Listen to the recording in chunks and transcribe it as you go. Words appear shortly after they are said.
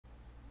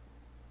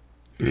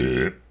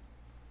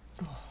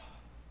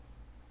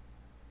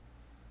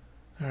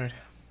Alright,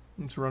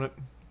 let's run it.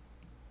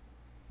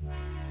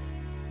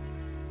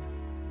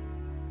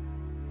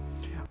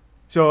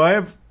 So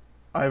I've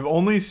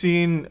only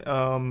seen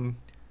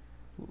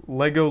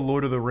Lego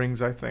Lord of the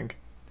Rings, I think.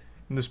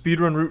 And the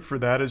speedrun route for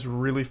that is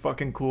really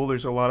fucking cool.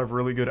 There's a lot of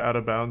really good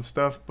out-of-bounds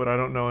stuff, but I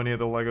don't know any of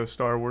the Lego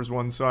Star Wars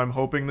ones, so I'm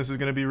hoping this is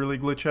going to be really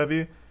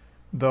glitch-heavy,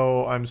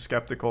 though I'm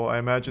skeptical. I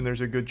imagine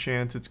there's a good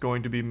chance it's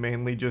going to be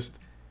mainly just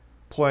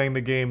playing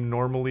the game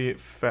normally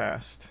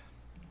fast.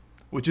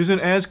 Which isn't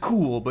as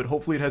cool, but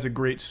hopefully it has a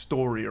great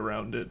story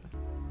around it.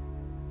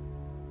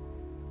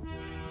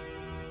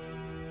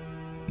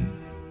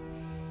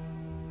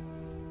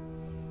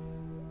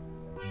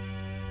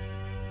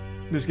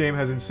 This game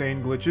has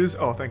insane glitches.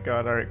 Oh, thank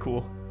God. Alright,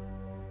 cool.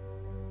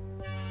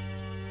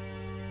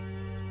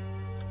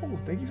 Oh,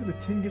 thank you for the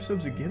 10 gift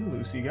subs again,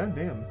 Lucy.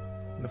 Goddamn.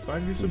 And the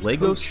 5 gift subs.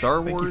 Lego Coach. Star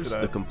Thank you Wars: for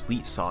that. The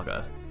Complete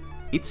Saga.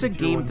 It's a Tier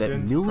game 1 that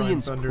Dent,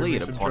 millions Prime Thunder, played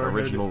Mason upon Jarhead,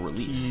 original Key,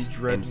 release, and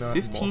Dreadnought,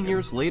 15 Vulcan.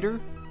 years later,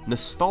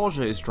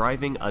 nostalgia is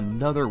driving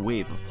another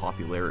wave of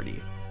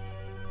popularity.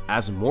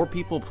 As more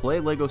people play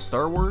Lego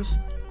Star Wars,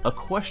 a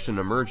question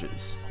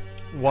emerges.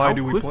 Why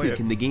do we How play quickly it?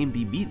 can the game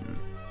be beaten?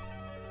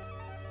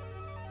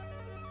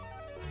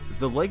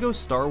 The Lego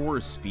Star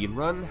Wars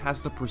speedrun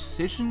has the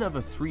precision of a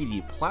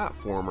 3D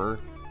platformer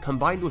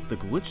combined with the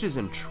glitches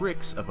and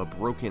tricks of a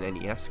broken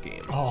NES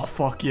game. Oh,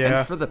 fuck yeah.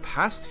 And for the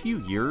past few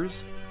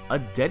years, a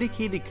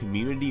dedicated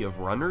community of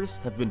runners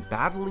have been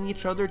battling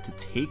each other to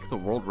take the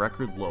world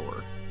record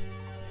lower.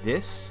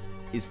 This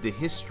is the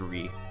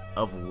history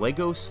of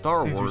Lego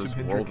Star Wars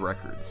World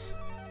Records.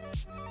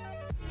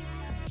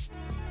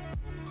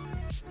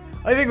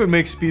 I think what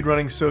makes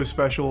speedrunning so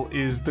special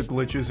is the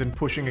glitches and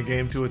pushing a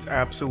game to its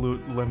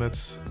absolute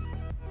limits.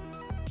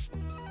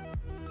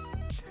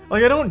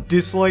 Like, I don't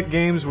dislike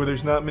games where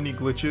there's not many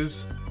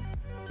glitches,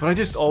 but I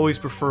just always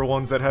prefer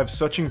ones that have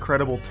such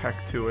incredible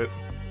tech to it.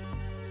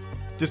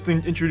 Just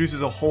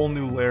introduces a whole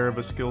new layer of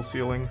a skill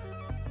ceiling.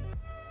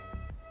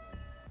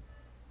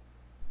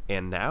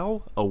 And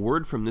now, a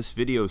word from this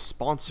video's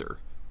sponsor,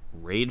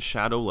 Raid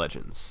Shadow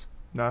Legends.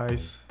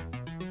 Nice.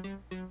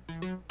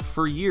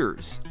 For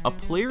years, a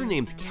player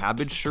named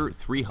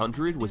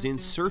CabbageShirt300 was in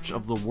search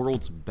of the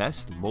world's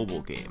best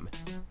mobile game.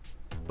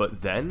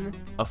 But then,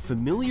 a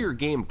familiar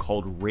game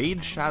called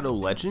Raid Shadow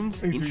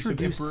Legends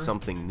introduced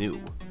something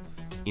new.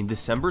 In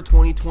December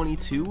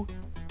 2022,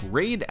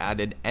 Raid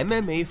added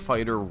MMA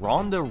fighter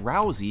Ronda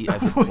Rousey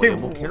as a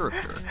playable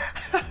character.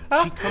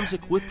 She comes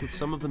equipped with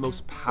some of the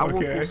most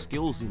powerful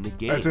skills in the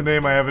game. That's a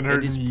name I haven't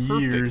heard in years.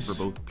 And is years. perfect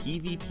for both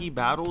PvP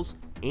battles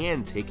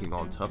and taking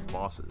on tough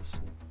bosses.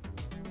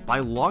 By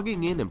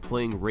logging in and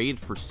playing Raid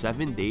for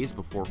 7 days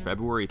before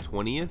February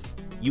 20th,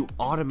 you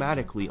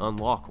automatically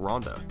unlock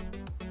Ronda.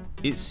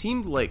 It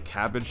seemed like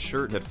Cabbage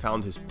Shirt had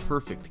found his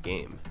perfect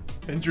game.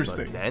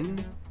 Interesting. But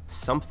then,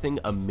 something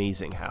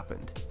amazing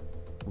happened.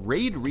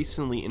 Raid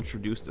recently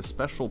introduced a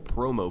special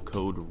promo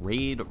code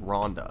RAID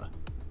Ronda,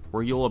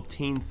 where you'll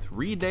obtain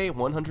 3-day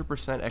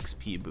 100%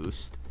 XP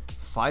boost,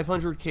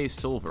 500k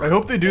silver. I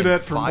hope they do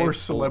that for 5 more full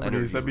celebrities.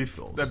 energy That'd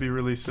refills. be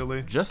really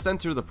silly. Just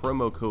enter the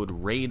promo code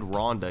RAID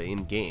Ronda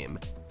in game.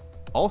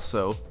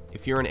 Also,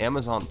 if you're an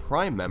Amazon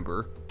Prime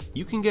member,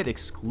 you can get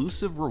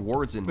exclusive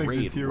rewards in Thanks to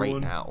Raid Tier right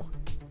 1. now.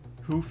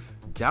 Hoof.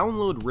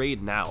 Download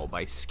Raid now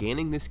by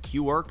scanning this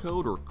QR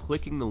code or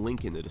clicking the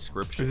link in the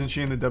description. Isn't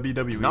she in the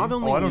WWE? Not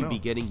only I will don't you know. be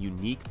getting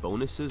unique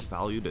bonuses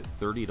valued at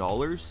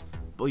 $30,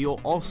 but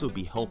you'll also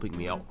be helping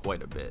me out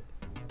quite a bit.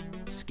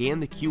 Scan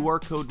the QR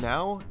code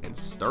now and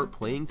start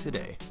playing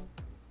today.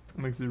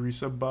 Makes the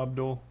resub Bob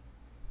Dole.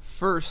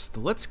 First,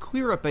 let's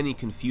clear up any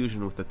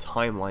confusion with the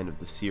timeline of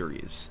the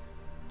series.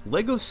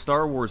 Lego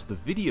Star Wars the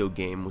video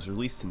game was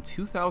released in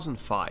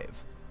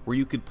 2005, where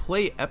you could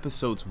play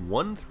episodes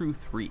 1 through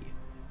 3.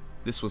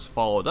 This was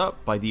followed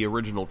up by the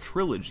original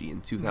trilogy in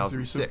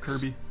 2006,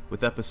 Kirby.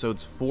 with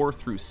episodes 4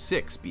 through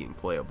 6 being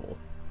playable.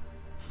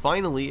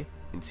 Finally,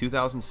 in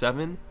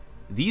 2007,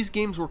 these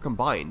games were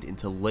combined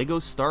into Lego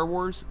Star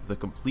Wars The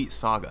Complete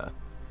Saga,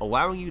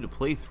 allowing you to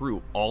play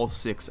through all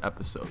 6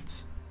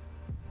 episodes.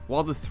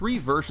 While the 3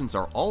 versions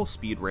are all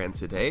speedran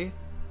today,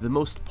 the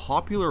most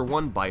popular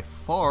one by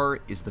far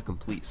is The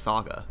Complete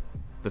Saga,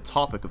 the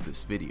topic of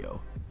this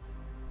video.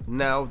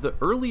 Now, the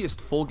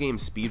earliest full game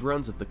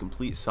speedruns of The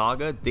Complete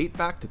Saga date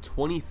back to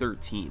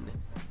 2013,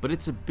 but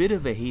it's a bit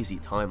of a hazy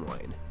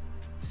timeline.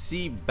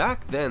 See,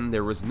 back then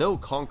there was no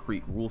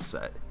concrete rule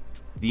set.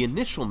 The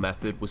initial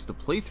method was to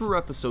play through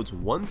episodes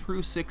 1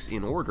 through 6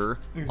 in order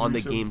on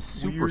the game's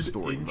Super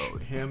Story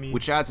mode,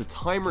 which adds a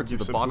timer to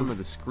the bottom of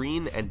the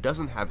screen and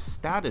doesn't have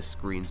status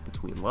screens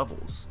between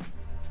levels.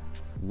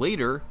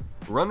 Later,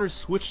 runners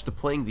switched to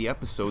playing the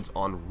episodes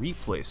on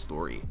Replay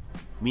Story,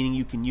 meaning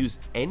you can use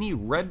any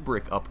red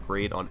brick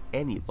upgrade on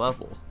any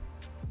level.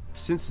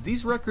 Since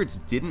these records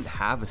didn't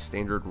have a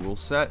standard rule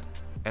set,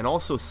 and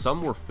also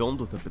some were filmed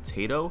with a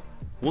potato,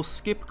 we'll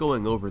skip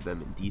going over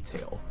them in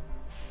detail.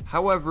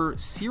 However,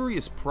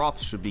 serious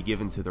props should be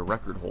given to the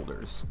record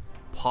holders.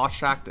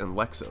 Poshakt and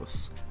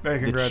Lexos, Hey,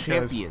 the congrats,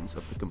 guys. champions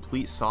of the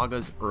Complete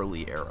Saga's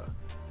early era.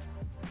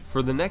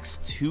 For the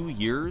next 2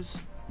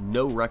 years,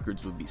 no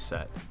records would be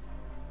set.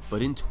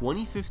 But in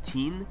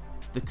 2015,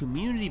 the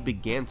community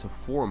began to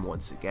form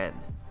once again.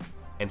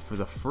 And for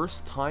the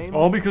first time,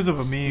 All because of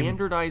a meme.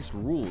 standardized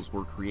rules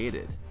were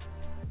created.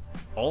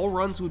 All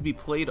runs would be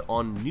played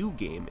on New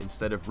Game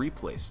instead of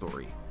Replay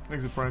Story.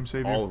 Thanks, Prime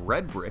Savior. All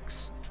red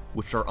bricks,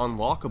 which are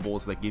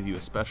unlockables that give you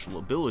a special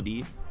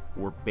ability,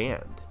 were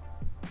banned.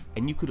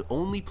 And you could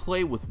only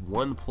play with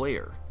one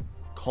player.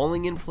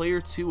 Calling in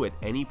player 2 at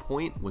any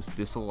point was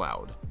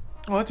disallowed.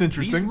 Oh, that's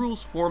interesting. These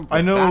rules formed the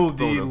I know backbone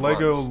the of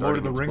Lego runs Lord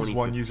of the starting in Rings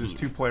one uses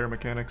 2015. 2-player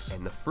mechanics.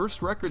 And the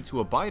first record to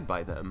abide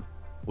by them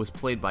was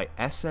played by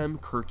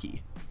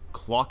Moistcr1tikal,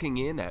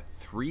 clocking in at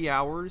 3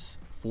 hours,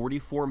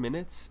 44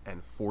 minutes,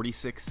 and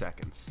 46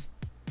 seconds.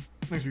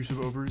 Thanks, use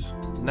of overs.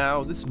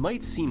 Now, this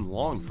might seem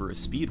long for a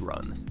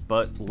speedrun,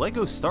 but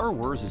LEGO Star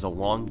Wars is a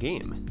long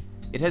game.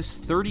 It has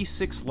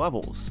 36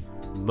 levels,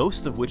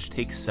 most of which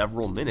take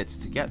several minutes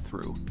to get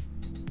through.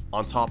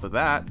 On top of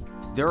that,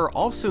 there are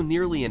also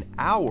nearly an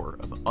hour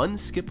of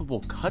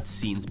unskippable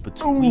cutscenes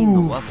between the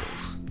Oof.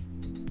 levels.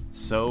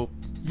 So,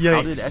 Yikes.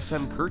 how did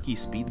Moistcr1tikal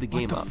speed the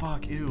game What up? the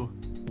fuck? Ew.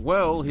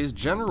 Well, his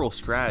general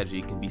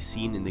strategy can be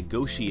seen in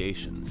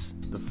Negotiations,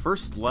 the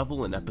first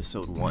level in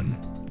Episode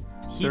 1.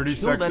 He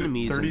 36 killed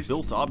enemies 30 and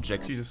built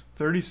objects. Jesus,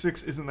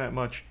 36 isn't that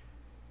much.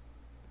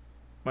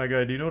 My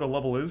guy, do you know what a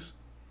level is?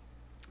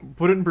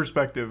 Put it in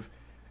perspective.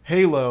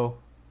 Halo,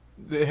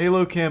 the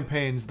Halo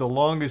campaigns, the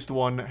longest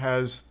one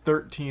has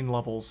 13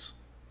 levels.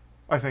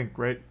 I think,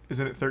 right?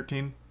 Isn't it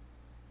 13?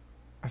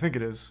 I think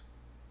it is.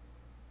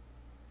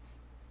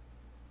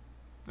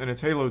 And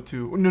it's Halo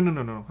 2.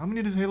 No. How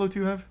many does Halo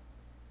 2 have?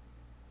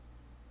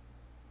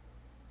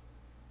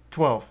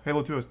 12.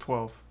 Halo 2 has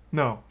 12.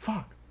 No.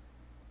 Fuck.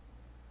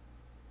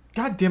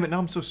 God damn it, now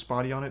I'm so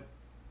spotty on it.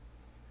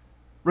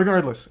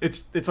 Regardless,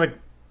 it's like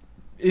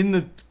in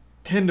the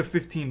 10 to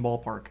 15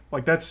 ballpark.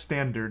 Like, that's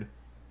standard.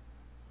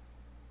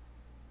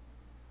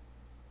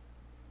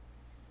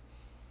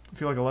 I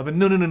feel like 11.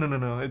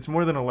 No. It's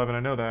more than 11, I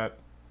know that.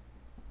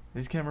 I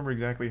just can't remember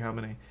exactly how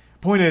many.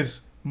 Point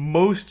is,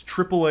 most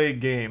AAA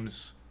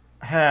games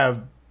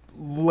have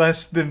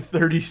less than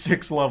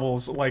 36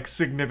 levels, like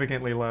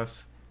significantly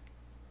less.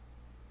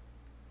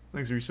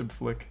 Thanks, resub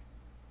Flick.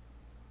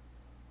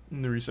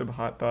 And the resub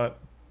Hot Thought.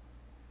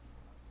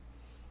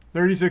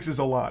 36 is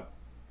a lot.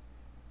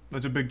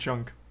 That's a big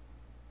chunk.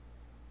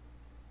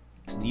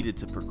 Needed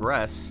to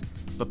progress,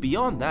 but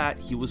beyond that,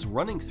 he was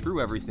running through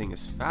everything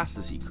as fast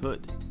as he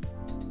could.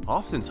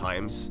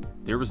 Oftentimes,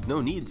 there was no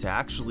need to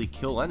actually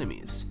kill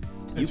enemies.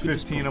 It's could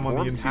just 15, I'm on the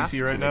perform tasks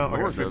MCC right and now.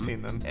 ignore Okay,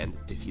 15 them, then. And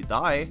if you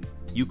die,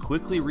 you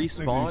quickly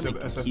respawn and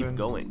can keep SFN.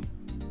 going.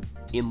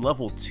 In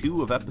level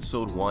 2 of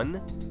episode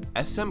 1,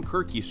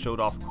 Moistcr1tikal showed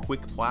off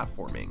quick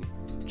platforming,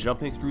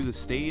 jumping through the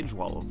stage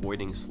while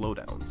avoiding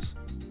slowdowns.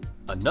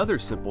 Another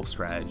simple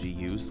strategy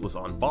used was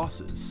on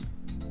bosses.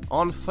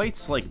 On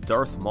fights like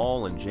Darth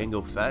Maul and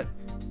Jango Fett,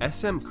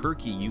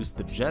 Moistcr1tikal used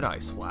the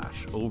Jedi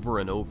Slash over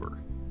and over,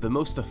 the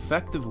most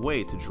effective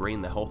way to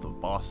drain the health of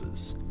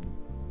bosses.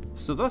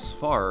 So thus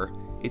far,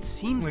 it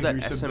seems Like that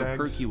resub dags.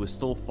 Moistcr1tikal was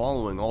still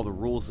following all the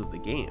rules of the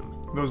game.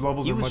 Those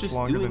levels He are was much just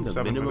longer doing than the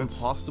 7 minimum minutes.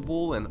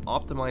 possible and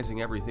optimizing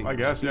everything I for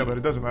guess, yeah, speed. but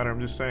it doesn't matter. I'm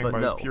just saying But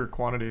by no, pure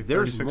quantity.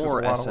 There's 36 more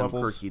is a lot of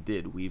levels. Moistcr1tikal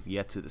did we've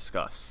yet to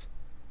discuss.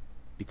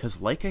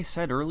 Because like I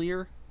said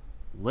earlier,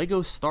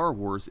 LEGO Star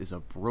Wars is a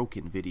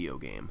broken video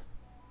game.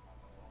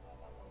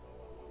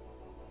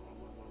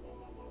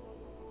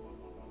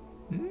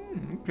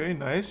 Okay,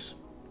 nice.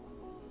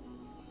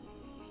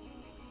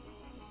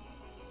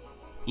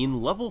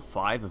 In level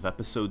 5 of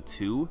episode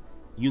 2,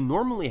 you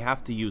normally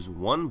have to use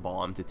one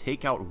bomb to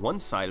take out one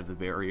side of the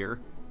barrier,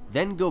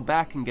 then go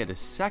back and get a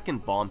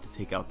second bomb to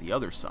take out the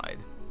other side.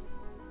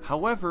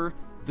 However,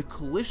 the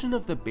collision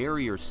of the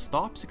barrier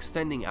stops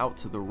extending out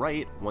to the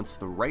right once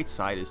the right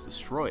side is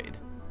destroyed.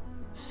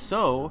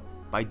 So,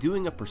 by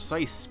doing a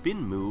precise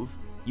spin move,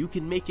 you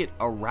can make it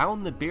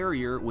around the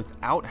barrier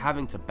without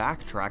having to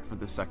backtrack for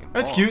the second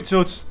That's bomb. cute. So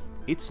it's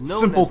It's known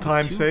simple as the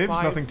time saves,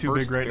 2-5 nothing too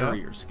big first right now.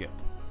 barrier skip,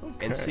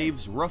 Okay. and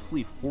saves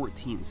roughly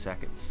 14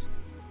 seconds.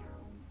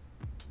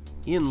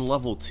 In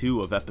level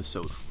 2 of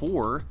episode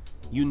 4,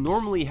 you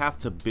normally have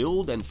to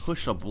build and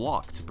push a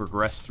block to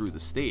progress through the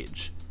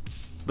stage.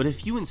 But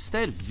if you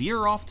instead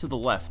veer off to the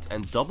left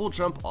and double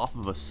jump off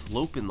of a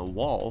slope in the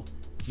wall,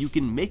 you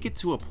can make it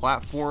to a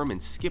platform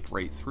and skip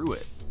right through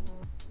it.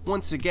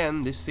 Once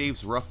again, this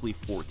saves roughly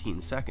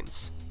 14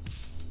 seconds.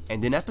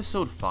 And in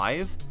episode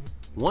 5,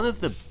 one of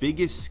the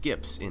biggest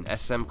skips in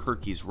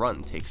Moistcr1tikal's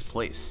run takes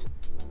place.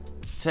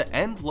 To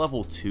end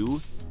level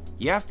 2,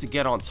 you have to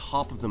get on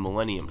top of the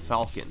Millennium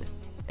Falcon,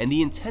 and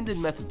the intended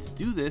method to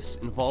do this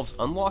involves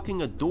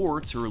unlocking a door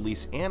to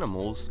release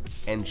animals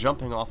and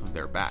jumping off of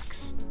their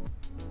backs.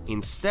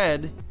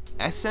 Instead,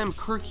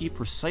 Moistcr1tikal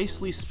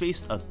precisely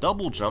spaced a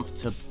double jump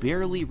to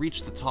barely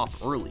reach the top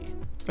early.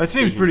 That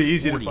seems saving pretty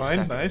easy to 40 find.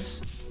 seconds.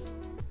 Nice.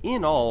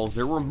 In all,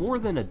 there were more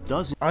than a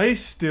dozen I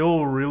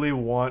still really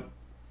want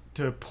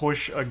to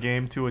push a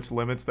game to its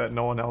limits that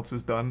no one else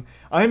has done.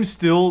 I'm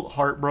still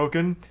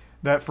heartbroken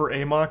that for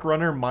Amok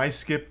Runner, my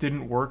skip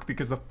didn't work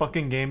because the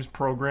fucking game's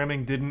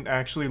programming didn't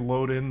actually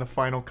load in the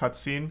final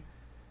cutscene.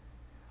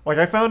 Like,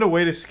 I found a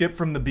way to skip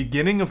from the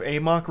beginning of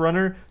Amok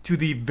Runner to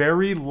the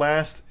very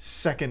last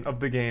second of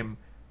the game,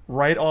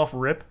 right off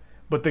rip,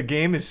 but the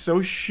game is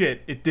so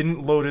shit, it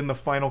didn't load in the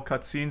final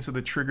cutscene, so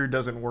the trigger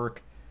doesn't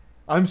work.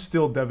 I'm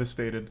still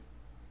devastated.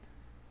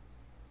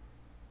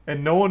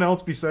 And no one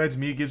else besides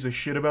me gives a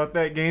shit about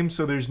that game,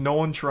 so there's no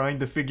one trying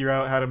to figure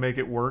out how to make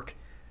it work.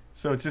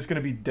 So it's just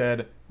gonna be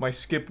dead. My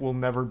skip will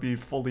never be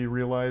fully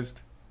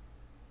realized.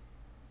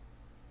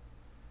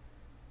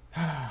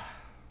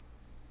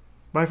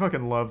 But I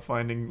fucking love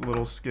finding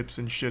little skips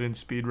and shit in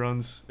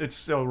speedruns. It's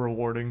so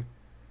rewarding.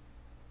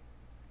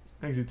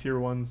 Thanks to Tier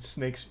 1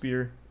 Snake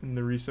Spear in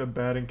the resub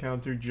Bad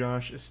Encounter,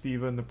 Josh,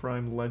 Estiva, and the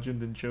Prime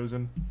Legend and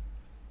Chosen.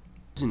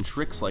 And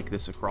tricks like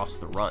this across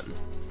the run,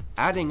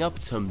 adding up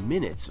to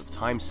minutes of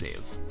time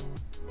save.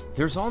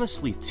 There's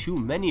honestly too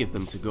many of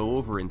them to go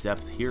over in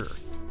depth here,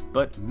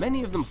 but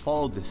many of them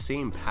followed the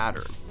same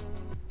pattern.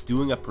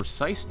 Doing a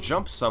precise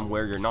jump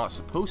somewhere you're not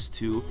supposed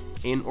to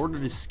in order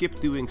to skip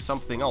doing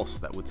something else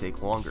that would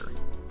take longer.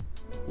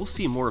 We'll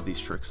see more of these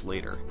tricks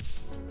later.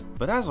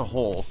 But as a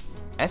whole,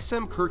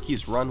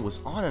 Moistcr1tik's run was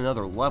on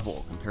another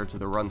level compared to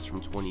the runs from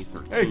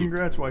 2013. Hey,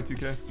 congrats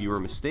Y2K. Fewer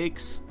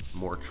mistakes,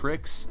 more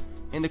tricks,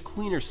 and a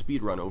cleaner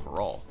speedrun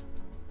overall.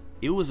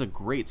 It was a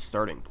great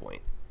starting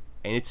point,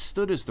 and it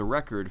stood as the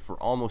record for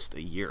almost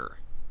a year.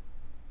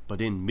 But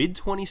in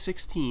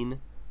mid-2016,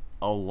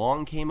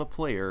 along came a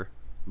player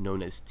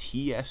known as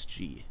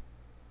TSG.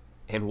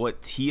 And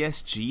what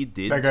TSG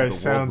did that to guy the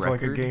sounds world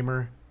like a record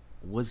gamer.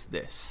 was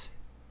this.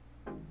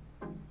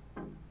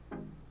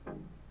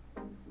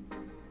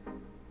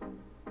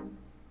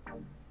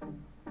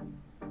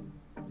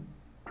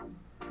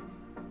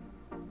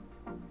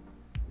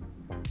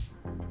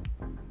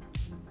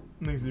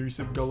 Thanks to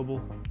resub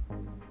Gullible.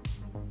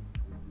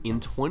 In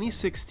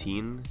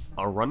 2016,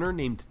 a runner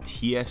named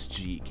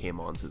TSG came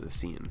onto the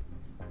scene.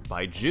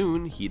 By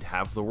June, he'd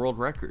have the world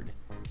record.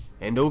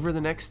 And over the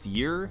next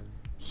year,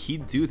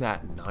 he'd do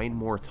that 9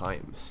 more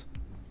times.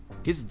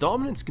 His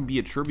dominance can be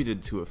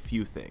attributed to a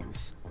few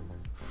things.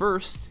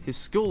 First, his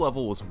skill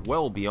level was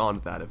well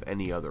beyond that of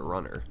any other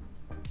runner.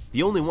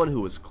 The only one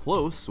who was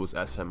close was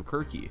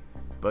Moistcr1tikal,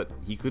 but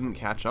he couldn't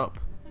catch up.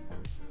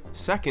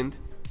 Second,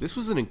 this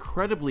was an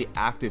incredibly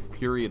active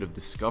period of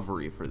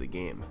discovery for the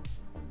game.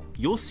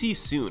 You'll see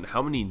soon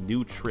how many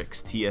new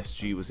tricks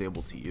TSG was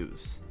able to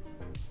use.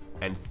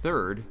 And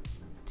third,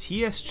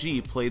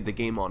 TSG played the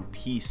game on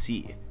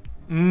PC.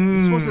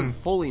 This wasn't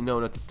fully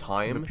known at the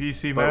time, the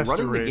PC but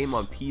Master running Race. the game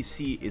on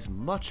PC is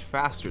much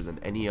faster than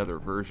any other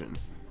version,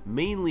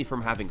 mainly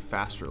from having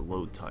faster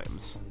load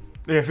times.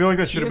 Yeah, I feel like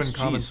that should have been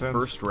common TSG's sense.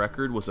 first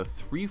record was a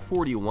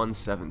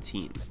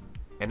 341.17,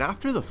 and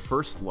after the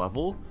first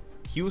level,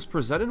 he was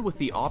presented with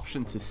the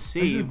option to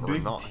save or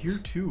not. Tier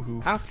 2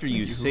 hoof. After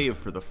you save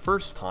for the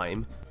first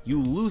time,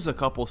 you lose a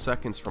couple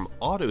seconds from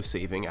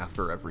auto-saving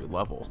after every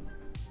level.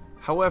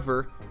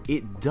 However,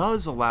 it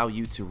does allow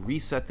you to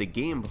reset the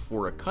game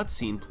before a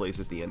cutscene plays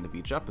at the end of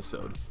each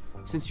episode,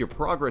 since your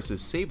progress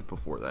is saved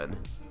before then.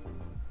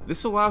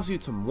 This allows you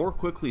to more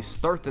quickly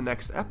start the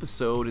next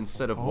episode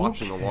instead of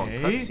watching a long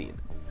cutscene,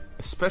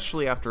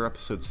 especially after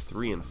episodes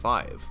 3 and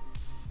 5,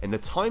 and the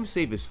time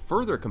save is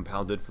further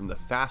compounded from the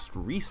fast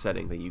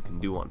resetting that you can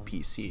do on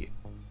PC.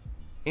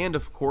 And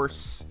of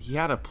course, he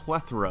had a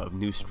plethora of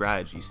new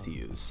strategies to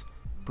use,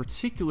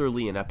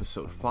 particularly in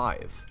episode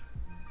 5.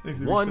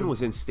 One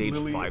was in stage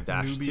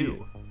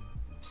 5-2.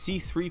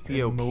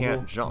 C-3PO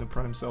can't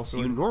jump, so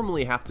you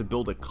normally have to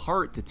build a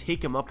cart to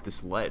take him up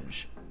this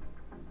ledge.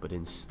 But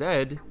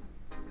instead,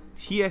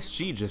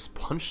 TSG just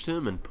punched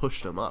him and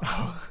pushed him up,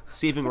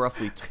 saving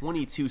roughly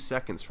 22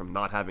 seconds from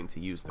not having to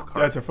use the cart.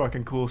 That's a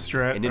fucking cool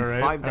strat. And in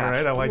 5-4,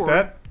 I like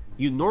that.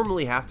 You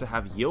normally have to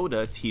have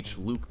Yoda teach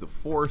Luke the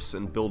Force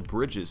and build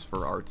bridges for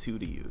R2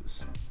 to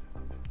use.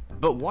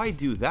 But why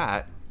do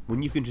that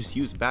when you can just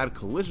use bad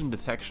collision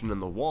detection in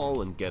the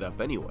wall and get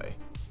up anyway?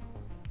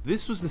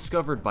 This was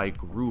discovered by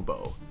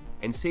Grubo,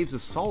 and saves a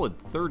solid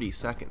 30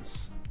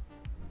 seconds.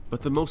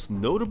 But the most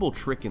notable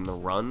trick in the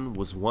run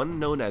was one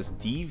known as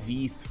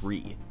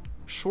DV3,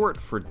 short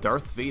for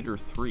Darth Vader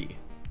 3.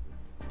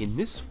 In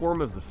this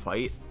form of the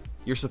fight,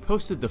 you're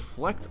supposed to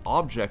deflect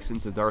objects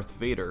into Darth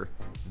Vader,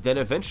 then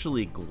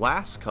eventually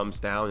glass comes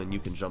down and you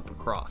can jump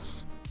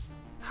across.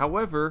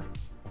 However,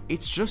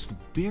 it's just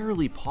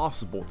barely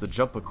possible to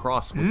jump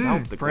across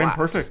without the frame glass,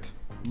 perfect.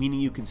 meaning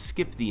you can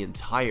skip the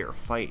entire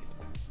fight.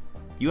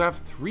 You have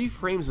 3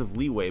 frames of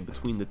leeway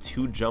between the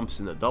 2 jumps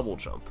in the double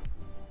jump,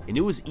 and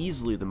it was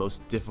easily the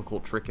most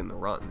difficult trick in the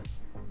run.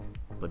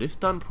 But if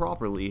done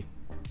properly,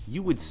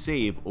 you would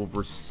save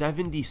over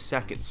 70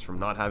 seconds from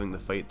not having to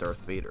fight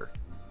Darth Vader.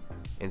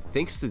 And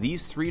thanks to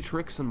these 3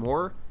 tricks and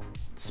more,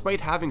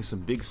 despite having some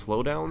big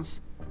slowdowns,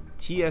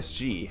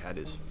 TSG had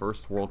his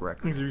first world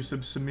record.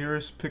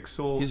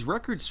 His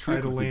record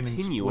streak would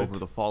continue over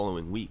the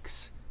following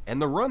weeks, and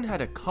the run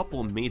had a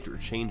couple major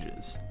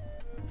changes.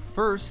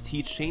 First,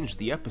 he changed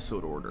the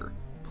episode order,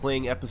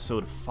 playing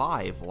episode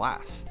 5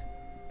 last.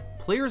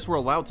 Players were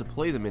allowed to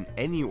play them in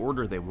any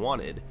order they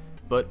wanted,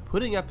 but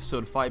putting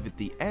episode 5 at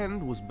the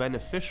end was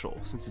beneficial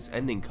since its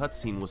ending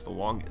cutscene was the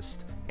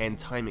longest, and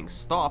timing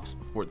stops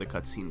before the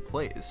cutscene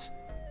plays.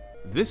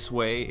 This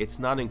way, it's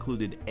not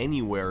included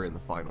anywhere in the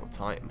final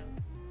time.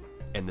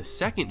 And the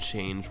second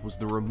change was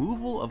the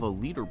removal of a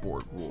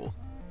leaderboard rule.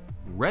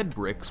 Red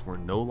bricks were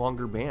no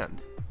longer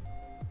banned.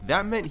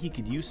 That meant he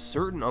could use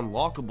certain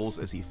unlockables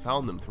as he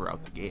found them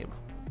throughout the game.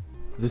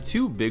 The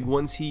two big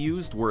ones he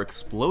used were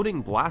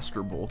exploding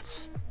blaster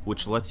bolts,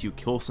 which lets you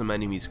kill some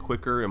enemies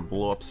quicker and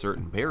blow up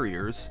certain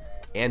barriers,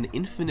 and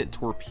infinite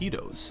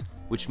torpedoes,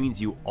 which means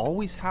you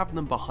always have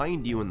them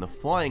behind you in the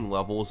flying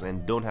levels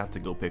and don't have to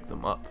go pick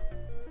them up.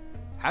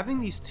 Having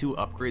these two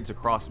upgrades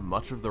across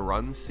much of the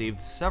run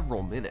saved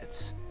several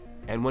minutes,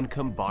 and when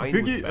combined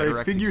with better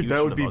I figured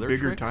that would be execution of other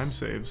bigger tricks, time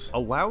saves.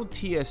 allowed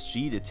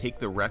TSG to take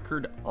the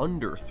record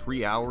under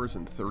 3 hours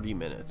and 30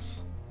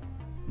 minutes.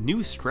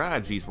 New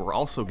strategies were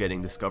also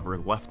getting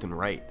discovered left and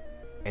right,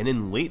 and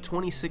in late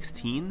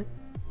 2016,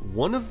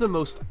 one of the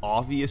most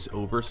obvious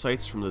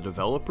oversights from the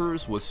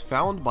developers was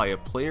found by a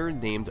player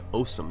named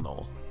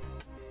Osamnal.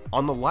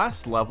 On the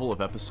last level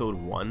of episode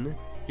 1,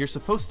 you're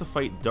supposed to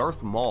fight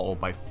Darth Maul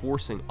by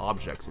forcing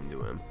objects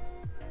into him.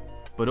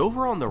 But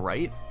over on the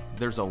right,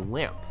 there's a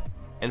lamp,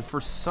 and for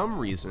some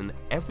reason,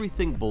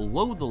 everything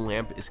below the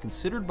lamp is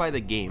considered by the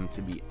game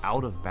to be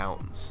out of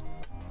bounds.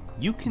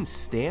 You can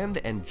stand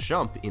and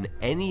jump in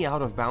any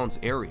out of bounds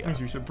area,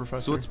 As you said,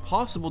 Professor. so it's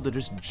possible to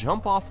just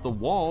jump off the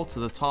wall to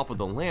the top of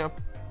the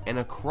lamp and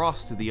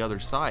across to the other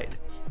side.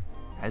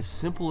 As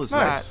simple as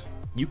Nice. that,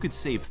 you could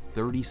save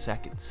 30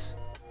 seconds.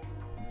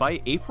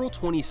 By April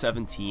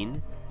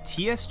 2017,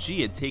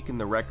 TSG had taken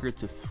the record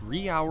to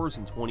 3 hours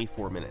and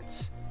 24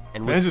 minutes,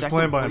 and with Man's just second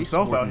playing by place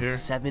himself more out than here.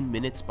 7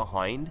 minutes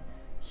behind,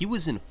 he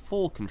was in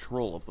full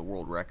control of the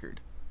world record.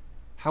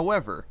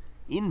 However,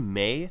 in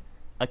May,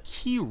 a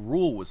key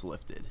rule was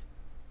lifted.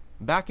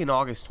 Back in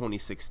August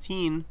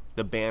 2016,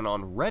 the ban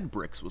on red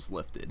bricks was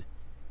lifted,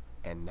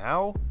 and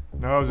now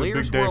That was a big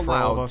players day were for all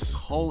of allowed to us.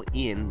 call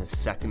in the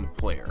second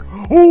player.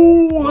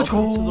 Oh, let's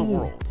Welcome go! to the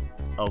world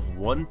of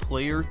one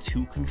player,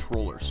 two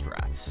controller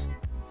strats.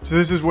 So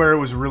this is where it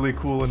was really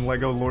cool in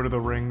LEGO Lord of the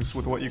Rings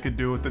with what you could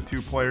do with the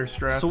two-player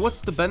strats. So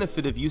what's the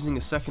benefit of using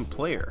a second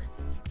player?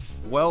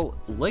 Well,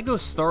 LEGO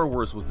Star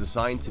Wars was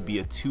designed to be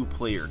a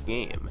two-player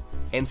game,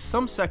 and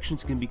some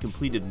sections can be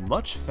completed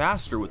much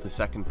faster with the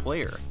second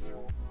player.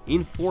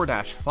 In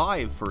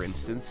 4-5, for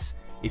instance,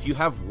 if you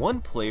have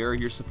one player,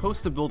 you're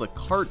supposed to build a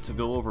cart to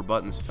go over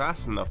buttons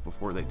fast enough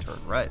before they turn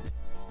red.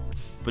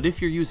 But if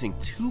you're using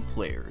two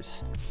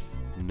players,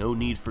 no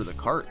need for the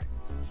cart.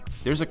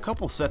 There's a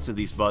couple sets of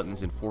these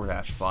buttons in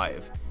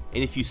 4-5,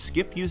 and if you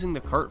skip using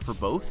the cart for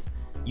both,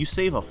 you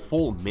save a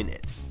full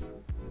minute.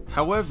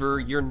 However,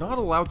 you're not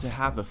allowed to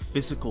have a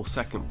physical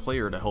second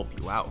player to help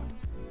you out.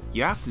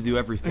 You have to do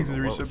everything Thanks to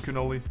the alone. resub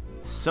cannoli.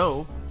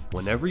 So,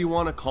 whenever you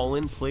want to call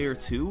in player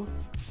 2,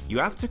 you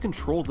have to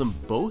control them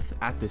both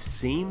at the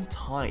same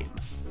time.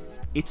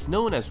 It's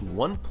known as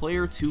one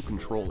player 2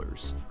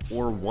 controllers,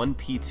 or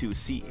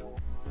 1P2C.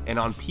 And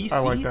on PC, I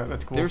like that,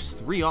 that's cool. there's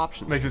 3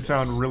 options. Makes for it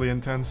sound this. really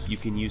intense. You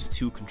can use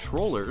 2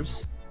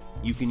 controllers,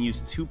 you can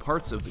use 2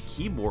 parts of the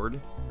keyboard,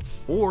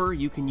 or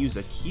you can use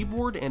a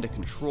keyboard and a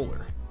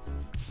controller.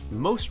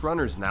 Most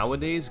runners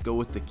nowadays go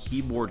with the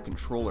keyboard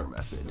controller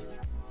method,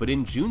 but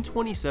in June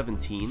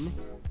 2017,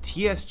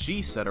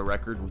 TSG set a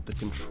record with the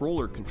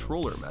controller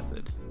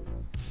method.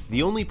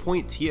 The only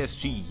point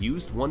TSG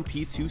used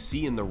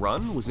 1P2C in the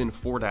run was in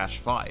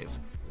 4-5,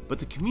 but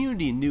the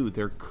community knew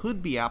there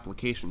could be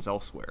applications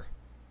elsewhere.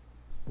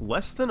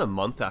 Less than a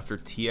month after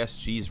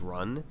TSG's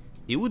run,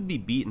 it would be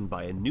beaten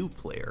by a new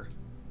player,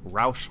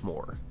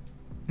 Rauschmore.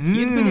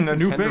 He had been a a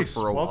new contender face.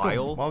 for a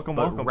Welcome, while, but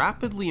welcome.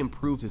 rapidly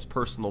improved his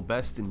personal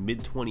best in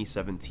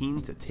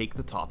mid-2017 to take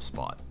the top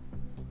spot.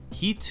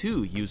 He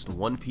too used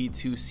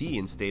 1P2C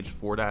in stage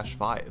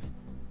 4-5,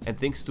 and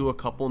thanks to a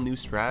couple new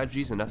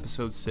strategies in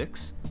episode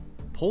 6,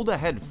 pulled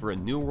ahead for a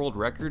new world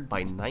record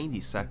by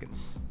 90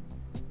 seconds.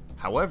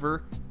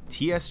 However,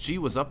 TSG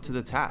was up to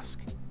the task,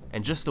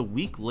 and just a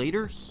week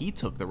later he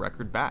took the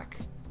record back.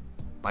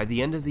 By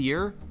the end of the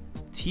year,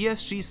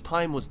 TSG's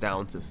time was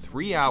down to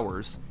 3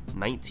 hours,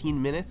 19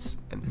 minutes,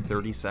 and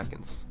 30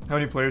 seconds. How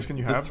many players can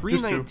you The have?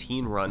 Just two.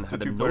 319 run had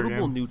a two-player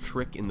notable game. new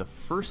trick in the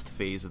first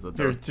phase of the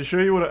Here, to show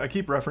you what I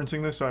keep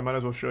referencing this, so I might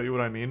as well show you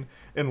what I mean.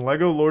 In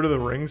LEGO Lord of the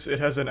Rings, it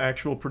has an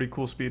actual pretty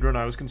cool speedrun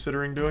I was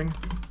considering doing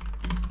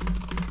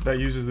that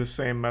uses this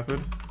same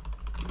method.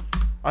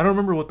 I don't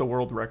remember what the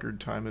world record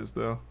time is,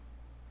 though.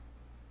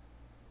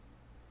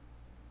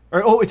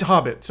 Oh, it's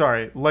Hobbit.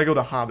 Sorry. LEGO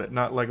the Hobbit,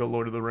 not LEGO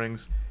Lord of the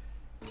Rings.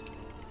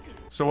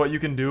 So what you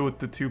can do with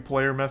the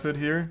two-player method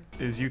here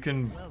is you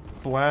can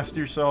blast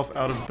yourself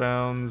out of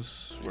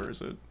bounds. Where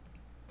is it?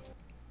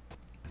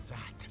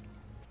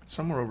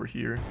 Somewhere over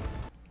here.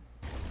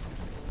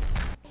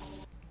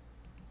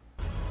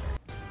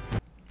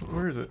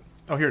 Where is it?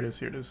 Oh, here it is.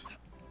 Here it is.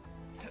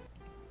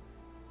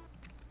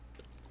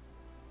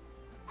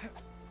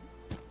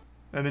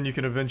 And then you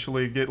can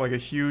eventually get like a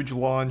huge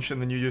launch,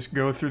 and then you just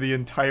go through the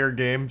entire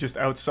game just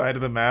outside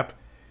of the map.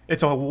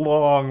 It's a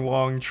long,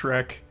 long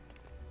trek.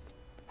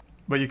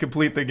 But you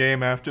complete the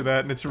game after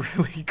that, and it's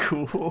really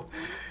cool.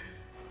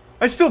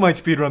 I still might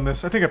speedrun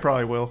this. I think I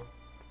probably will.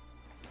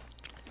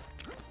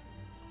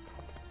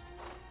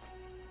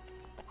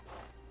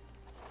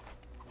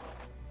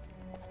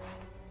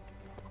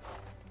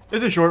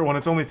 It's a short one.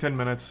 It's only 10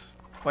 minutes.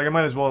 Like, I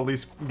might as well at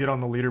least get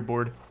on the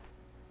leaderboard.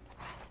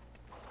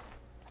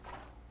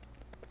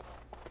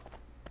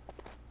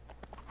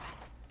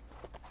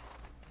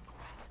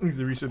 Thanks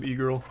the resub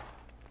e-girl.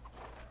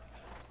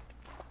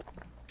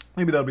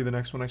 Maybe that'll be the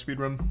next one I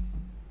speedrun.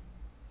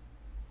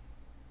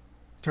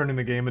 Turning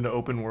the game into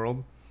open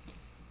world.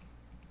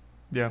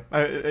 Yeah,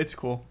 it's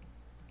cool.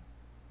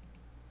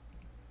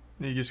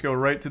 You just go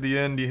right to the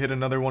end, you hit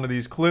another one of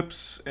these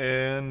clips,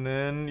 and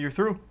then you're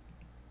through.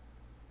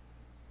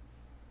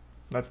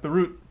 That's the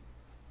route.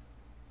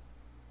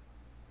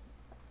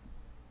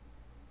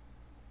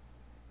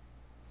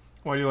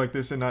 Why do you like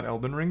this and not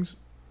Elden Rings?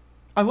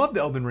 I love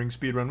the Elden Ring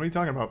speedrun. What are you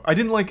talking about? I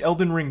didn't like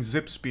Elden Ring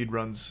zip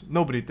speedruns.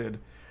 Nobody did.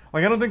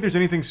 Like, I don't think there's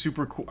anything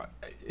super cool.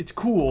 It's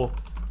cool,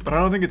 but I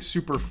don't think it's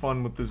super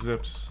fun with the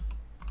zips.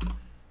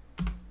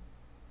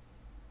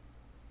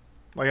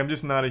 Like, I'm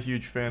just not a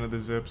huge fan of the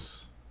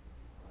zips.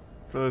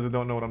 For those that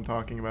don't know what I'm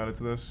talking about, it's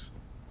this.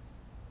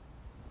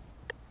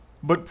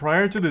 But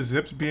prior to the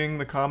zips being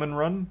the common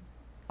run,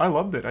 I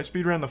loved it. I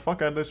speedran the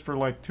fuck out of this for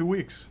like 2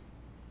 weeks.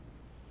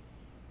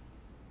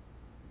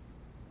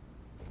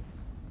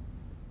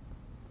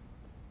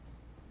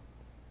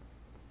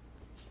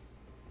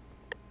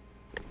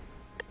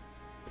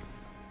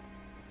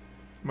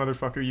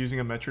 Motherfucker using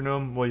a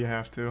metronome? Well, you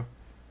have to.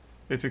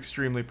 It's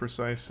extremely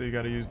precise, so you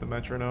gotta use the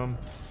metronome.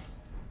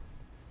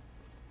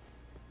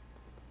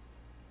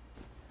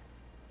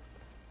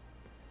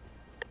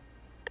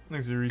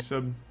 Thanks a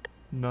resub.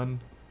 None.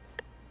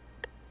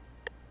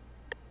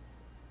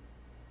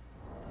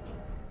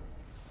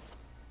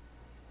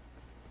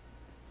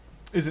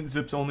 Isn't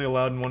zips only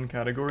allowed in one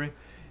category?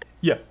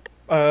 Yeah,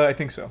 I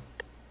think so.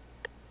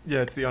 Yeah,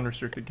 it's the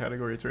unrestricted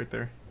category. It's right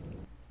there.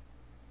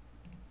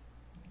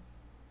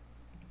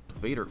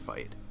 Vader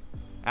fight.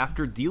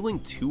 After dealing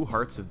 2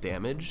 hearts of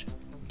damage,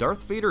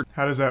 Darth Vader...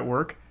 How does that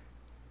work?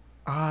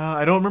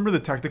 I don't remember the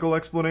technical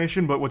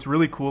explanation, but what's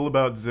really cool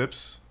about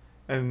zips,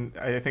 and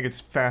I think it's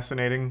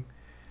fascinating,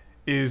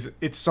 is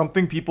it's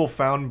something people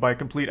found by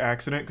complete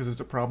accident because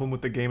it's a problem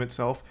with the game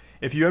itself.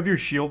 If you have your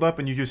shield up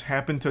and you just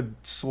happen to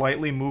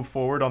slightly move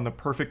forward on the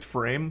perfect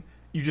frame,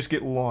 you just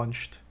get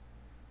launched.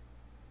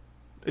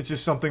 It's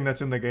just something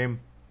that's in the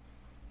game.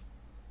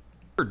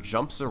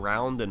 Jumps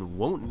around and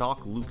won't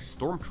knock Luke's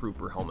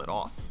stormtrooper helmet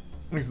off.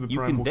 You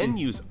can Wookiee. then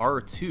use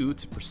R2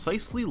 to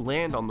precisely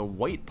land on the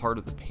white part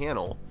of the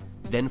panel,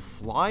 then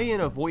fly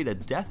and avoid a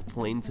death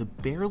plane to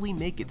barely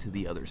make it to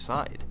the other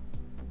side.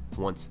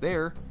 Once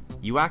there,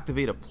 you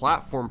activate a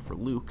platform for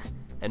Luke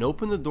and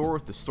open the door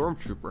with the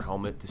stormtrooper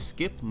helmet to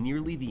skip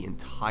nearly the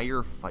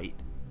entire fight.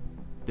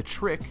 The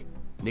trick,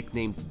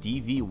 nicknamed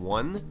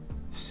DV1,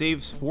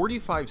 saves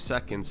 45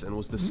 seconds and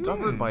was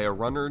discovered by a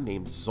runner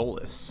named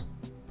Zolas.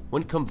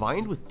 When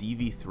combined with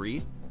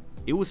DV3,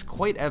 it was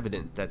quite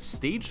evident that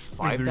stage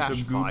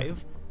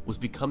 5-5 was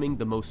becoming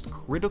the most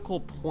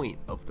critical point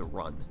of the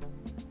run.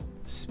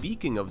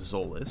 Speaking of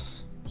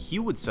Zolas, he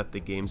would set the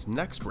game's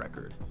next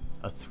record,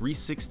 a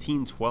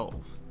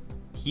 3:16:12.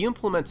 He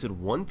implemented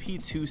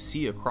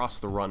 1P2C across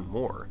the run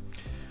more.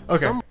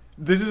 Okay,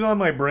 this is on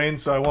my brain,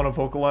 so I want to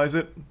vocalize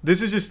it.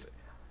 This is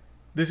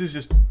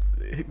just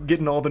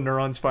getting all the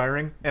neurons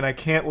firing, and I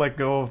can't let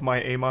go of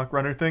my AMOC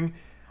runner thing.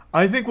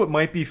 I think what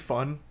might be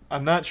fun,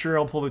 I'm not sure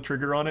I'll pull the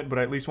trigger on it, but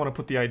I at least want to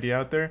put the idea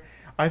out there.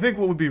 I think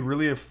what would be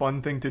really a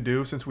fun thing to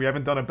do, since we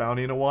haven't done a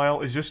bounty in a while,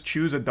 is just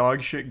choose a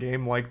dog shit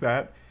game like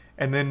that,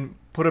 and then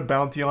put a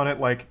bounty on it,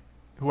 like,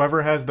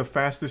 whoever has the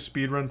fastest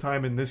speedrun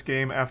time in this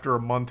game after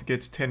a month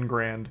gets 10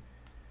 grand.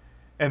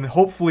 And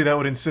hopefully that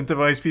would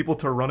incentivize people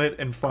to run it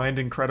and find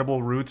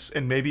incredible routes,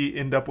 and maybe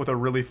end up with a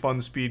really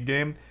fun speed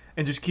game,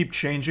 and just keep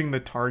changing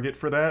the target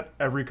for that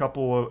every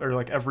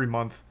every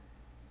month.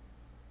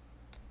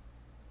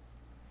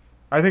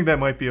 I think that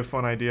might be a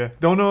fun idea.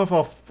 Don't know if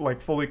I'll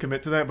fully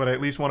commit to that, but I at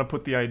least want to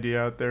put the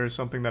idea out there as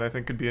something that I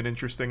think could be an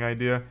interesting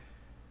idea.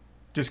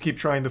 Just keep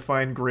trying to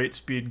find great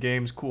speed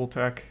games, cool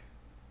tech,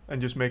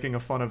 and just making a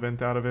fun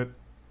event out of it.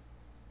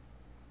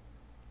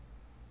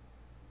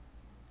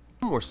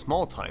 More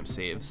small time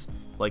saves,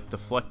 like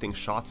deflecting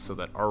shots so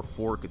that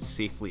R4 could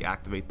safely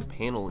activate the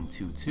panel in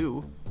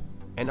 2-2,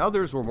 and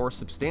others were more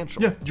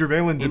substantial. Yeah,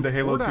 Jervalen did the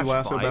Halo 2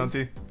 lasso 4-5,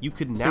 bounty. You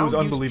could now use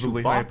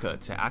unbelievably Chewbacca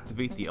to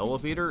activate the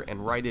elevator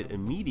and ride it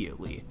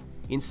immediately,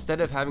 instead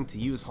of having to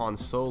use Han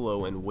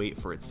Solo and wait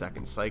for its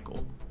second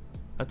cycle.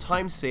 A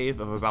time save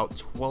of about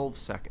 12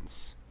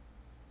 seconds.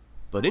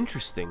 But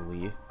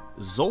interestingly,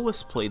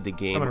 Zolas played the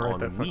game I'm gonna write on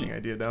that Wii. fucking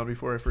idea down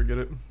before I forget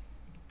it.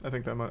 I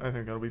think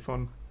that'll be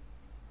fun.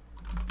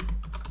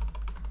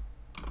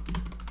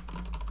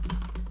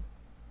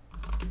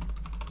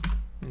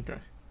 Okay.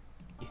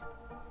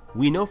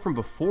 We know from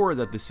before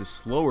that this is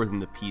slower than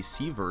the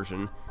PC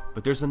version,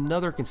 but there's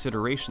another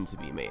consideration to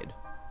be made.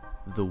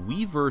 The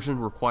Wii version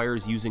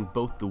requires using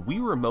both the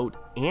Wii Remote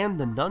and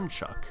the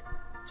nunchuck,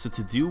 so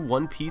to do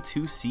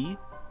 1P2C,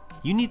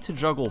 you need to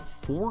juggle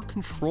 4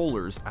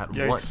 controllers at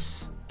Yikes.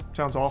 once.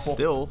 Sounds awful.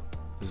 Still,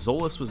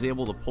 Zolas was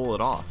able to pull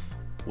it off,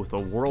 with a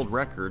world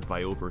record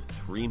by over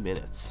 3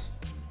 minutes.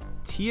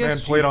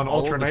 TSG played on followed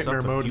Ultra this Nightmare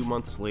up mode. a few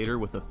months later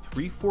with a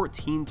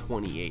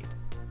 3:14.28.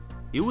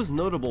 It was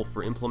notable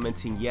for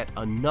implementing yet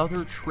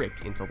another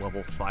trick into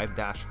level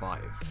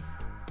 5-5.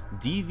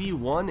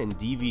 DV1 and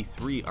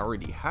DV3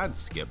 already had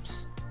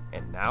skips,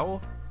 and now,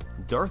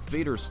 Darth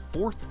Vader's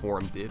 4th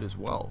form did as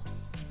well.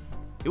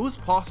 It was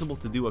possible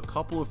to do a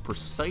couple of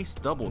precise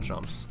double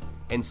jumps,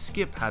 and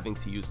skip having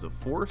to use the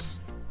Force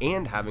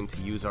and having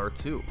to use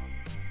R2.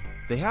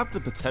 They have the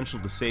potential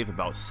to save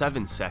about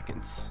 7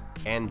 seconds,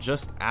 and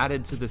just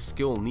added to the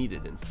skill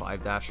needed in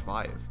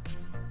 5-5.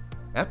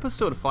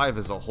 Episode 5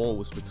 as a whole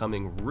was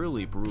becoming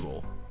really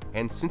brutal,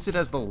 and since it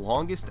has the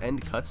longest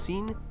end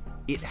cutscene,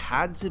 it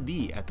had to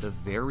be at the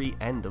very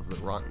end of the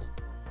run.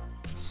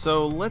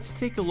 So let's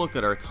take a look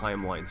at our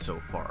timeline so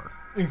far.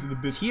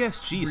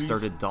 TSG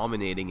started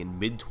dominating in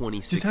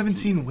mid-2016. Just haven't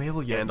seen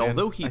Whale yet, and man.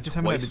 although he I just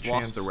haven't had twice the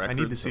lost the chance. I record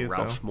need to to see it, though.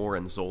 Rauschmore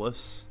and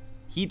Zolas,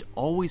 he'd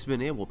always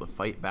been able to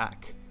fight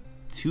back.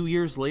 2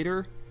 years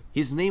later,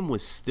 his name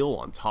was still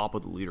on top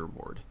of the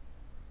leaderboard.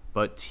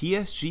 But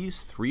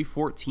TSG's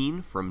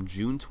 3:14 from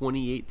June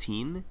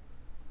 2018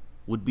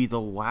 would be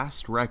the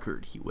last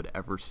record he would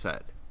ever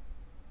set.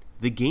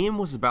 The game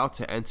was about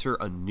to enter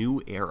a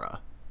new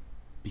era,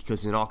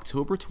 because in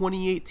October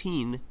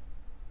 2018,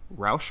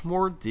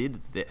 Rauschmore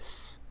did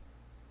this.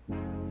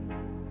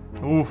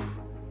 Oof.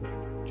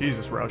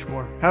 Jesus,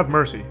 Rauschmore. Have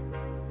mercy.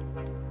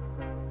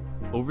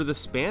 Over the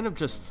span of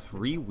just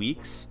 3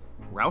 weeks,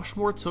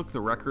 Rauschmore took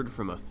the record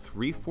from a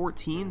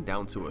 3:14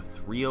 down to a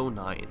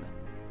 3:09.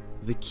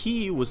 The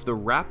key was the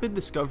rapid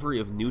discovery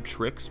of new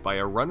tricks by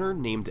a runner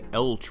named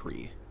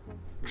L-Tree.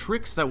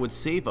 Tricks that would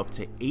save up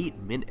to 8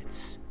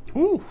 minutes.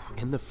 Oof.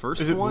 And the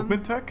first Is it one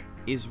movement tech?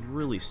 is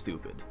really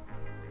stupid.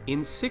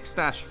 In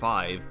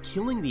 6-5,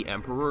 killing the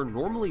Emperor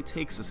normally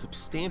takes a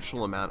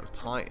substantial amount of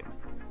time.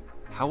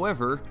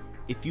 However,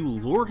 if you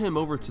lure him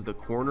over to the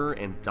corner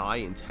and die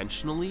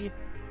intentionally,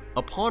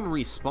 upon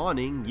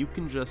respawning, you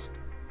can just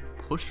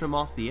push him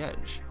off the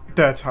edge.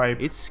 That's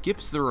hype. It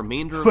skips the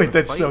remainder of Wait, the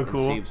that's fight so and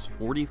cool. saves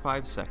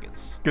 45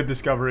 seconds. Good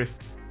discovery.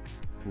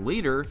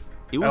 Later,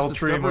 it was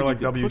L-Tree, discovered more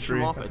like you could push him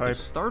W-Tree, off that's at the hype.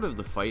 start of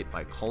the fight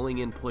by calling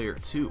in player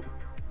 2.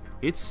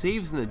 It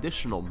saves an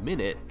additional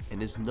minute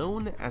and is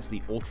known as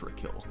the Ultra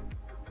Kill.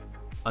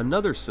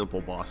 Another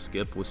simple boss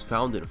skip was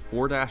found in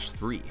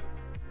 4-3.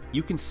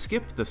 You can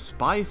skip the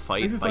spy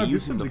fight by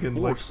using the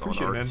Force on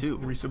R2.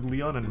 Resub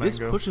Leon and This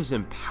Mango. pushes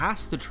him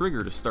past the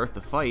trigger to start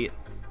the fight,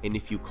 and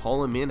if you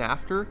call him in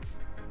after,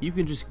 you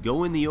can just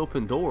go in the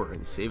open door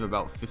and save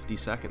about 50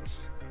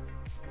 seconds.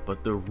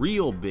 But the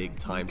real big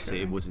time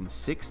save was in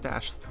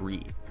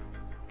 6-3.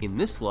 In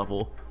this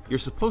level, you're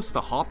supposed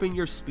to hop in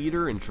your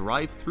speeder and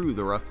drive through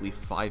the roughly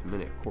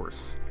 5-minute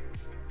course.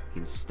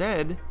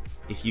 Instead,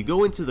 if you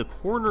go into the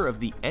corner of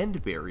the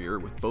end barrier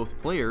with both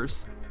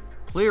players,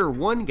 player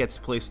 1 gets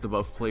placed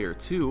above player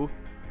 2,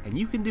 and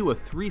you can do a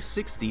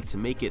 360 to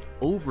make it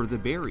over the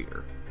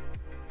barrier.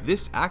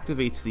 This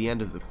activates the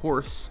end of the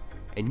course,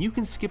 and you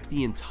can skip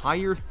the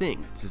entire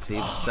thing to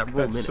save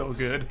several minutes. That's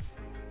so good.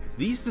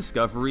 These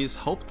discoveries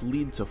helped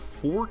lead to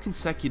 4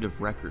 consecutive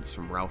records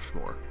from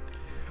Rauschmore.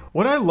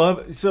 What I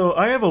love, so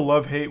I have a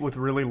love-hate with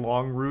really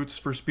long routes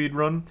for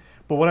speedrun,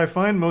 but what I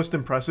find most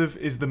impressive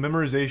is the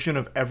memorization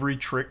of every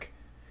trick,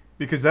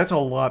 because that's a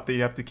lot that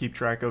you have to keep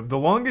track of. The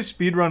longest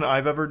speedrun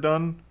I've ever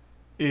done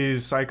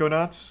is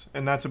Psychonauts,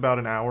 and that's about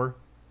an hour.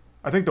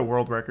 I think the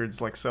world record's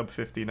like sub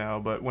 50 now,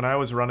 but when I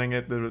was running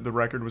it, the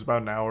record was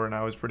about an hour, and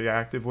I was pretty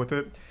active with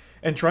it.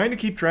 And trying to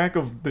keep track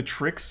of the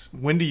tricks,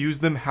 when to use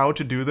them, how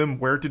to do them,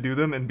 where to do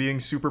them, and being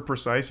super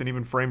precise and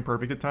even frame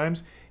perfect at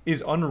times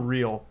is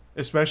unreal.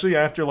 Especially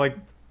after like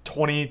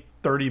 20,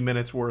 30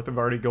 minutes worth of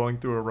already going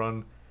through a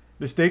run.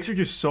 The stakes are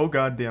just so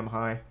goddamn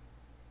high.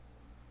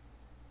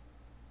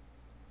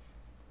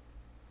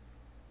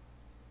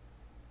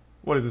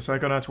 What is the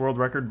Psychonauts world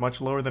record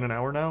much lower than an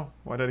hour now?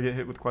 Why did I get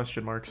hit with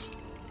question marks?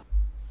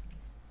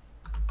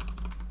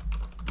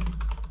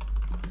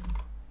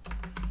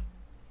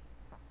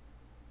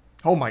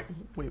 Oh my,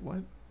 wait,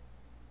 what?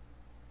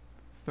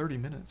 30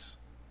 minutes.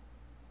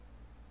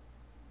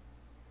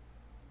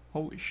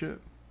 Holy shit.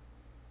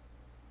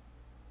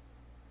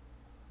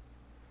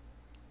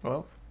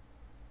 Well.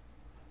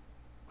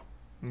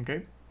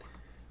 Okay.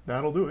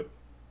 That'll do it.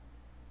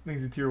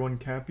 Thanks to Tier 1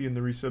 Cappy and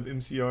the resub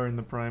MCR and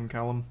the Prime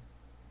Callum.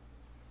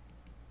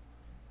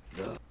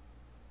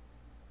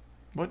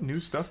 What new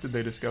stuff did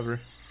they discover?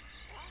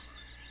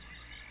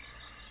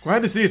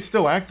 Glad to see it's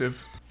still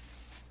active.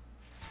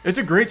 It's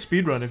a great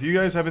speedrun. If you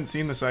guys haven't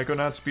seen the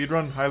Psychonauts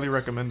speedrun, highly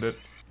recommend it.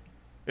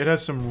 It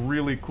has some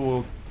really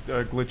cool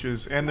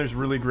glitches, and there's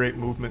really great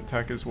movement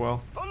tech as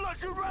well. Unless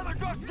you'd rather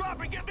just drop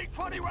and give me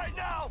 20 right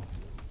now!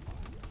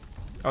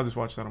 I'll just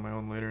watch that on my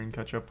own later and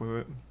catch up with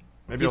it.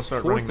 Maybe I'll His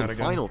start running fourth that and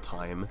again. final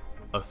time,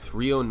 a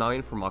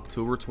 3:09 from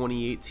October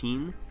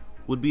 2018,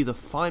 would be the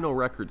final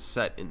record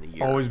set in the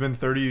year. Always been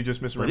 30, you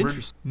just misremembered?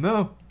 interest-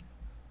 No.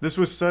 This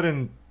was set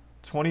in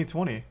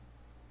 2020.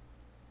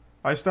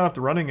 I stopped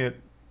running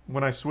it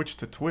when I switched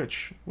to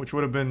Twitch, which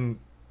would have been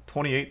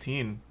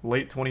 2018,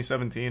 late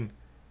 2017.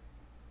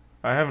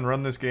 I haven't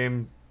run this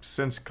game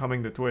since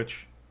coming to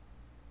Twitch.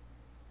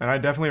 And I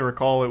definitely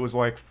recall it was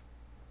like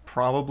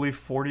probably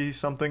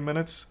 40-something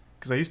minutes,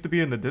 because I used to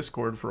be in the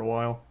Discord for a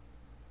while.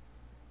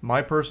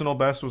 My personal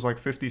best was like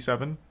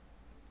 57.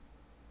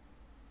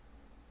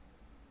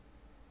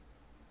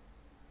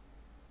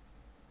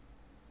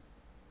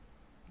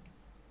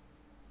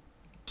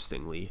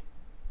 Interestingly,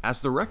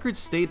 as the record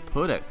stayed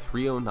put at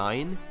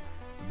 3:09,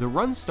 the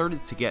run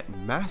started to get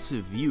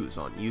massive views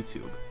on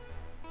YouTube.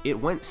 It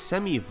went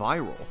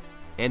semi-viral,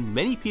 and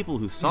many people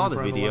who saw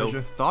the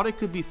video thought it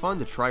could be fun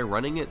to try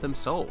running it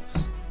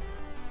themselves.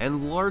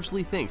 And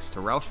largely thanks to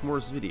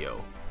Rauschmore's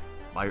video,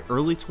 by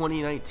early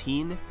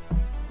 2019,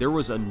 there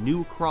was a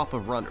new crop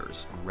of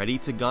runners ready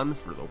to gun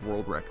for the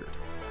world record.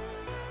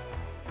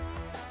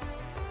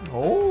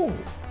 Oh,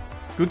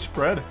 good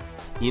spread.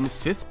 In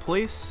 5th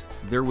place,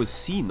 there was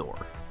Senor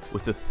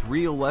with a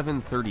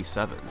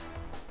 3:11:37.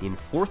 In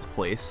 4th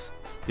place,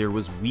 there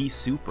was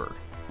Super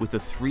with a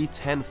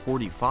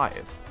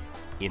 3:10:45.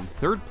 In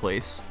 3rd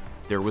place,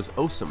 there was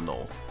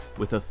Osamnol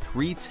with a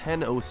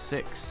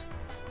 3:10:06.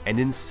 And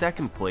in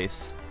 2nd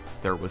place,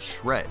 there was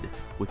Shred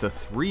with a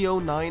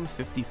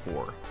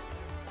 3:09:54.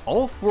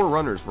 All 4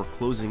 runners were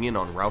closing in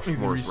on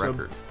Rauschmore's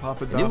record,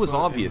 and it was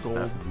obvious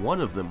that one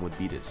of them would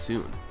beat it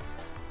soon.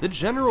 The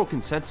general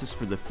consensus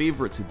for the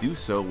favorite to do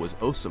so was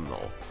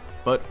Osamnol,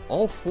 but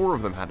all 4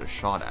 of them had a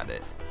shot at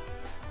it.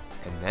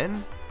 And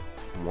then,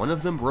 one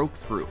of them broke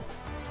through.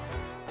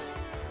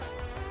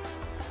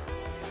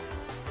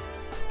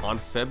 On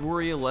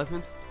February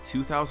 11th,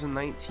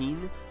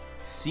 2019,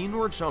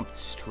 Senor jumped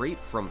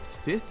straight from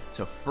 5th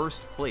to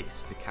 1st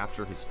place to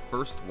capture his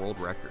first world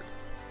record.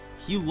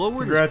 He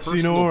lowered his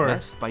personal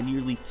best by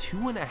nearly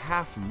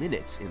 2.5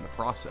 minutes in the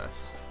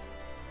process.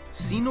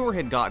 Senor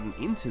had gotten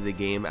into the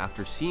game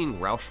after seeing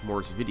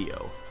Rauschmore's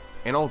video,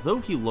 and although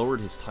he lowered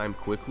his time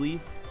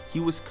quickly, he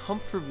was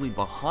comfortably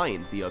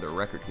behind the other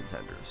record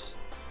contenders.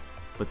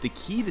 But the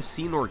key to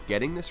Senor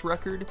getting this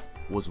record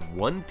was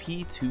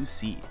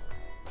 1P2C.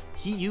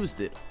 He used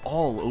it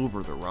all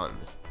over the run.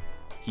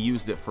 He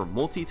used it for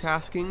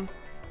multitasking,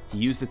 he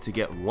used it to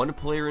get one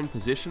player in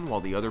position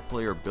while the other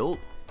player built,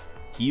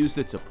 he used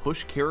it to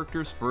push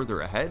characters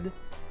further ahead.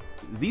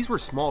 These were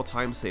small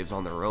time saves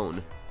on their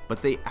own,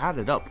 but they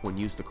added up when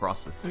used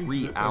across a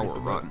 3-hour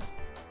run.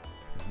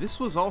 This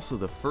was also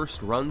the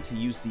first run to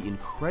use the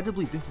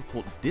incredibly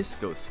difficult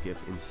disco skip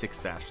in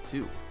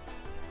 6-2.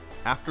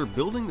 After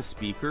building the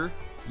speaker,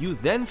 you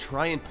then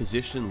try and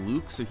position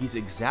Luke so he's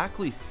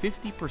exactly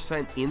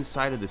 50%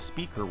 inside of the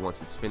speaker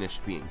once it's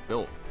finished being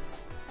built.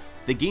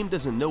 The game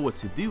doesn't know what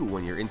to do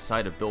when you're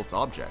inside a built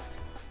object,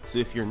 so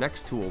if you're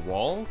next to a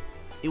wall,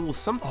 it will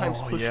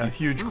sometimes push you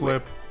huge through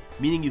clip.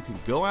 it, meaning you can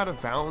go out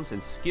of bounds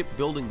and skip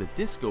building the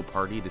disco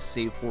party to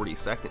save 40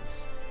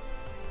 seconds.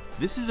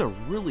 This is a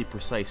really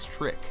precise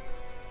trick,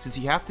 since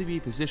you have to be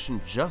positioned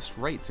just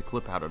right to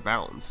clip out of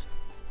bounds,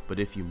 but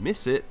if you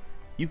miss it,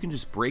 you can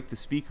just break the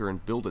speaker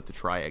and build it to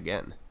try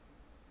again.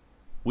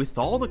 With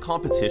all the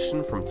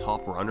competition from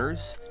top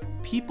runners,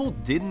 people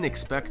didn't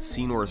expect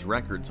Senor's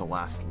record to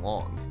last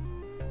long.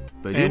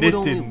 But it would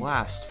only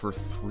last for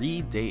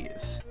 3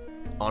 days.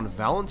 On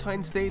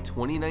Valentine's Day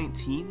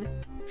 2019,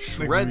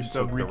 Shred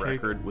took the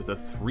record with a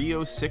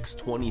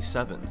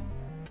 3:06:27.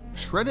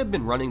 Shred had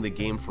been running the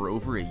game for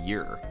over a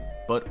year,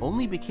 but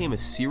only became a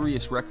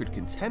serious record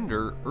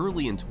contender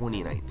early in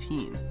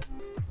 2019.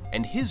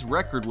 And his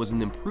record was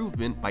an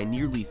improvement by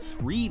nearly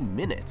 3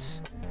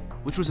 minutes,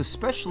 which was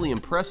especially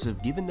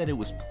impressive given that it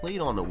was played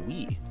on a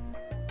Wii.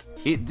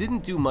 It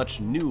didn't do much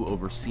new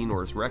over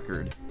Senor's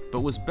record, but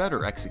was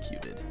better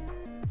executed.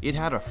 It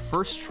had a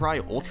first try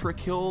ultra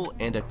kill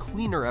and a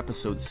cleaner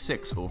episode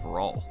 6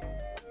 overall.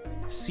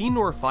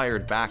 Senor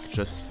fired back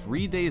just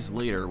 3 days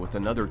later with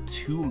another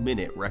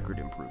 2-minute record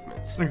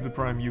improvement. Thanks to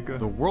Prime Yuka.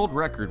 The world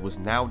record was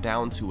now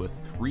down to a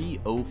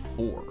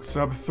 3:04.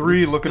 Sub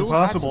 3 looking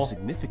possible. Still had some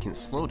significant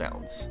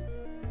slowdowns.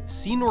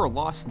 Senor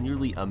lost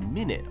nearly a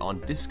minute on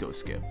disco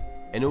skip,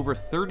 and over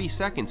 30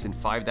 seconds in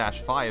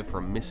 5-5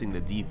 from missing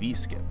the DV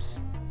skips.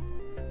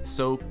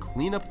 So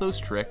clean up those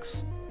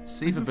tricks,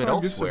 save a bit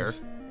elsewhere,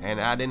 and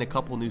add in a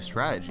couple new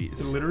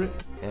strategies. Illiterate?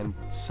 And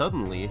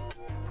suddenly,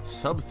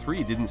 sub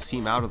 3 didn't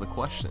seem out of the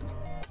question.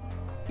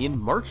 In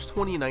March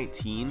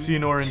 2019,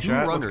 Senor in two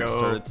chat, runners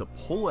started to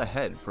pull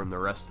ahead from the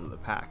rest of the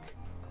pack.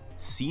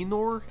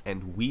 Senor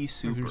and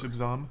Super.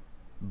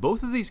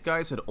 Both of these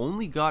guys had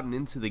only gotten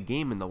into the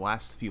game in the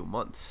last few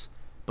months,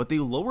 but they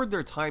lowered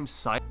their time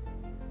side.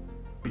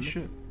 Holy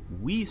shit.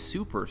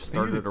 Super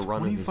started a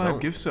run of his own,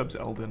 gift subs,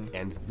 Eldon.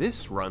 and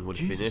this run would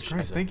finish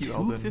as a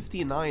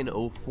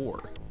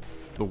 2:59:04.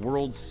 the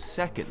world's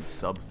second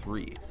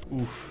sub-3.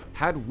 Oof.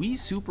 Had Wii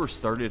Super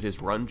started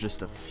his run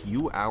just a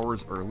few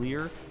hours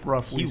earlier,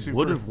 Rough he Wii Super.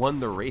 would have won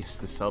the race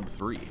to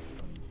sub-3.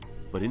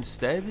 But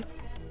instead,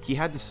 he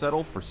had to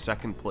settle for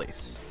second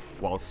place,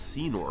 while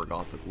Senor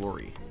got the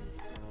glory.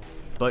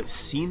 But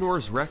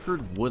Senor's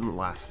record wouldn't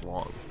last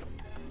long.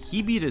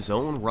 He beat his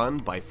own run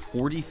by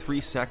 43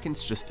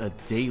 seconds just a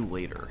day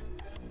later.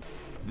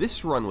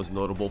 This run was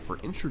notable for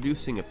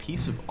introducing a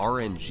piece of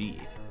RNG.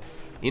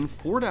 In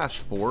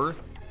 4-4,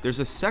 there's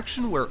a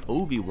section where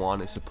Obi-Wan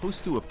is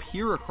supposed to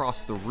appear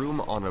across the room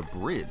on a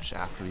bridge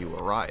after you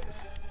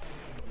arrive.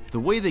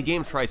 The way the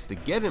game tries to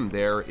get him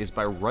there is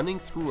by running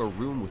through a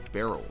room with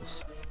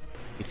barrels.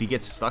 If he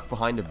gets stuck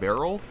behind a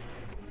barrel,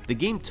 the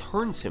game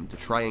turns him to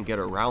try and get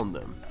around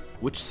them,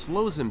 which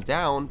slows him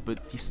down,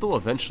 but he still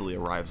eventually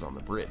arrives on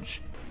the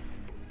bridge.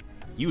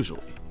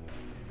 Usually.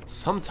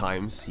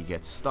 Sometimes he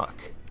gets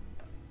stuck.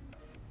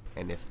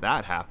 And if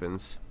that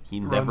happens, he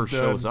never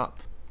shows up,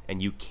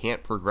 and you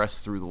can't progress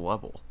through the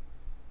level.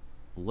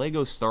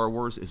 LEGO Star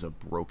Wars is a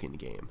broken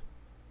game.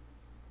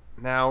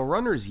 Now,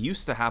 runners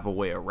used to have a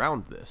way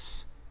around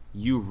this.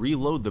 You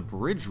reload the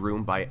bridge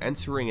room by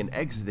entering and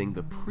exiting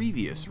the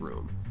previous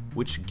room,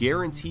 which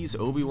guarantees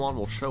Obi-Wan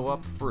will show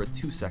up for a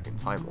 2-second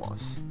time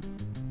loss.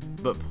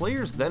 But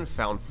players then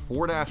found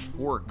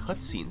 4-4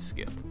 cutscene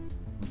skip.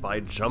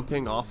 By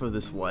jumping off of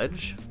this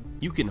ledge,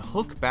 you can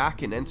hook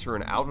back and enter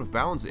an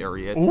out-of-bounds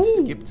area to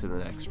skip to the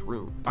next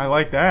room. I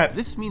like that.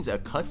 This means a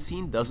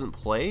cutscene doesn't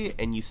play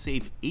and you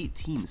save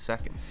 18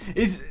 seconds.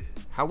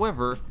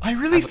 However, I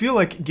really feel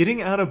like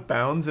getting out of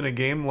bounds in a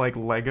game like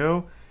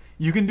LEGO,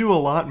 you can do a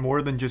lot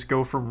more than just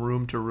go from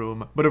room to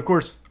room. But of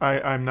course,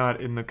 I'm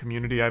not in the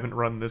community. I haven't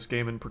run this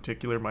game in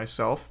particular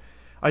myself.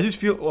 I just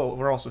feel, well,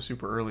 we're also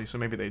super early, so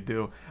maybe they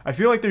do. I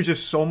feel like there's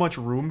just so much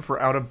room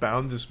for out of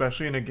bounds,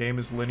 especially in a game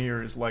as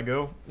linear as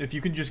LEGO. If you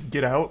can just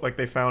get out like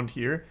they found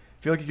here,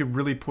 I feel like you could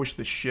really push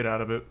the shit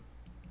out of it.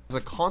 As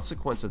a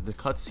consequence of the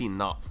cutscene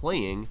not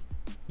playing,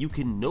 you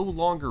can no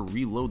longer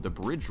reload the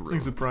bridge room,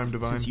 Thanks to Prime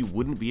Divine. since you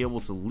wouldn't be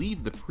able to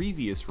leave the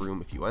previous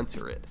room if you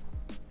enter it.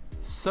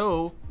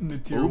 So,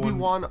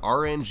 Obi-Wan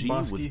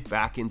RNG was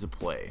back into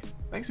play.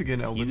 Thanks again,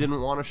 Elden. He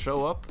didn't want to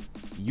show up,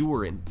 you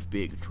were in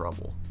big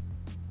trouble.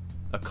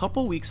 A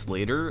couple weeks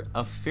later,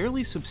 a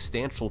fairly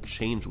substantial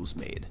change was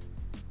made.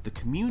 The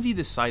community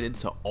decided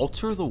to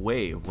alter the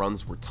way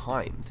runs were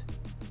timed.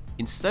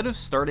 Instead of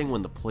starting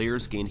when the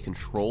players gained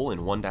control in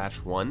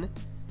 1-1,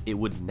 it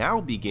would now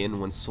begin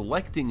when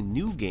selecting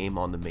New Game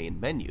on the main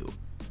menu.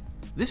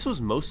 This was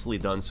mostly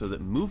done so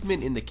that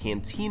movement in the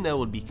cantina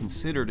would be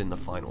considered in the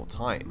final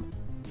time.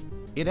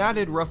 It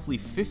added roughly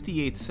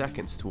 58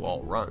 seconds to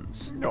all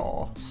runs.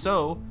 Aww.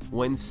 So,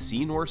 when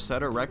Senor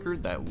set a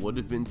record that would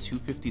have been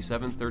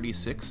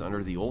 2:57.36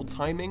 under the old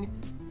timing,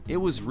 it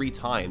was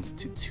retimed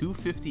to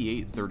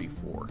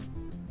 2:58.34.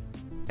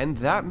 And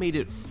that made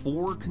it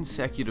 4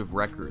 consecutive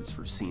records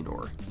for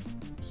Senor.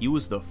 He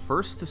was the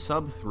first to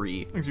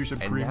sub-3,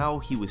 and now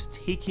he was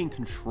taking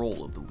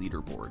control of the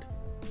leaderboard.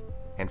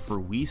 And for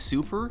Wii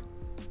Super,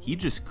 he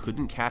just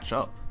couldn't catch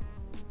up.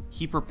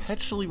 He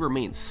perpetually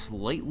remained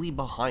slightly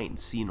behind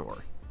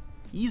Senor,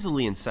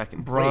 easily in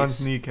second Bronze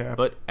place, kneecap.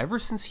 but ever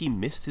since he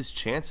missed his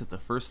chance at the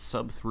first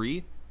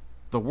sub-3,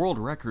 the world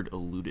record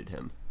eluded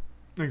him.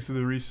 Thanks to the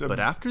resub. But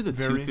after the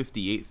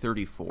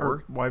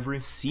 2:58.34,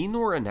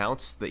 Senor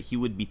announced that he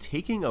would be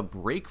taking a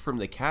break from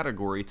the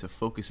category to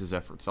focus his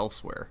efforts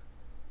elsewhere.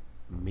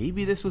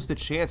 Maybe this was the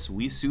chance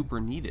Wii Super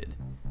needed.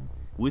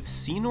 With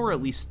Senor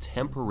at least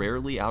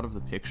temporarily out of the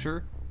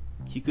picture,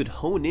 he could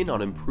hone in on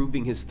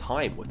improving his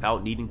time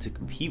without needing to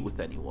compete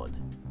with anyone.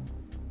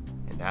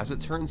 And as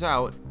it turns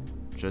out,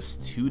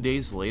 just 2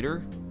 days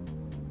later,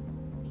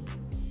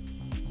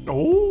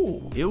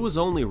 it was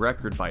only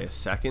record by a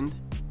second,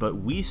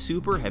 but Wii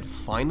Super had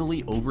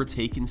finally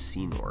overtaken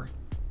Senor.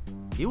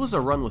 It was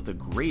a run with a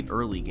great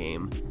early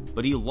game,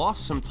 but he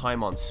lost some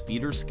time on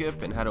speeder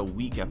skip and had a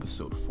weak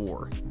episode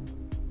 4.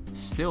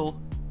 Still,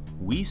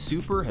 Wii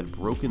Super had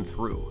broken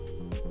through.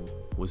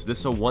 Was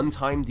this a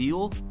one-time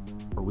deal?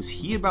 Or was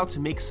he about to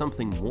make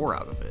something more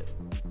out of it?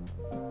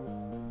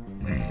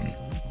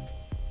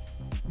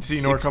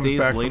 Senor comes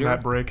back from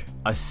that break.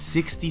 A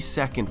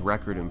 60-second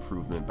record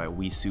improvement by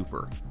Wii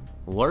Super,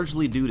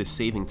 largely due to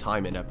saving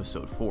time in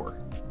episode 4.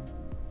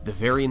 The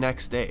very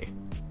next day,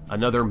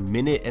 another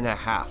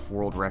 1.5-minute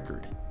world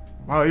record.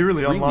 Wow, he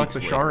really unlocked the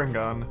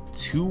Sharingan.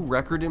 2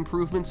 record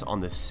improvements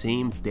on the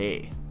same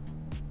day.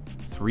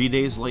 3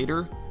 days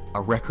later,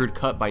 a record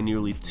cut by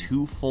nearly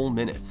 2 full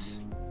minutes.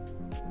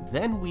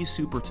 Then Wii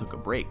Super took a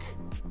break,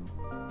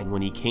 and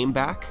when he came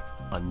back,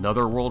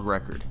 another world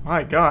record.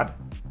 My god.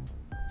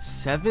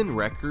 7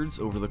 records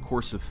over the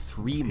course of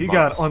 3 months. He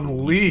got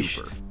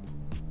unleashed.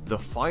 The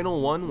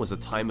final one was a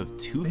time of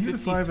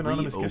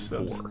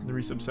 2:53.04. The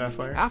resub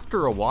Sapphire.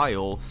 After a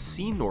while,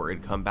 Senor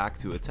had come back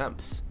to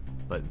attempts,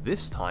 but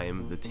this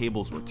time the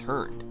tables were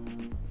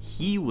turned.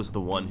 He was the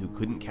one who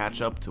couldn't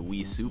catch up to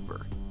Wii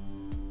Super.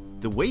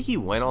 The way he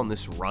went on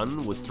this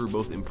run was through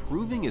both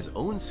improving his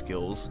own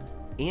skills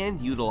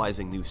and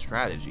utilizing new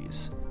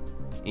strategies.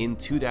 In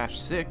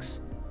 2-6,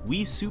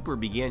 Wii Super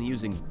began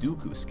using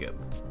Dooku Skip.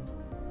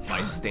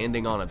 By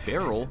standing on a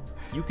barrel,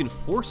 you can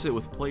force it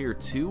with player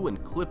 2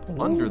 and clip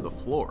under the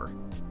floor.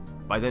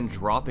 By then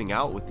dropping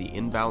out with the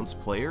inbounds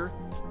player,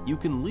 you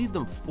can lead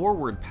them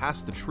forward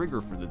past the trigger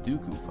for the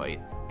Dooku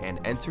fight and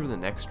enter the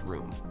next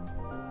room.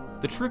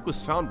 The trick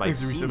was found by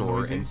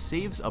Senor and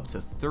saves up to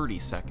 30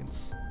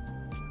 seconds.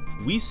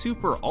 Wii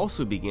Super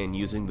also began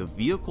using the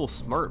Vehicle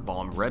Smart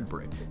Bomb Red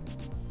Brick.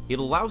 It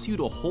allows you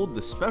to hold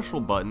the special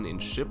button in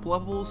ship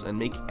levels and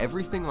make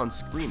everything on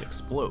screen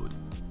explode,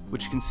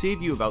 which can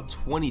save you about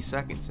 20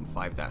 seconds in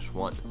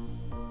 5-1.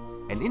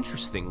 And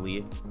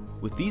interestingly,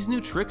 with these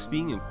new tricks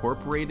being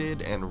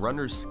incorporated and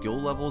runners' skill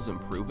levels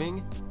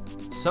improving,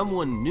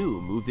 someone new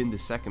moved into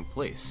second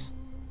place,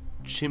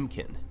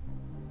 Chimkin.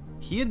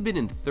 He had been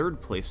in third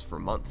place for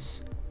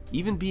months,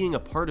 even being a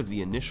part of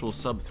the initial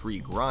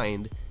sub-3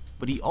 grind,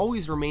 but he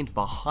always remained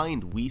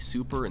behind Wii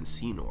Super and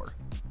Senor.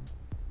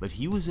 But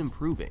he was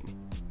improving,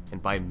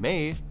 and by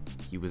May,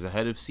 he was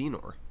ahead of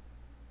Senor.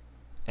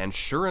 And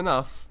sure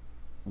enough,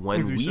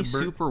 when Wii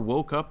Super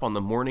woke up on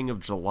the morning of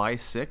July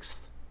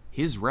 6th,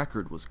 his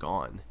record was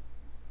gone.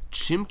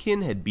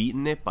 Chimkin had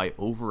beaten it by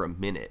over a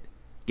minute,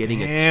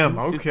 getting a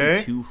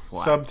 252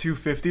 flat. Sub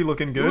 250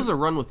 looking good. It was a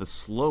run with a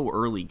slow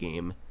early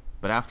game,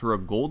 but after a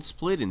gold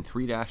split in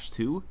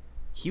 3-2,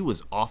 he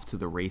was off to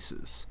the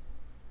races.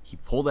 He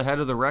pulled ahead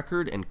of the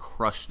record and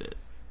crushed it.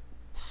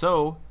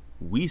 So,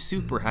 Wii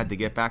Super had to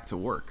get back to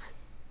work.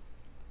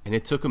 And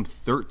it took him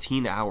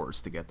 13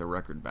 hours to get the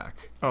record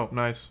back. Oh,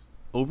 nice.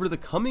 Over the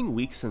coming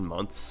weeks and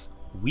months,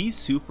 Wii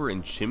Super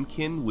and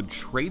Chimkin would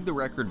trade the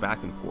record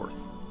back and forth.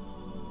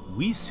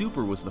 Wii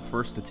Super was the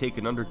first to take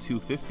it under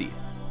 250,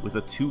 with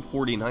a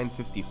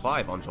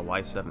 249.55 on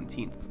July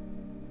 17th.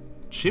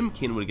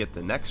 Chimkin would get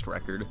the next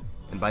record,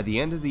 and by the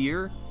end of the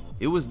year,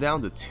 it was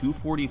down to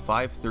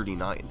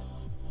 245.39.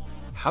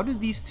 How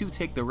did these two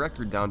take the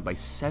record down by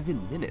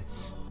 7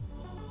 minutes?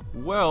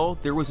 Well,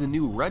 there was a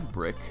new red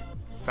brick,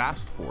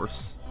 Fast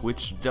Force,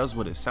 which does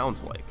what it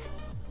sounds like.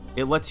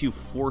 It lets you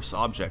force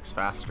objects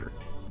faster.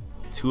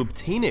 To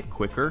obtain it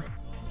quicker,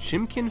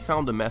 Chimkin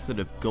found a method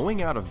of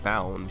going out of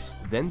bounds,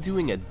 then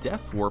doing a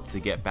death warp to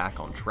get back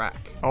on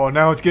track. Oh,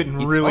 now it's getting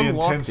really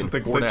intense with the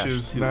 4-2.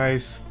 glitches.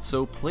 Nice.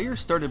 So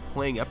players started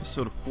playing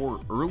episode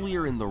 4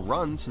 earlier in the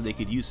run so they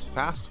could use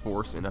Fast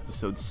Force in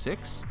episodes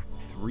 6,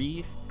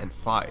 3, and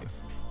 5.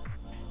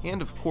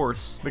 And of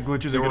course, the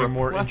glitches there are were getting a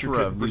more plethora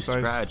intricate of and new precise.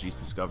 strategies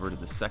discovered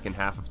in the second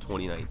half of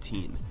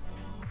 2019.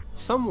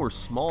 Some were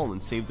small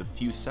and saved a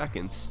few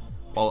seconds,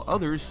 while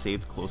others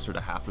saved closer to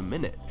half a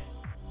minute.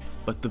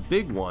 But the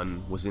big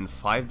one was in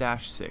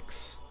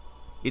 5-6.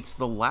 It's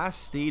the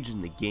last stage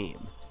in the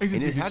game,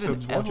 and it had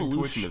an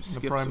evolution of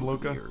skips over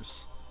the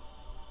years.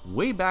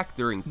 Way back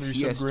during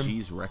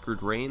TSG's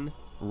record reign,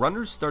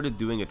 runners started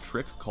doing a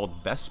trick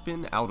called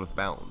Bespin out of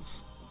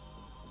bounds.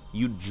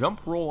 You'd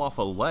jump roll off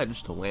a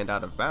ledge to land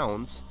out of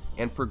bounds,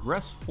 and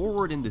progress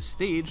forward in the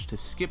stage to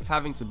skip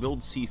having to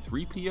build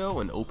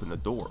C-3PO and open a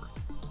door.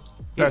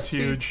 That's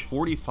huge. huge.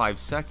 45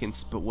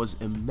 seconds, but was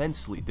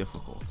immensely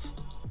difficult.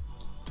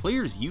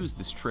 Players used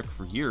this trick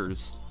for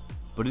years,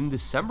 but in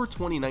December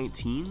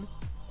 2019,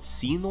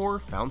 Senor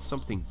found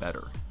something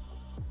better.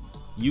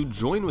 You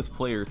join with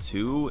player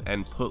 2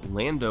 and put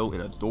Lando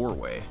in a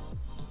doorway.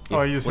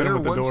 If you just hit him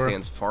with the door.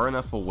 stands far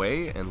enough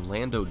away and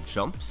Lando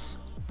jumps,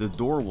 the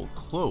door will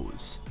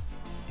close.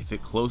 If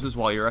it closes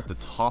while you're at the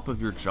top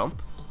of your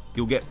jump,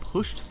 you'll get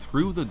pushed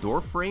through the door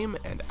frame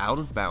and out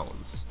of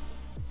bounds.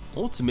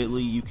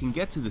 Ultimately, you can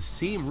get to the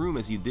same room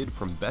as you did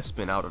from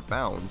Bespin out of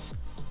bounds,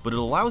 but it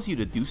allows you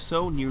to do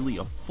so nearly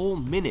a full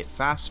minute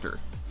faster,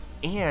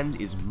 and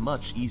is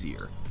much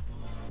easier.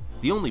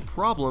 The only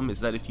problem is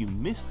that if you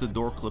miss the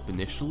door clip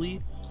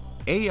initially,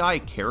 AI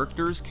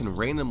characters can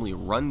randomly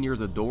run near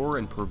the door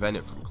and prevent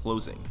it from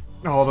closing.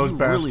 Oh, those you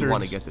bastards. really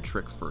want to get the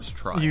trick first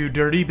try. You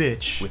dirty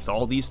bitch. With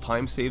all these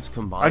time saves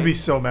combined, I'd be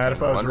so mad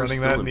if I was runners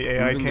running that still and the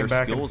AI improving came their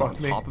back and skills fucked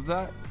on me. top of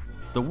that,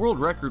 the world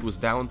record was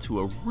down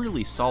to a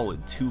really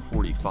solid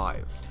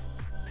 245.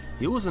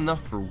 It was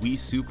enough for Wii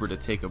Super to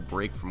take a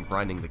break from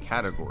grinding the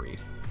category,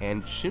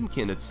 and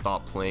Chimkin had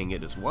stopped playing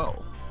it as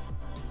well.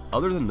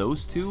 Other than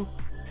those two,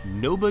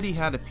 nobody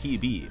had a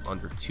PB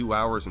under 2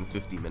 hours and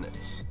 50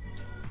 minutes.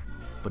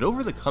 But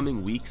over the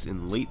coming weeks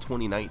in late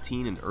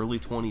 2019 and early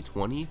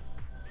 2020,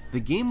 the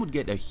game would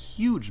get a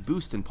huge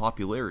boost in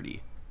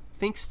popularity,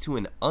 thanks to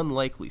an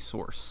unlikely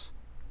source: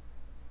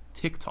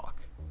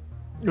 TikTok.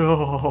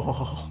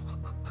 Oh.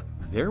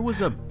 There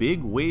was a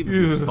big wave of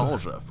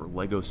nostalgia for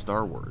LEGO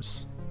Star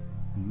Wars.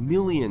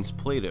 Millions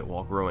played it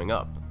while growing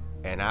up,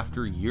 and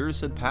after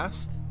years had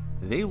passed,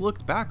 they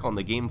looked back on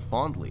the game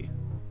fondly.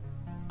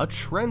 A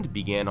trend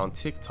began on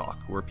TikTok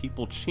where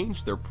people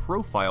changed their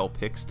profile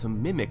pics to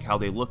mimic how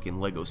they look in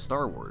LEGO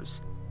Star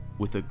Wars,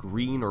 with a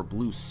green or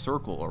blue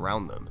circle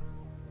around them.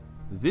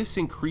 This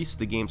increased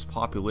the game's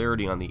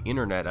popularity on the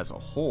internet as a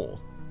whole,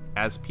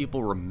 as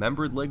people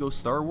remembered LEGO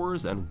Star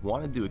Wars and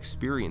wanted to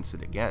experience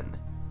it again.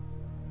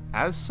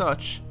 As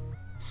such,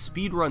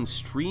 speedrun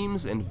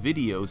streams and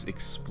videos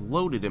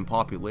exploded in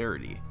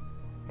popularity,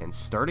 and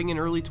starting in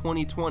early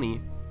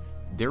 2020,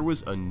 there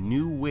was a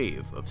new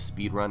wave of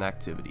speedrun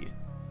activity.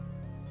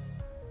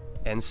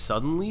 And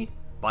suddenly,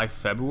 by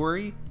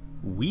February,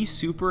 Wii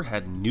Super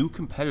had new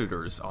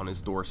competitors on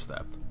his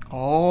doorstep.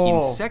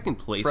 Oh, in second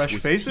place fresh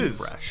was faces.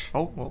 T-Fresh,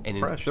 Oh, well, and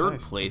fresh, in third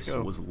nice. place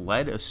was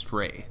Led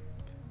Astray.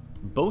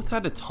 Both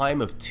had a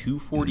time of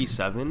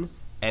 2:47,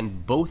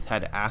 and both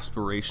had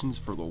aspirations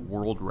for the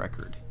world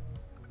record.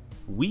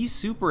 Wii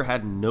Super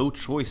had no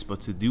choice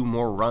but to do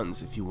more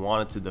runs if he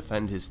wanted to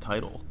defend his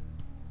title.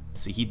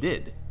 So he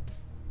did.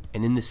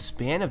 And in the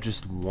span of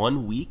just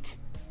 1 week,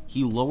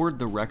 he lowered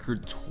the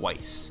record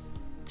twice,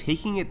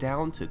 taking it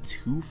down to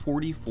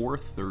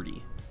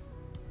 2:44.30.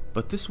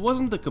 But this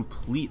wasn't the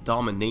complete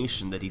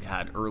domination that he'd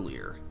had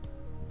earlier.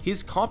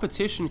 His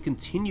competition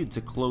continued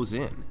to close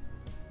in.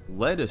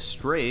 Led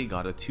Astray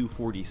got a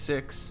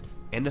 2:46,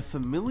 and a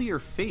familiar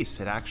face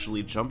had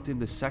actually jumped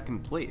into second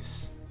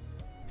place.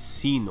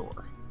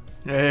 Senor.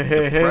 Hey,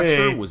 The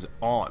pressure was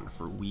on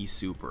for Wii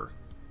Super.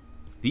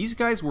 These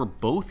guys were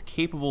both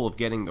capable of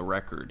getting the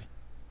record,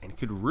 and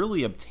could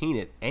really obtain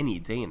it any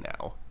day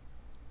now.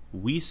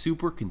 Wii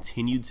Super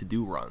continued to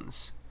do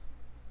runs,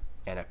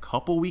 and a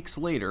couple weeks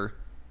later,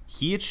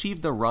 he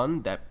achieved a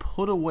run that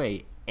put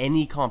away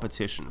any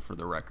competition for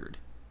the record.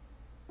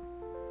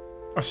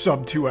 A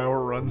sub 2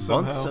 hour run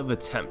somehow. Months of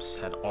attempts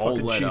had all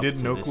Fucking led cheated, up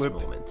to no this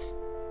clipped. moment.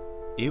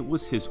 It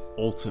was his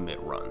ultimate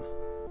run.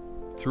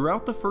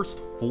 Throughout the first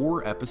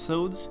 4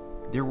 episodes,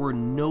 there were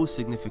no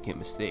significant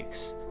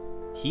mistakes.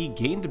 He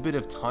gained a bit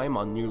of time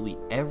on nearly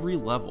every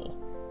level,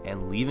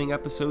 and leaving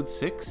episode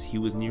 6, he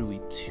was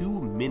nearly 2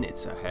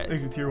 minutes ahead.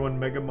 Exit Tier 1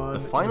 Megamon. The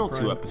final and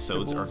 2 Prime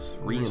episodes are Fibbles,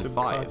 3 and Sub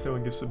 5, Kato,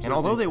 and Gift Sub and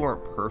although Zerby. they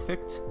weren't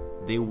perfect,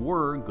 they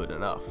were good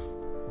enough.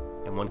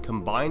 And when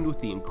combined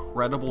with the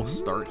incredible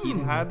start he'd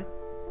had,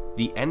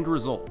 the end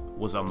result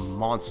was a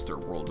monster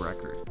world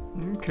record.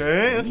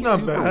 Okay, that's Wii not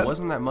Super bad.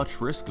 wasn't that much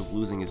risk of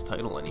losing his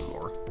title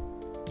anymore.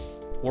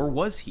 Or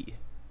was he?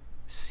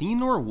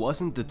 Senor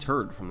wasn't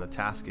deterred from the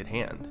task at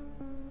hand.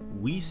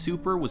 Wii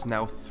Super was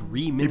now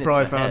 3 minutes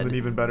probably ahead, found an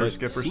even better but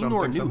skip or Senor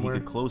something knew somewhere. he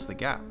could close the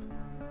gap.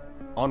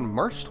 On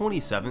March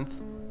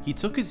 27th, he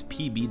took his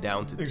PB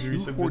down to Thanks for your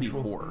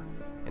 2:44,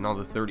 and on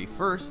the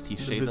 31st, he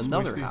shaved bits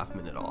another moisty. half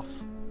minute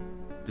off.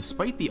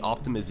 Despite the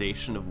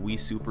optimization of Wii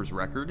Super's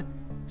record,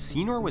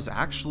 Senor was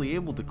actually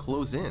able to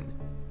close in.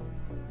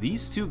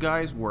 These two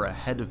guys were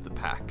ahead of the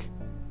pack.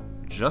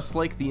 Just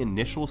like the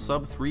initial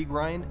sub 3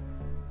 grind,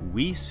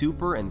 Wii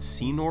Super and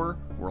Senor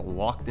were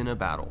locked in a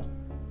battle.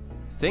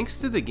 Thanks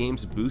to the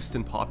game's boost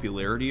in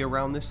popularity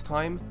around this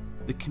time,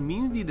 the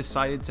community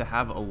decided to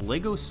have a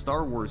LEGO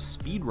Star Wars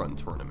speedrun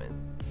tournament.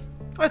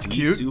 That's Wii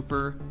cute.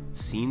 Super,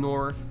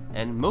 Senor,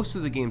 and most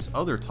of the game's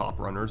other top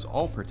runners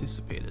all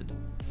participated.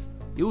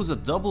 It was a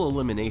double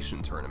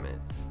elimination tournament,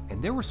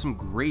 and there were some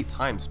great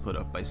times put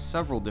up by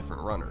several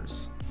different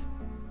runners.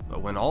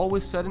 But when all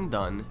was said and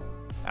done,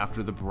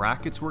 after the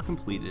brackets were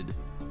completed,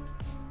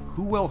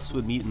 who else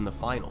would meet in the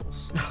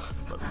finals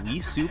but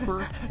Wii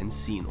Super and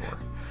Senor?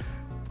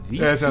 These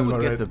Yeah, that two sounds would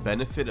about get right. the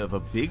benefit of a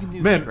big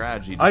new Man,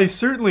 strategy. I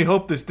certainly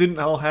hope this didn't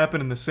all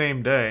happen in the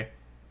same day.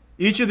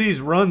 Each of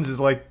these runs is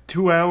like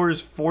 2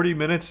 hours, 40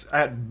 minutes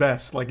at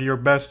best, like your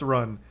best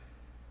run.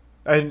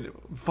 And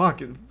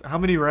fuck, how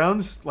many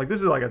rounds? Like, this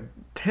is like a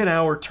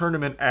 10-hour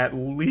tournament at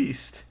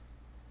least.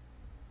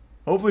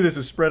 Hopefully this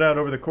was spread out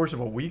over the course of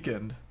a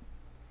weekend.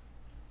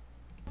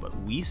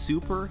 But Wii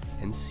Super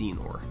and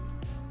Senor.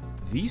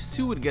 These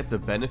two would get the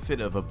benefit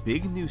of a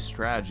big new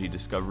strategy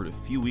discovered a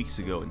few weeks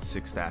ago in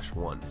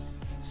 6-1,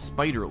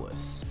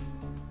 Spiderless.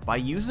 By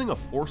using a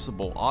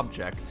forcible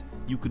object,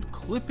 you could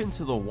clip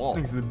into the wall,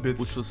 Thanks to the bits.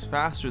 which was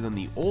faster than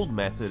the old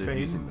method of Fade.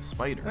 using the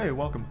spider. Hey,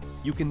 welcome.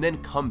 You can then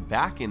come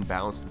back in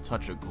bounds to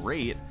touch a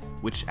grate,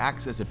 which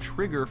acts as a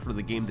trigger for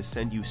the game to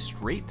send you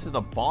straight to the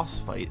boss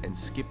fight and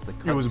skip the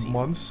cutscene. It was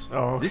months?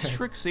 Oh, okay. This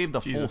trick saved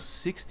a full Jesus.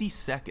 60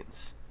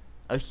 seconds,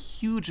 a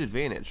huge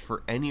advantage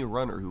for any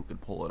runner who could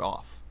pull it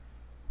off.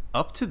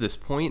 Up to this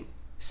point,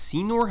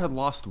 Senor had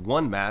lost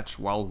one match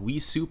while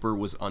Wii Super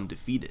was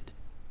undefeated.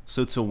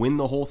 So to win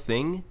the whole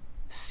thing,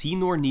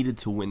 Senor needed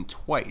to win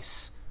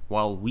twice,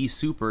 while Wii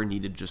Super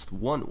needed just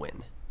one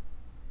win.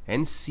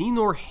 And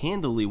Senor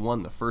handily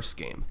won the first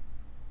game.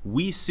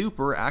 Wii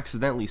Super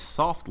accidentally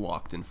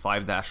soft-locked in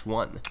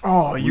 5-1,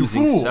 Oh, you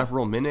losing fool!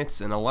 several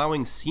minutes and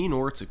allowing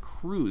Senor to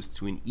cruise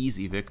to an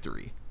easy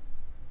victory.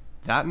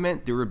 That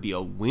meant there would be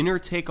a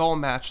winner-take-all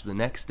match the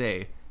next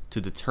day to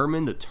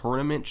determine the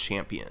tournament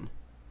champion.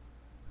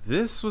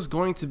 This was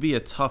going to be a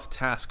tough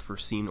task for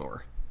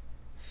Senor.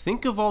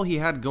 Think of all he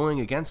had going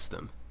against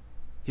him.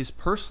 His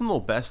personal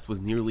best was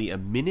nearly a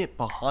minute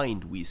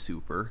behind Wii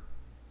Super.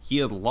 He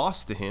had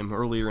lost to him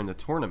earlier in the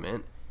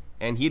tournament,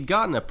 and he had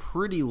gotten a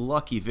pretty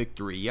lucky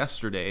victory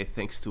yesterday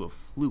thanks to a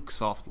fluke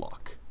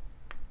softlock.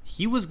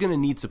 He was going to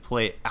need to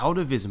play out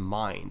of his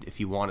mind if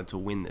he wanted to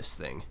win this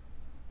thing.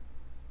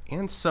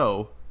 And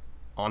so,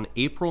 on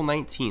April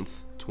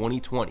 19th,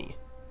 2020,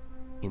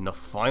 in the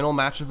final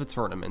match of the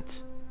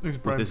tournament,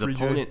 with his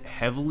opponent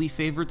heavily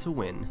favored to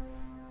win.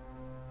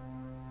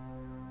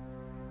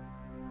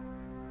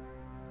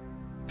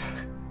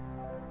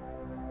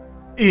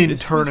 In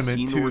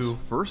tournament was too.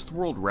 Seanor's first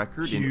world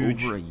record in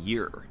over a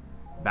year,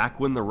 back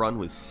when the run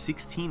was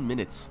 16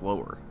 minutes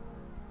slower.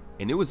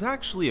 And it was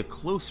actually a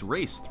close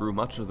race through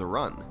much of the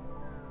run,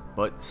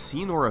 but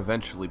Senor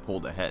eventually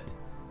pulled ahead.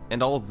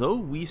 And although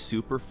Wii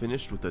Super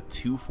finished with a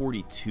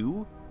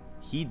 2:42,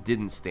 he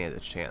didn't stand a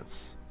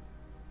chance.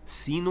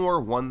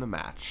 Senor won the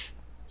match,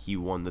 he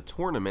won the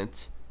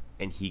tournament,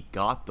 and he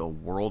got the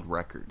world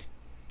record.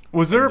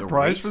 Was there a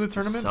prize for the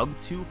tournament? Sub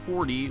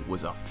 240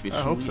 was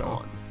officially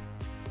on.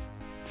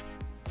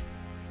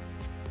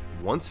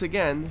 Once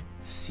again,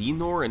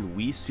 Senor and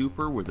Wii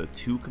Super were the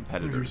two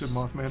competitors.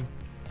 Mothman.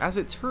 As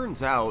it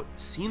turns out,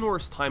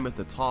 Senor's time at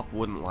the top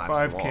wouldn't last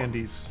 5 long.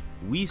 candies.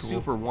 Wii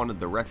Super wanted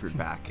the record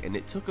back, and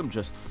it took him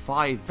just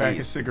 5 Pack days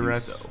of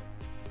cigarettes. to do so.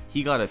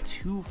 He got a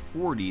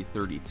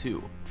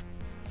 2:40.32.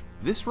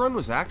 This run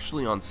was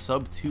actually on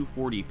sub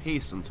 240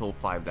 pace until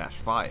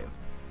 5-5,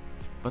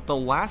 but the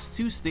last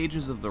 2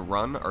 stages of the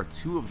run are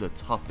 2 of the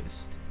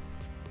toughest.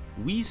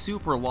 Wii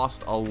Super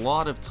lost a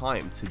lot of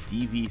time to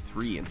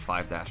DV3 in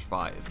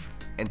 5-5,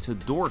 and to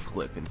Door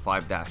Clip in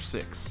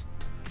 5-6.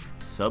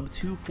 Sub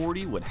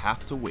 240 would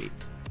have to wait.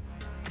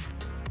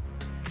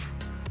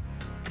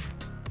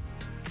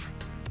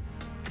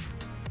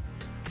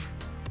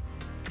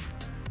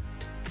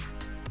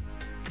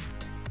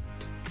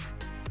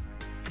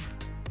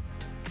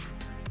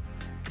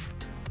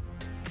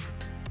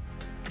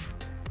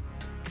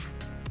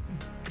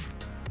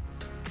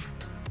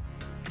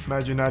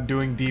 Imagine not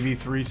doing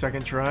DV3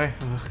 second try.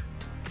 Ugh.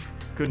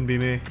 Couldn't be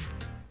me.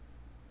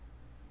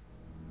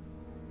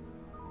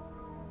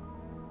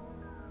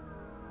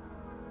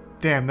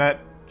 Damn,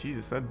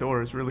 Jesus, that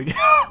door is really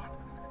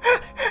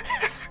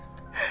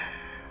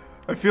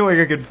I feel like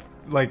I could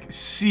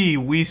see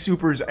Wii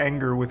Super's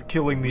anger with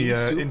killing the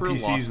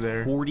NPCs lost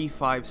there.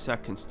 45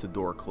 seconds to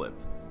Door Clip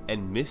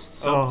and missed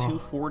sub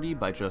 240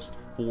 by just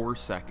 4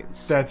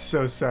 seconds. That's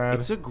so sad.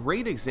 It's a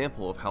great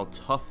example of how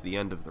tough the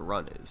end of the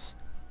run is.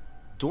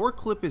 Door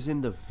Clip is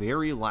in the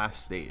very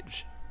last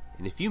stage,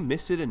 and if you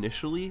miss it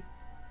initially,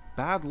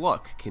 bad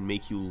luck can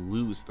make you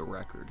lose the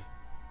record.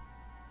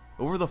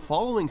 Over the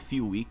following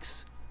few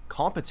weeks,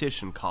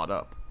 competition caught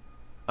up.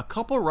 A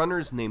couple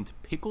runners named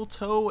Pickle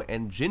Toe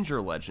and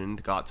Ginger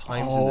Legend got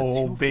times in the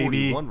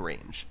 241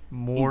 range,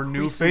 more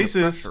new increasing the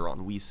faces pressure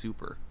on Wii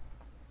Super.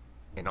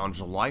 And on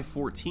July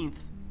 14th,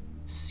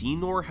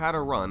 Senor had a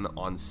run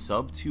on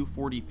sub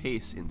 240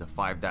 pace into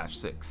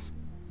 5-6.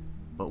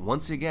 But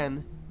once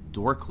again,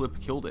 Door Clip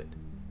killed it.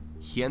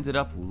 He ended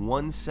up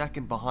 1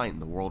 second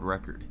behind the world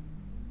record.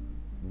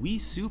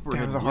 Wii Super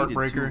had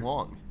waited too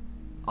long.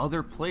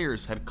 Other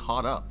players had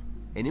caught up,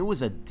 and it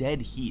was a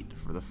dead heat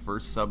for the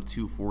first sub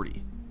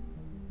 240.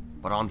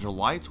 But on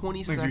July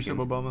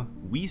 22nd,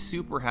 Wii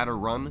Super had a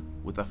run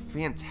with a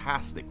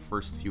fantastic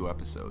first few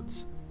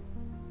episodes.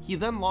 He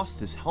then lost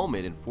his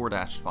helmet in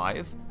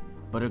 4-5,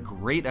 but a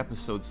great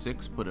episode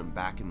 6 put him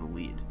back in the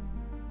lead.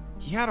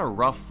 He had a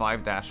rough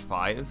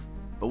 5-5,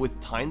 but with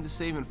time to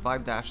save in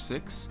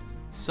 5-6,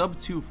 sub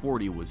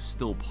 240 was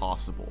still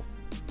possible.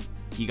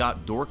 He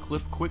got Door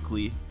Clip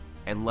quickly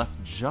and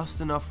left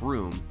just enough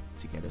room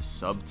to get a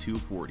sub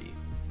 240.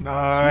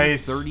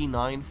 Nice.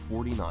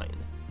 239.49.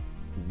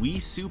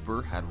 Wii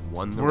Super had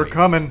won the race. We're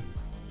coming.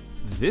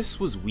 This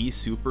was Wii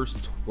Super's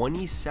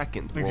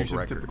 22nd world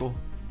record. Typical.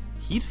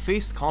 He'd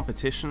faced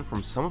competition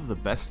from some of the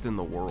best in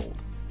the world,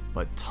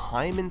 but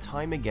time and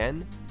time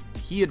again,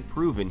 he had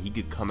proven he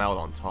could come out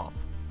on top.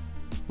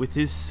 With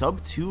his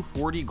sub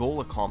 240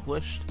 goal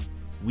accomplished,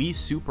 Wii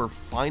Super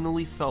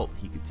finally felt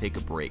he could take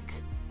a break.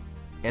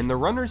 And the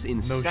runners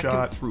in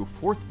second through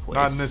 4th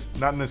place,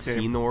 not in this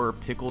game, Senor,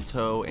 Pickle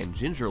Toe, and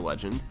Ginger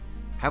Legend,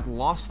 had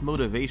lost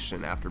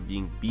motivation after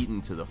being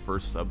beaten to the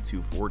first sub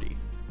 240.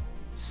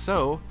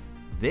 So,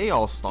 they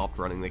all stopped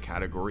running the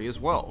category as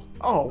well.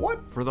 Oh,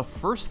 what? For the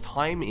first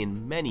time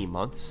in many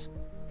months,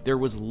 there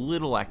was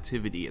little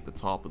activity at the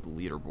top of the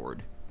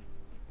leaderboard.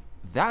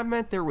 That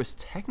meant there was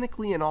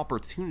technically an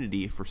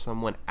opportunity for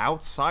someone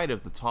outside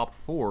of the top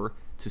 4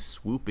 to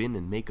swoop in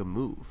and make a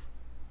move.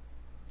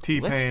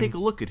 Let's take a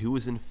look at who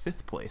was in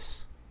 5th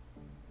place.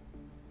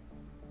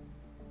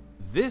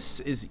 This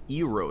is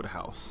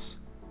E-Roadhouse.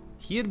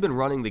 He had been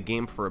running the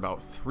game for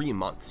about 3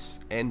 months,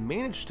 and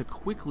managed to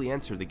quickly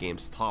enter the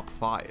game's top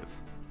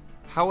 5.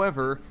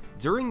 However,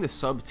 during the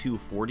sub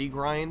 240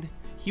 grind,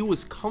 he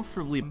was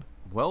comfortably...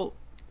 Well,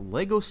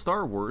 LEGO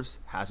Star Wars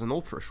has an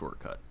ultra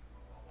shortcut.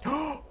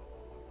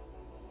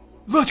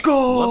 Let's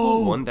go!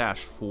 Level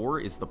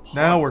 1-4 is the pod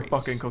Now we're race.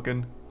 fucking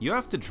cooking. You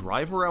have to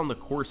drive around the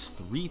course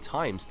 3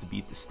 times to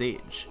beat the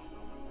stage.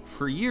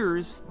 For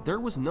years, there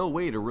was no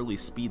way to really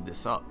speed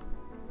this up.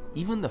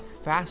 Even the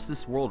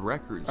fastest world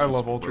records I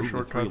love ultra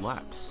shortcuts. 3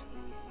 laps.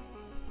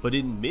 But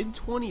in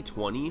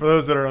mid-2020... For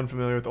those that are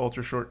unfamiliar with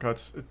ultra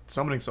shortcuts,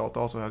 Summoning Salt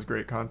also has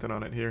great content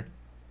on it here.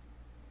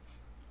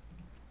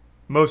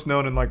 Most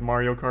known in like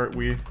Mario Kart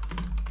Wii.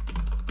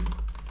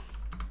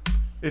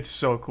 It's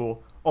so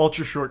cool.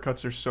 Ultra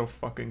shortcuts are so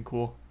fucking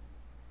cool.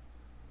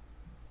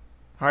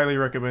 Highly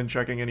recommend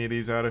checking any of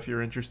these out if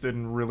you're interested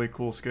in really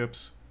cool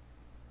skips.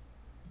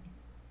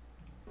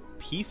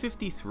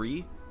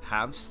 P53,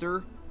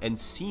 Havster, and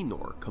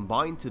Senor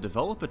combined to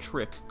develop a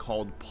trick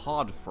called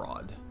Pod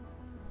Fraud.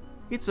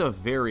 It's a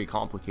very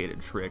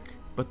complicated trick,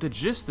 but the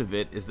gist of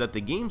it is that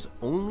the game's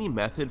only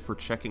method for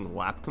checking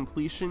lap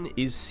completion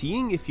is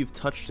seeing if you've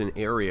touched an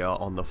area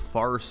on the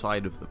far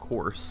side of the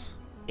course,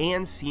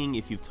 and seeing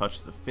if you've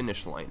touched the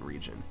finish line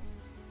region.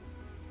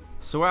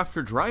 So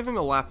after driving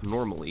a lap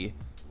normally,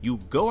 you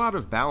go out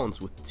of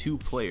bounds with 2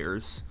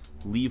 players,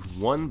 leave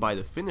one by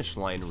the finish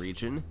line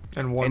region,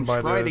 and one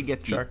by try the to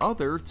get check. the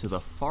other to the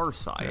far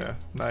side. Yeah,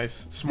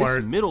 nice.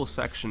 Smart. This middle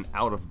section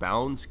out of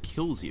bounds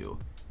kills you,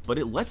 but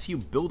it lets you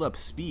build up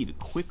speed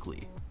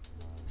quickly.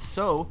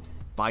 So,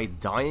 by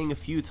dying a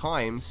few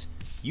times,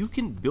 you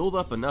can build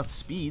up enough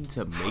speed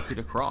to make it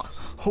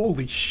across.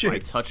 Holy By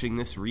shit. touching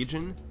this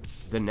region,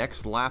 the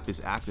next lap is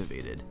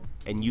activated,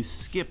 and you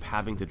skip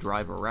having to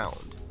drive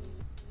around.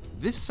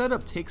 This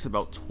setup takes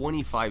about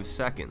 25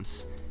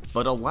 seconds,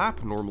 but a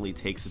lap normally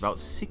takes about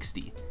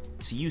 60,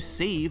 so you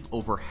save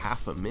over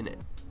half a minute.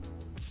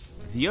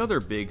 The other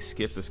big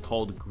skip is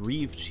called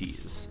Grieve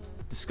Cheese,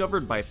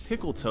 discovered by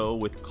Pickletoe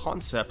with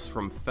concepts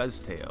from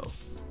Fezteo.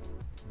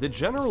 The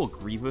general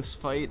Grievous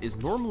fight is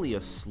normally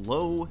a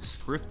slow,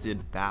 scripted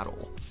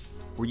battle,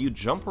 where you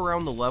jump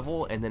around the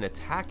level and then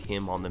attack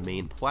him on the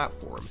main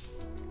platform.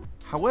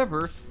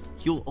 However,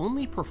 he'll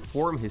only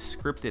perform his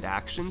scripted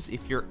actions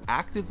if you're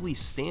actively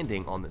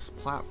standing on this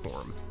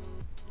platform.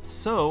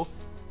 So,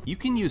 you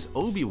can use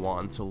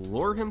Obi-Wan to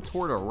lure him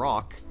toward a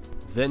rock,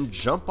 then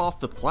jump off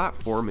the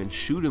platform and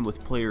shoot him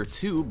with player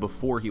 2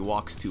 before he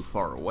walks too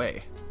far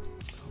away.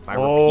 By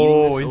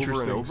repeating this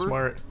over and over,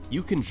 Smart.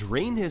 you can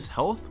drain his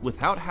health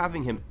without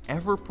having him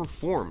ever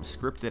perform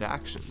scripted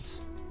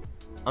actions.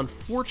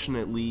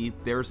 Unfortunately,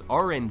 there's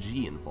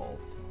RNG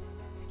involved.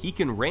 He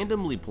can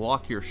randomly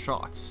block your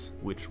shots,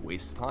 which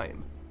wastes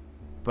time.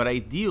 But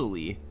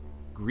ideally,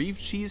 Grieve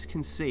Cheese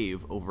can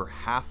save over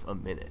half a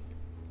minute.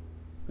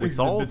 With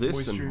all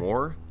this and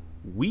more,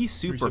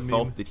 Super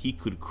felt that he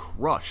could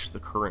crush the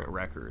current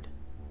record.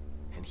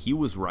 And he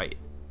was right.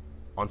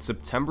 On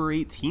September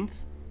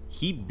 18th,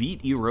 he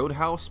beat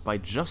Roadhouse by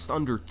just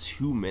under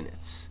 2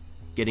 minutes,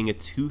 getting a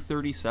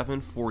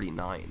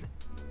 2:37.49.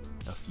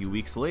 A few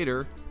weeks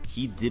later,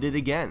 he did it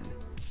again,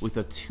 with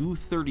a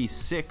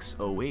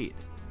 2:36.08.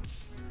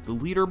 The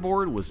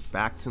leaderboard was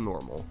back to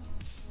normal.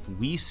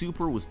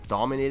 Super was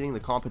dominating the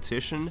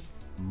competition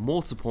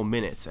multiple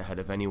minutes ahead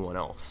of anyone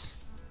else.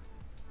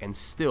 And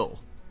still,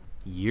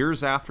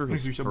 years after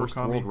his first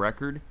world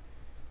record,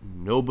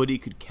 nobody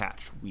could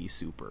catch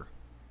Super.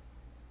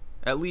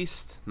 At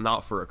least,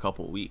 not for a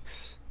couple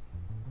weeks.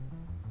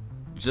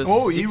 Just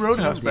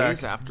 16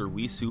 days after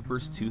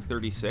Super's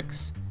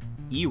 2:36,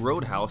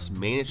 Roadhouse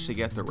managed to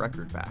get the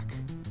record back.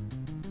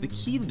 The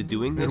key to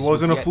doing this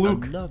was yet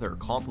another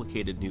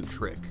complicated new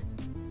trick,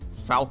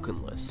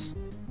 Falconless.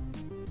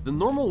 The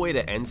normal way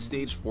to end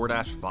stage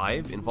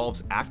 4-5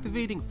 involves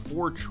activating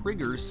 4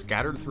 triggers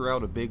scattered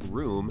throughout a big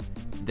room,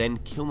 then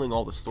killing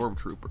all the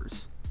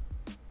stormtroopers.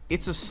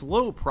 It's a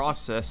slow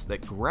process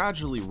that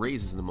gradually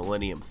raises the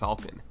Millennium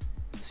Falcon,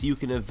 so you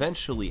can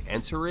eventually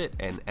enter it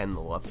and end the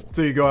level.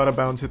 So you go out of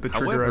bounds, hit the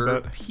trigger. However, I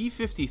bet.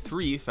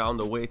 P53 found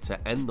a way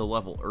to end the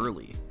level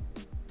early.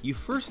 You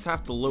first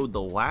have to load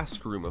the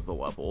last room of the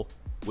level,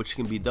 which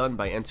can be done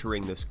by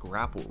entering this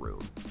grapple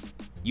room.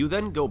 You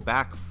then go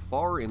back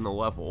far in the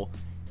level,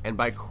 and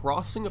by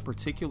crossing a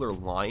particular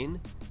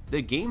line,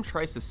 the game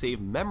tries to save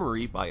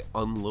memory by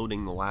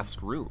unloading the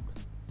last room.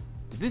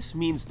 This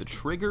means the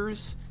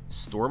triggers,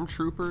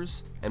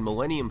 stormtroopers, and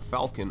Millennium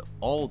Falcon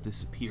all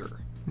disappear.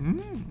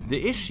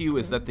 The issue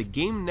is that the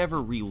game never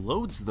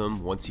reloads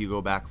them once you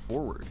go back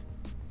forward.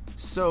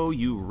 So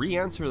you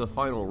re-enter the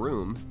final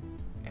room,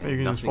 and you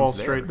can nothing's just fall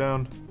there. straight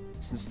down.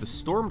 Since the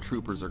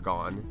stormtroopers are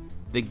gone,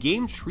 the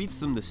game treats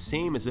them the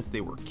same as if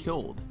they were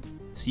killed,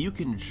 so you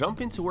can jump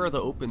into where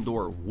the open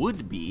door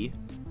would be,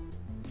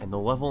 and the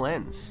level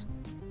ends.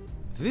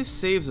 This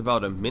saves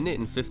about 1 minute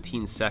and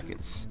 15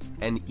 seconds,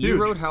 and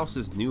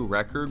Roadhouse's new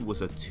record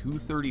was a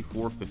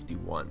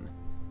 2:34.51.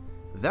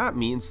 That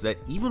means that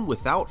even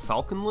without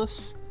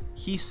Falconless,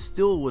 he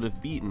still would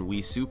have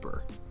beaten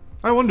Super.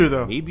 I wonder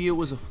though. Maybe it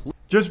was a fluke.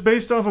 Just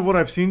based off of what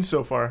I've seen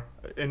so far,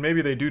 and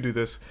maybe they do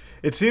this,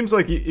 it seems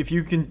like if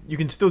you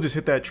can still just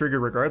hit that trigger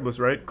regardless,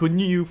 right? Couldn't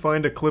you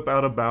find a clip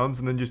out of bounds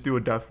and then just do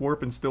a death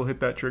warp and still hit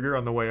that trigger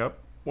on the way up?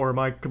 Or am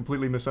I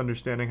completely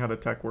misunderstanding how the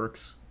tech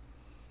works?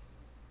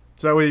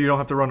 So that way you don't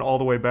have to run all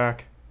the way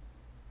back.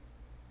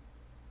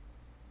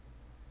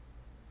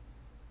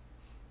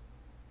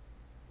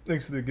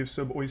 Thanks to the gift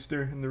sub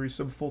Oyster and the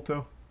resub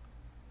Fulto.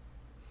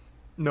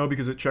 No,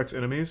 because it checks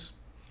enemies.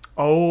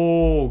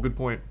 Oh, good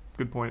point.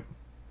 Good point.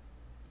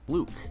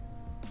 Luke.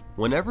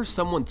 Whenever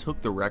someone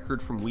took the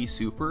record from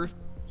Super,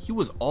 he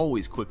was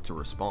always quick to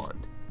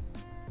respond.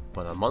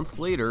 But a month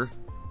later,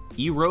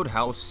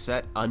 Roadhouse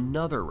set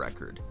another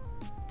record,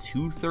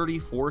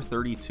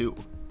 2:34.32.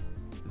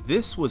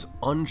 This was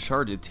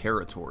uncharted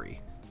territory.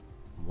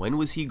 When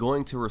was he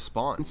going to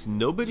respond?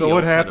 Nobody So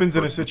what else had happens in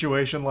a perfect-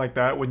 situation like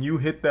that when you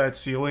hit that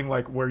ceiling,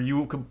 like where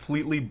you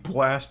completely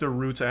blast a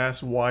root's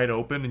ass wide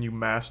open and you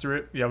master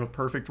it, you have a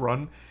perfect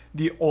run,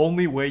 the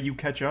only way you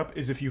catch up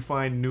is if you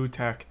find new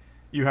tech.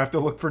 You have to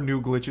look for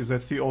new glitches.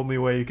 That's the only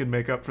way you can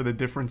make up for the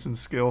difference in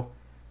skill.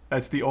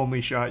 That's the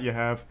only shot you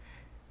have.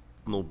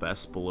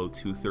 best below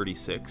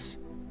 236,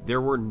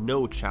 there were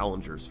no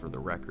challengers for the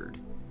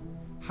record.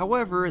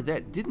 However,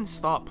 that didn't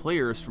stop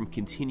players from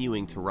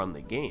continuing to run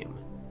the game.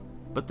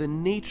 But the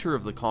nature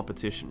of the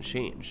competition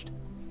changed.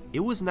 It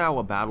was now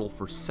a battle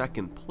for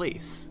second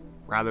place,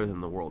 rather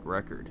than the world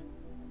record.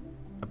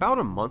 About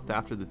a month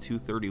after the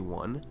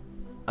 231,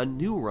 a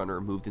new runner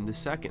moved into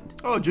second.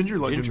 Oh, Ginger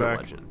Legend back.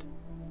 Legend.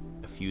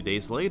 A few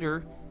days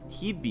later,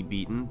 he'd be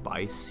beaten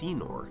by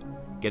Senor,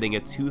 getting a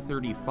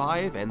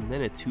 235 and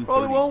then a 234.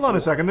 Oh, well, hold on a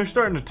second. They're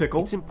starting to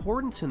tickle. It's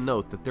important to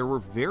note that there were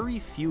very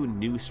few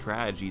new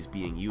strategies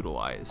being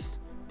utilized.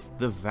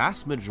 The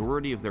vast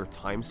majority of their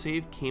time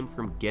save came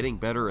from getting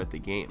better at the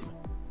game.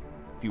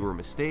 Fewer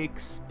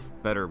mistakes,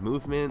 better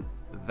movement,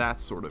 that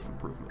sort of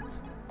improvement.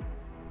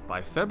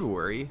 By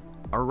February,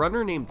 a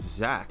runner named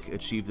Zach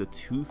achieved a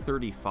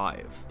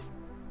 235,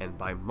 and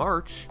by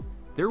March,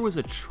 there was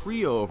a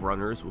trio of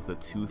runners with a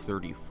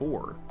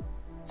 234.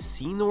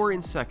 Senor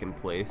in second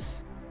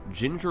place,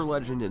 Ginger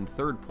Legend in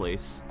third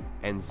place,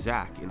 and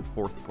Zach in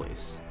fourth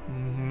place.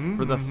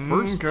 For the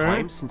first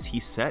time since he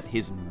set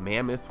his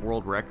mammoth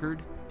world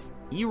record,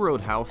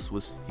 E-Roadhouse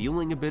was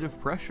feeling a bit of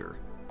pressure.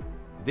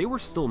 They were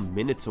still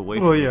minutes away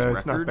from his record,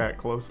 it's not that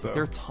close though.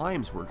 their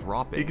times were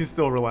dropping. He can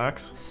still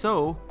relax.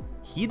 So,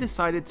 he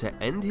decided to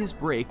end his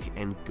break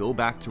and go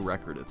back to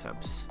record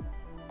attempts.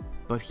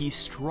 But he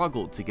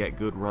struggled to get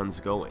good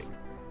runs going,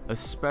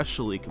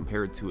 especially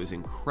compared to his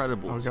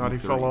incredible 231. God, he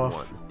fell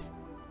off.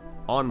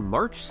 On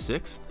March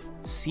 6th,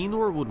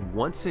 Senor would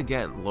once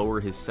again lower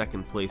his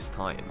second place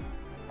time,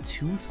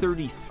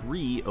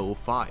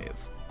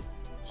 233.05.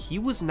 He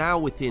was now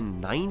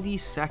within 90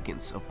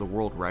 seconds of the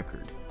world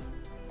record.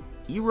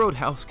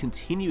 E-Roadhouse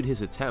continued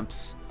his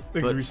attempts,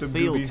 but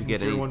failed to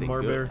get anything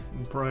good.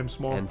 In Prime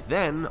Small. And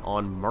then,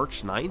 on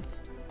March 9th,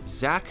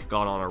 Zach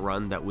got on a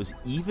run that was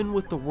even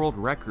with the world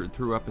record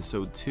through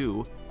episode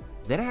 2,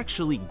 that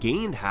actually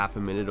gained half a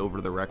minute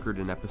over the record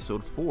in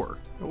episode 4.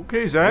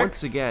 Okay, Zach.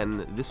 Once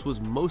again, this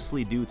was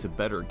mostly due to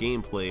better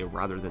gameplay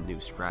rather than new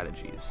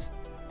strategies.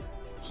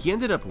 He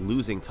ended up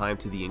losing time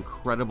to the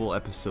incredible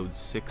episodes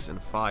 6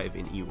 and 5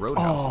 in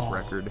E-Roadhouse's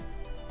record,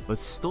 but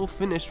still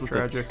finished with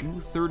Tragic. a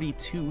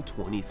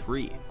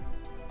 232.23.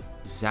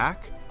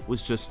 Zach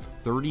was just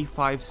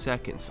 35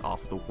 seconds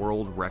off the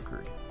world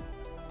record.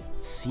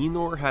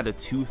 Senor had a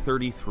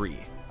 233,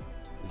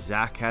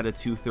 Zach had a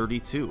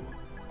 232,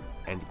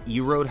 and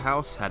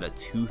E-Roadhouse had a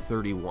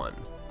 231.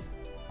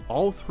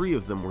 All three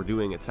of them were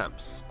doing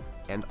attempts,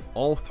 and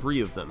all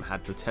three of them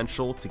had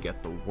potential to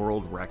get the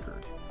world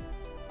record.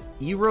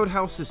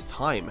 E-Roadhouse's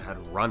time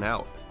had run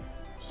out.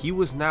 He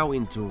was now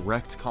in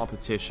direct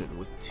competition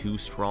with two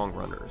strong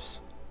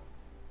runners.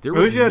 There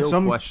was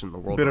no question the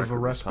world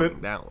record was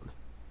coming down.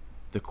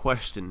 The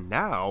question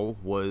now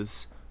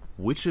was,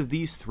 which of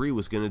these three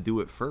was going to do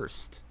it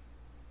first?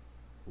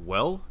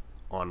 Well,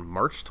 on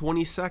March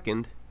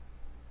 22nd,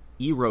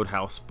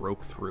 E-Roadhouse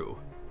broke through.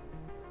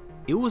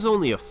 It was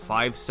only a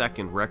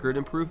 5-second record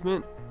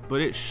improvement,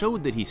 but it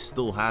showed that he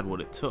still had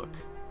what it took.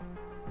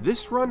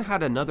 This run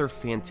had another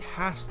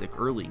fantastic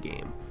early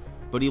game,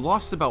 but he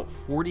lost about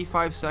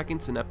 45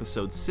 seconds in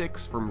episode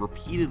 6 from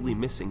repeatedly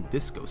missing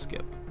Disco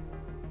Skip.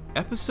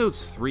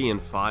 Episodes 3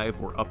 and 5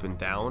 were up and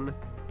down,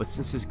 but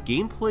since his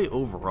gameplay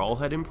overall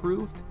had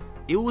improved,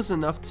 it was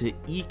enough to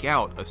eke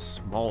out a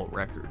small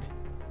record.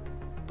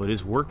 But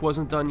his work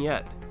wasn't done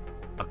yet.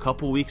 A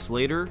couple weeks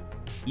later,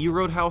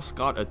 E-Roadhouse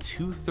got a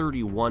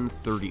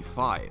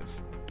 231.35.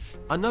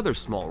 Another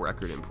small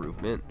record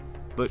improvement,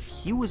 but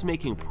he was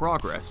making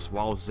progress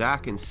while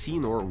Zach and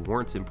Senor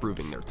weren't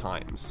improving their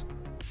times.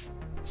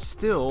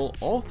 Still,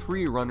 all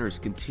three runners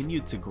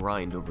continued to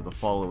grind over the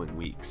following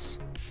weeks.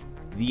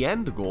 The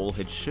end goal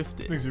had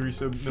shifted.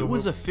 It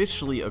was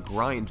officially a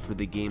grind for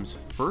the game's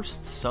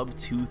first sub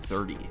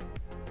 230.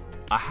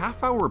 A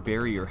half-hour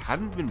barrier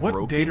hadn't been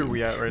broken. What date are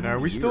we at right now? Are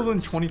we still in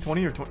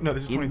 2020 or no?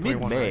 This is 2021.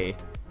 In mid-May, right?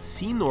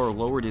 Senor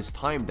lowered his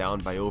time down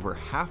by over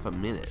half a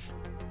minute.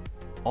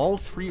 All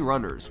three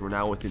runners were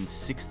now within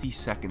 60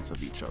 seconds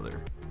of each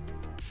other.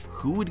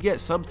 Who would get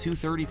sub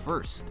 230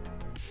 first?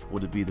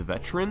 Would it be the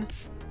veteran,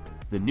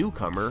 the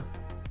newcomer,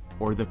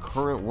 or the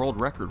current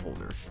world record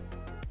holder?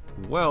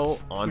 Well,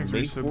 on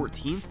May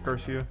 14th,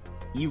 Garcia.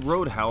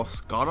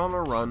 E-Roadhouse got on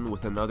a run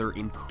with another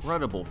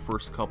incredible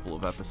first couple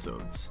of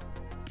episodes.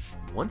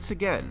 Once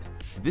again,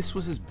 this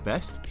was his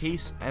best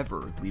pace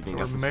ever leaving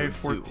episode May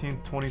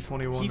 14th,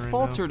 2021. He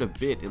faltered a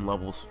bit in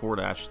levels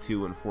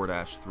 4-2 and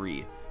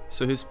 4-3,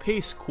 so his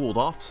pace cooled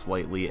off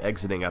slightly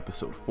exiting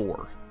episode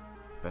 4.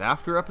 But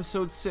after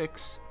episode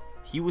 6,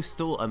 he was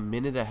still a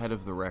minute ahead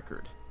of the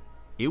record.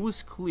 It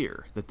was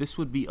clear that this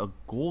would be a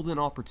golden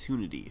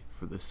opportunity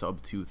for the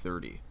sub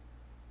 230.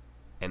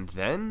 And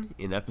then,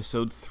 in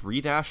episode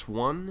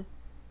 3-1,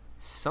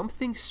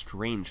 something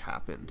strange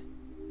happened.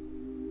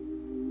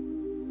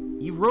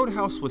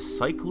 Roadhouse was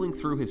cycling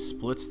through his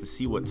splits to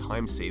see what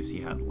time saves he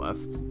had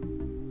left,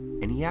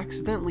 and he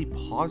accidentally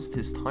paused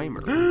his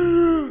timer.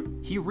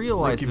 He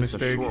realized this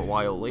a short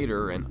while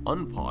later and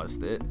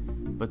unpaused it,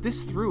 but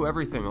this threw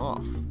everything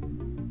off.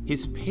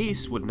 His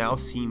pace would now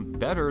seem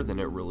better than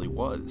it really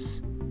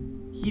was.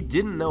 He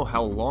didn't know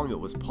how long it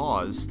was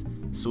paused,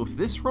 so if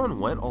this run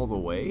went all the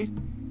way,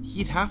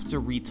 he'd have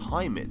to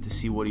retime it to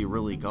see what he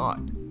really got.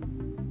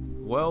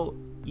 Well,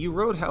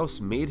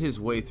 Roadhouse made his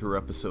way through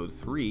episode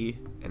 3,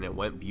 and it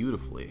went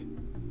beautifully.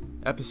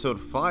 Episode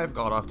 5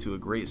 got off to a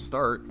great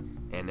start,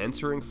 and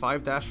entering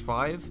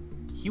 5-5,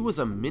 he was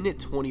a minute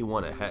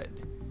 21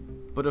 ahead.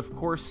 But of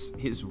course,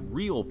 his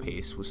real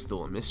pace was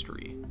still a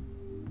mystery.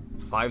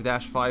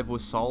 5-5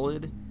 was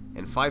solid,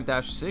 and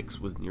 5-6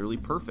 was nearly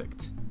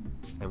perfect.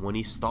 And when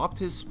he stopped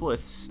his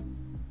splits,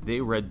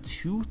 they read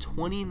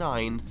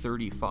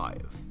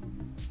 2:29:35.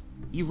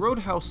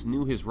 Roadhouse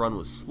knew his run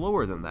was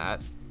slower than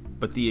that,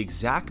 but the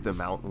exact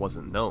amount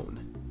wasn't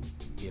known.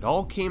 It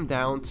all came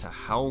down to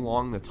how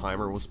long the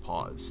timer was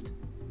paused.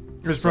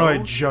 It was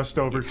probably just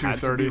over 2:30. It had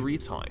to be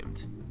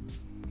retimed.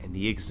 And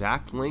the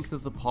exact length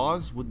of the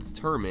pause would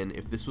determine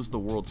if this was the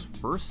world's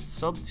first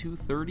sub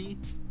 2:30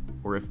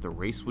 or if the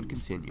race would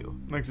continue.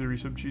 Like the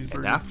resub cheeseburger.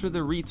 And after the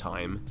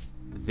retime,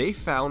 they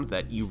found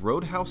that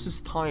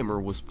Roadhouse's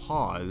timer was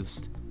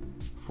paused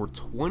for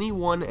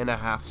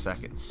 21.5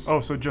 seconds. Oh,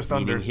 so just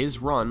under. Meaning his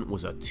run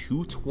was a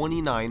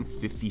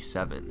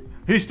 2:29:57.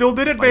 He still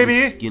did it, By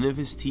baby! the skin of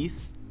his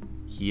teeth,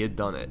 he had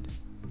done it.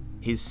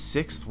 His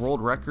 6th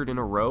world record in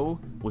a row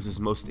was his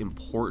most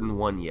important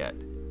one yet.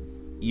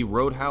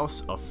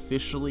 Roadhouse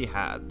officially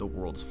had the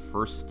world's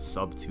first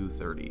sub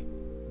 2:30.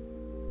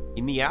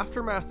 In the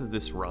aftermath of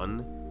this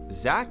run,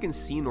 Zach and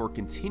Senor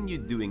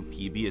continued doing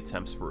PB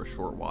attempts for a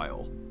short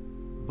while.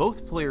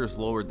 Both players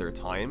lowered their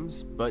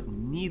times, but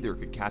neither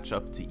could catch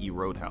up to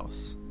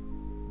Roadhouse.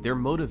 Their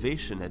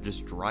motivation had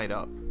just dried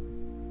up.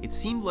 It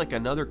seemed like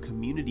another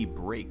community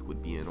break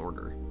would be in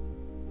order.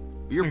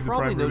 But you're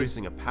probably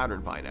noticing a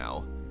pattern by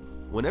now.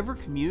 Whenever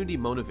community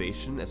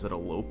motivation is at a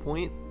low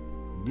point,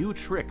 new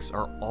tricks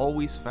are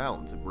always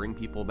found to bring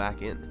people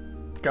back in.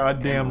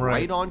 Goddamn right.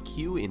 Right on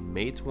cue in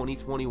May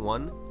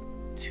 2021,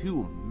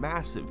 2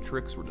 massive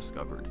tricks were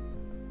discovered.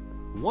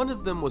 One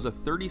of them was a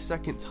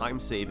 30-second time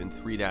save in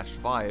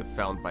 3-5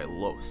 found by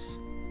Los.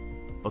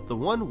 But the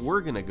one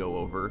we're gonna go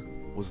over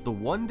was the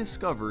one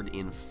discovered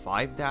in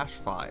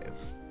 5-5.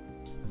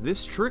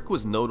 This trick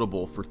was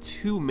notable for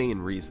 2 main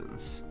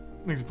reasons.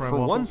 For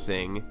one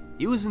thing,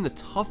 it was in the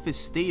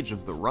toughest stage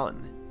of the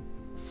run.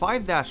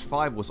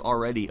 5-5 was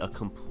already a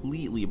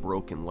completely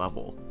broken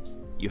level.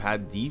 You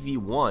had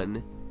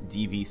DV1,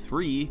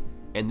 DV3,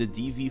 and the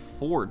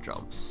DV4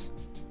 jumps.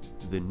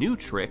 The new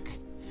trick,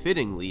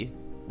 fittingly,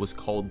 was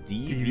called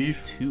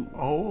DV2.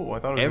 Oh, I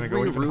thought it was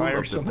going to go even higher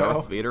Every room of the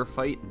Darth Vader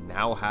fight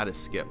now had a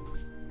skip.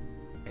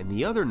 And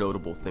the other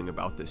notable thing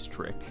about this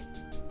trick,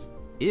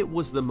 it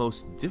was the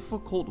most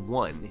difficult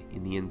one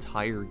in the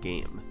entire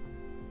game.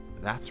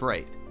 That's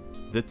right,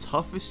 the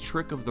toughest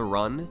trick of the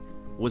run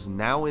was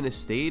now in a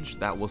stage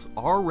that was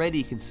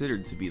already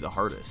considered to be the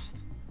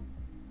hardest.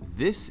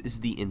 This is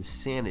the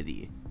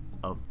insanity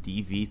of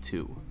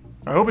DV2.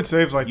 I hope it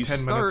saves like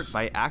 10 minutes. You start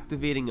by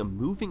activating a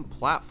moving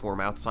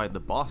platform outside the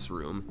boss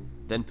room,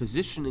 then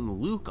positioning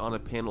Luke on a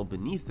panel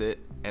beneath it,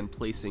 and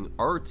placing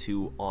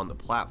R2 on the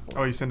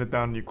platform. Oh, you send it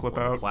down and you clip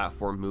out. When the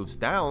platform moves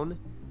down,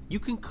 you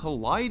can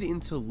collide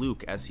into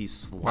Luke as he's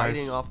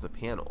sliding off the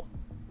panel.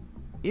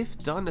 If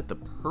done at the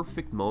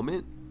perfect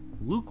moment,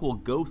 Luke will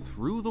go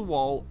through the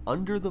wall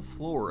under the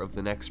floor of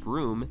the next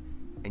room,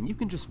 and you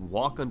can just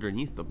walk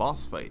underneath the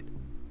boss fight.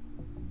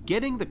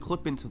 Getting the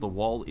clip into the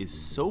wall is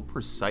so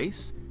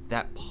precise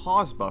that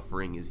pause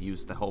buffering is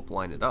used to help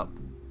line it up.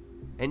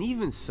 And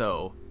even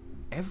so,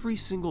 every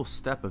single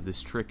step of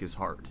this trick is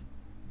hard.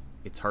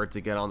 It's hard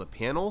to get on the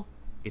panel,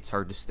 it's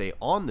hard to stay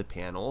on the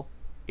panel,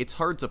 it's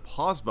hard to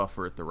pause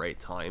buffer at the right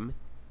time,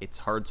 it's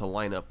hard to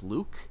line up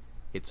Luke,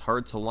 it's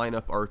hard to line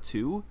up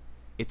R2,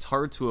 it's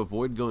hard to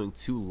avoid going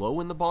too low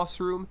in the boss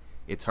room,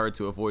 it's hard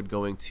to avoid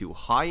going too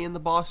high in the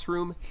boss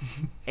room.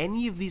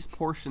 Any of these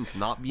portions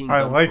not being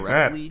done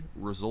correctly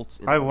results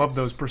in I love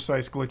those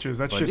precise glitches.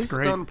 That shit's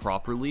great. But if done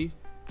properly,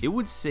 it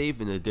would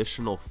save an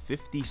additional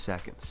 50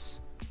 seconds.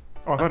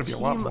 Oh, that'd be a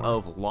lot more. A team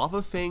of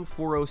Lava Fang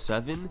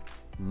 407,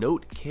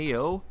 Note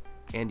KO,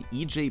 and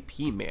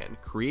EJP Man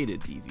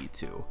created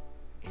DV2,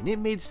 and it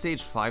made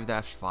stage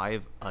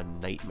 5-5 a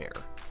nightmare.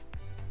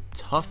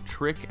 Tough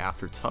trick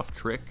after tough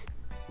trick,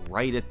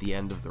 right at the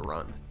end of the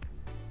run.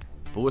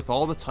 But with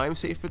all the time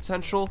save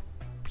potential,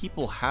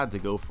 people had to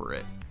go for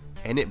it,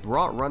 and it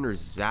brought runners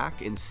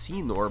Zach and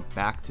Senor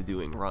back to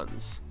doing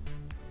runs.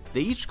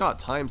 They each got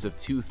times of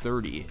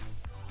 2:30,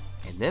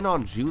 and then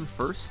on June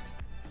 1st,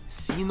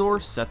 Senor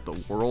set the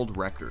world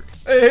record.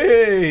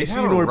 Hey,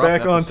 Senor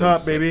back on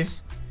top, baby.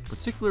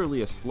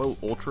 Particularly a slow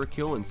ultra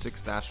kill in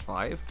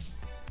 6-5,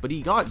 but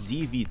he got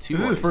DV2.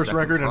 This is his first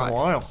record in a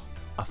while.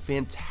 A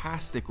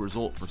fantastic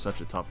result for such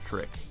a tough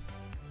trick.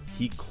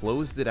 He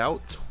closed it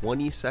out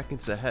 20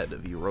 seconds ahead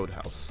of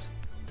Roadhouse,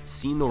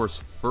 Seanor's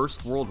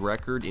first world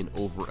record in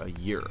over a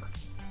year,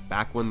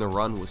 back when the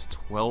run was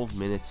 12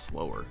 minutes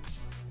slower.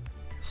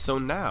 So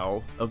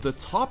now, of the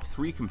top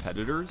 3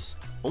 competitors,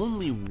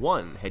 only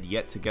one had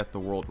yet to get the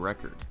world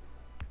record: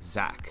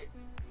 Zach.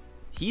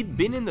 He'd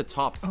been in the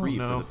top 3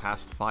 for the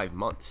past 5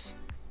 months,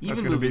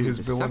 even moving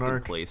into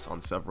second place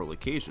on several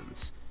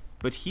occasions,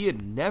 but he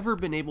had never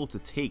been able to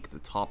take the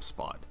top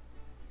spot.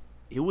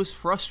 It was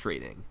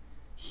frustrating.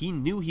 He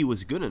knew he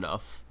was good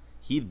enough,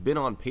 he'd been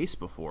on pace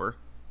before,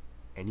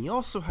 and he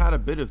also had a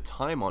bit of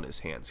time on his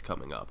hands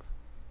coming up.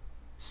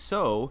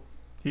 So,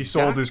 he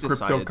sold his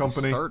crypto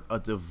company. To start a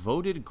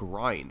devoted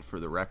grind for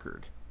the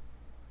record.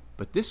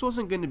 But this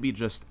wasn't going to be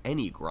just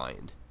any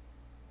grind.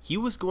 He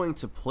was going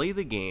to play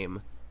the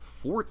game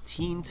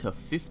 14 to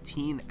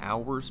 15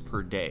 hours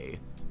per day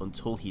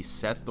until he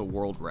set the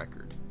world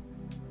record.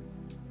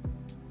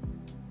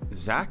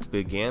 Zach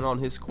began on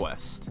his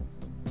quest,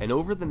 and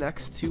over the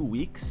next 2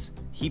 weeks,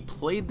 he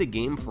played the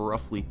game for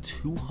roughly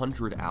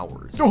 200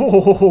 hours.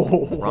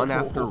 Run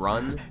after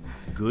run,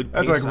 good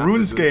pace. That's like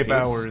RuneScape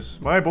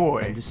hours, my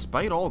boy. And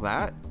despite all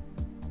that,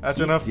 that's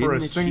enough for a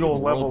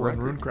single level in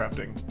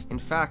runecrafting. In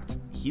fact,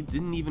 he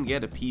didn't even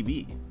get a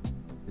PB.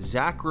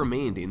 Zach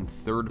remained in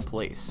 3rd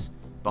place,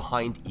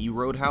 behind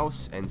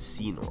Roadhouse and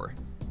Seanor.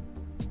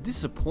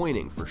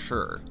 Disappointing for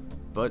sure,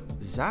 but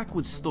Zach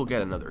would still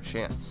get another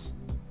chance.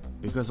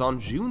 Because on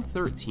June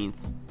 13th,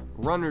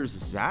 runners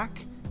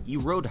Zach,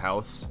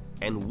 Roadhouse,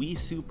 and Wii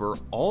Super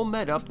all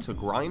met up to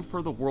grind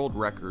for the world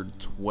record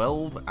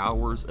 12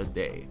 hours a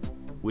day,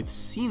 with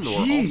Seanor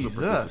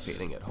also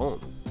participating at home.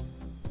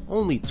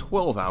 Only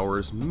 12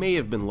 hours may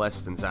have been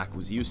less than Zach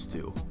was used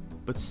to,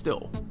 but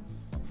still,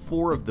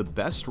 4 of the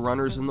best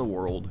runners in the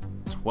world,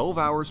 12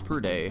 hours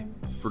per day,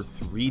 for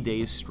 3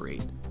 days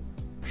straight.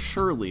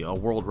 Surely a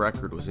world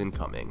record was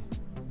incoming.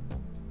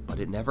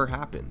 But it never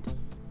happened.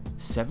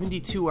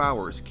 72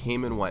 hours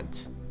came and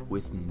went,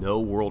 with no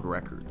world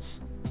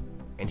records.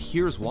 And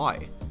here's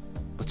why.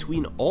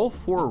 Between all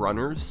 4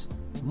 runners,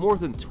 more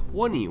than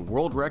 20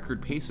 world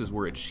record paces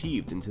were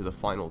achieved into the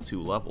final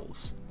 2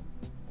 levels.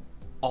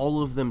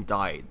 All of them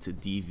died to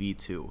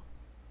DV2.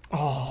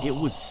 Oh, it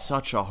was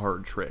such a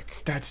hard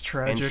trick. That's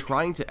tragic. And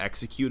trying to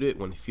execute it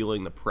when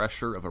feeling the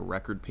pressure of a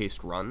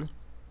record-paced run,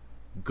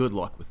 good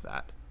luck with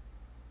that.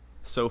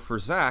 So for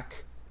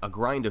Zach, a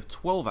grind of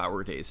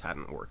 12-hour days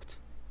hadn't worked.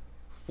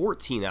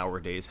 14-hour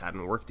days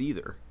hadn't worked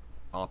either.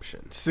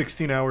 Option.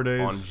 16-hour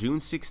days. On June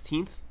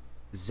 16th,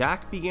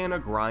 Zach began a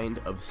grind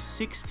of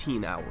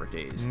 16-hour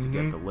days to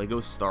get the LEGO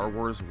Star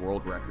Wars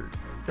world record.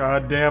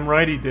 Goddamn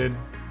right he did.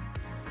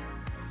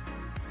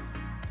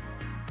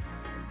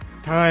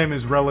 Time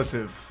is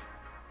relative.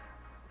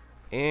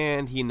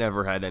 And he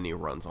never had any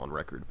runs on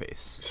record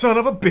pace. Son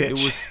of a bitch! It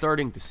was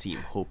starting to seem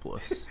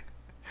hopeless.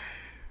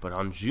 But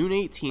on June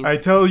 18th... I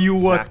tell you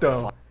what,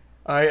 though.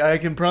 I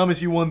can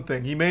promise you one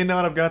thing. He may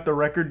not have got the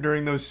record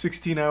during those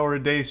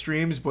 16-hour-a-day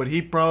streams, but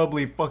he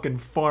probably fucking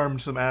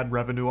farmed some ad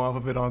revenue off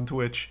of it on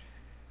Twitch.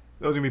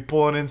 Those are gonna be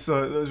pulling in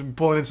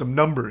some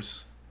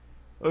numbers.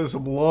 Those are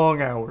some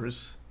long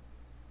hours.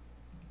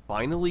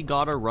 Finally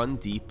got a run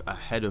deep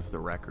ahead of the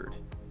record.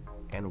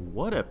 And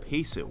what a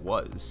pace it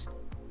was.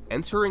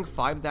 Entering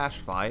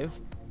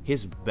 5-5,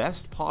 his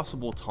best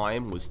possible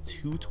time was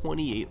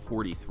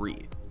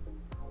 2:28.43.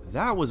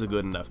 That was a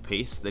good enough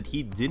pace that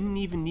he didn't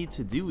even need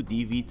to do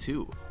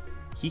DV2.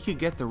 He could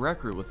get the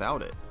record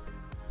without it.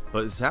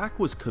 But Zach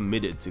was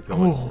committed to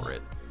going for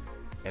it.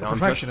 And on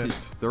just his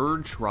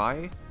 3rd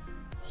try,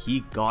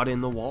 he got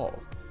in the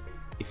wall.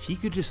 If he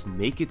could just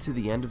make it to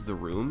the end of the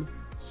room,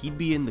 he'd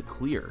be in the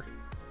clear.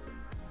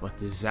 But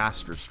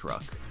disaster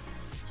struck.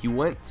 He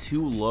went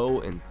too low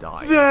and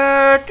died,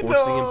 Zach,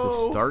 forcing him to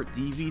start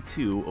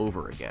DV2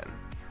 over again.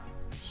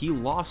 He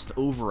lost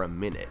over a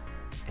minute,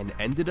 and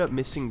ended up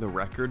missing the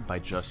record by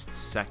just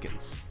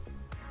seconds.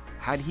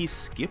 Had he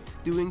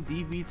skipped doing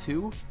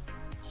DV2,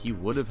 he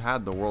would have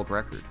had the world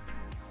record.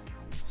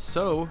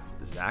 So,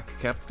 Zach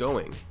kept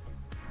going.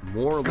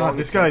 More God,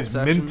 this guy's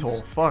sessions,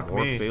 mental. Fuck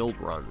more me. failed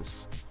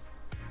runs.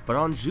 But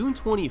on June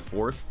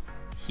 24th,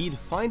 he'd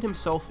find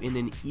himself in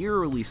an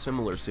eerily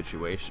similar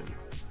situation.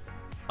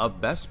 A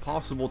best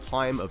possible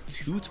time of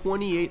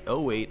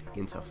 2:28.08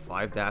 into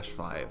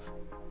 5-5.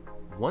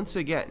 Once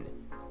again,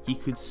 he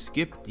could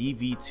skip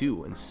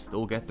DV2 and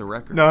still get the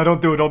record. No,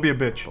 don't do it. Don't be a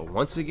bitch. But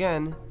once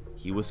again,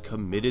 he was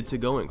committed to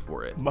going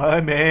for it. My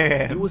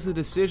man. It was a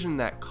decision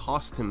that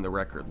cost him the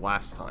record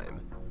last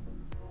time.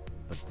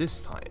 But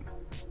this time,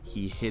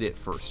 he hit it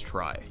first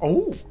try.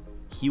 Oh.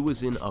 He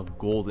was in a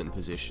golden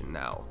position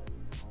now.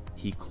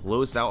 He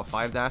closed out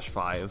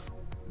 5-5,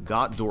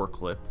 got door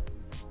clip,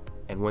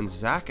 and when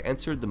Zach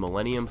entered the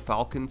Millennium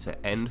Falcon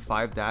to end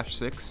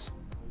 5-6,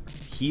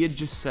 he had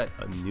just set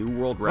a new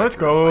world record. Let's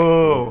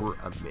go! By over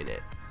a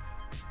minute.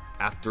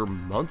 After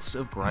months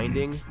of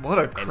grinding, what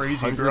a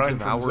crazy and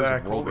grind hundreds of from hours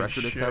Zach. of world Holy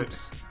record shit.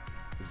 attempts,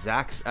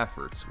 Zach's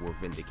efforts were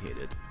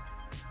vindicated.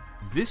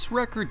 This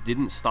record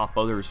didn't stop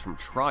others from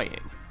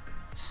trying.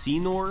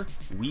 Senor,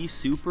 Wii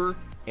Super,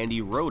 and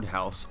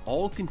Roadhouse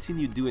all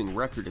continued doing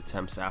record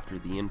attempts after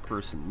the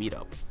in-person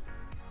meetup.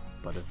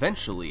 But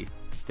eventually,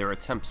 their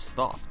attempts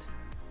stopped,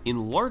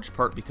 in large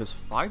part because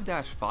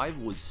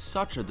 5-5 was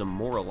such a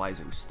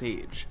demoralizing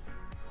stage.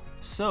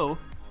 So,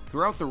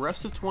 throughout the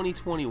rest of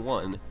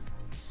 2021,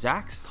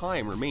 Zach's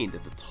time remained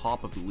at the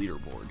top of the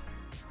leaderboard.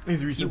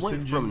 He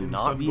went from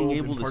not being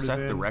able to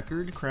set the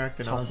record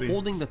to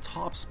holding the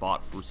top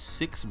spot for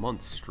 6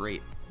 months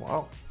straight.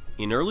 Wow.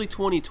 In early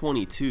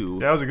 2022,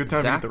 that was a good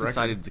time Zach to get the record.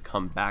 decided to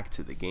come back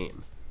to the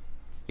game.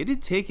 It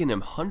had taken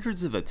him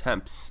hundreds of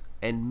attempts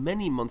and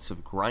many months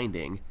of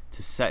grinding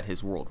to set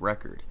his world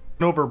record.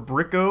 Over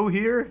Bricko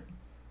here?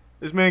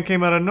 This man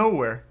came out of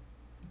nowhere.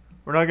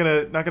 We're not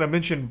gonna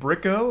mention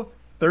Bricko,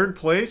 3rd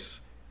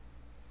place.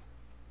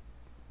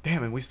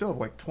 Damn, and we still have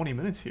like 20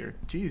 minutes here.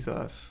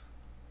 Jesus.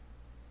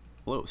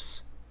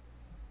 Close.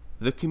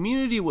 The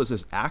community was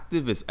as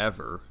active as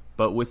ever,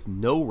 but with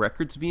no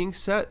records being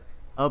set,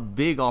 a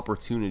big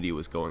opportunity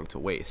was going to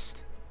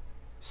waste.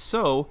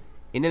 So,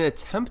 in an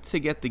attempt to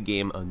get the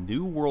game a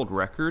new world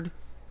record,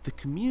 the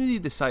community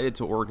decided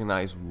to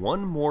organize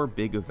one more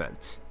big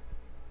event.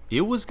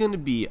 It was going to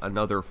be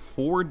another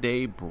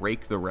 4-day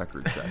break the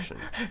record session.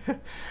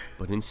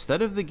 But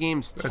instead of the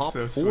game's top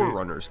 4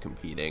 runners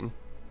competing,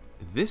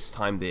 this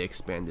time they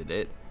expanded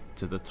it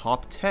to the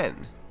top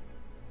 10.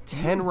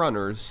 10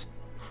 runners,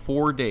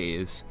 4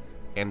 days,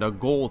 and a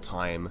goal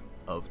time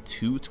of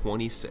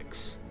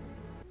 2:26.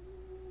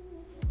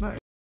 Nice.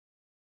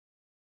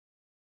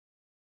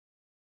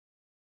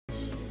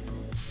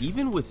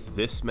 Even with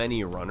this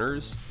many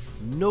runners,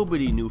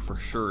 nobody knew for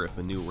sure if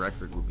a new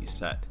record would be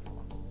set.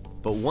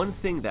 But one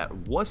thing that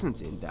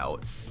wasn't in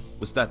doubt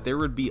was that there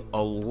would be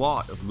a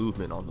lot of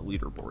movement on the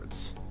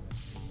leaderboards.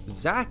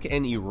 Zach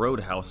and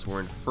Roadhouse were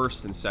in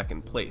 1st and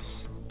 2nd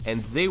place,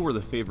 and they were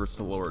the favorites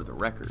to lower the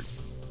record.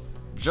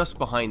 Just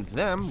behind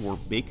them were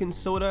Bacon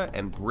Soda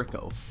and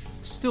Bricko,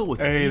 still with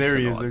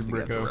decent odds to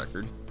get the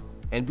record.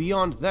 And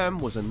beyond them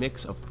was a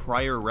mix of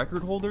prior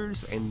record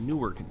holders and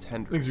newer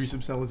contenders.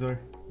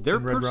 Their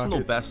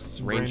personal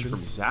bests ranged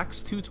from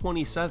Zach's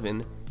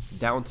 227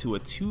 down to a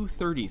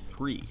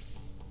 233.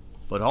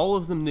 But all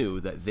of them knew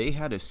that they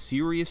had a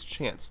serious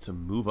chance to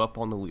move up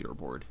on the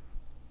leaderboard.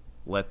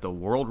 Let the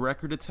world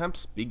record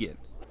attempts begin.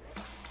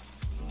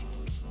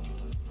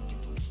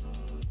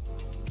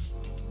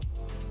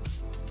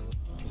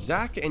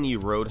 Zach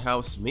and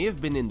Roadhouse may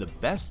have been in the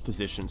best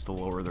positions to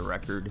lower the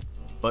record,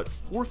 but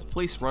 4th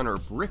place runner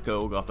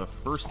Bricko got the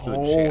first good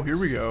chance. Oh, here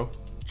we go.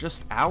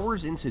 Just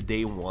hours into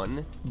day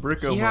 1,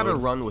 he had a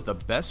run with a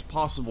best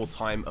possible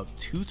time of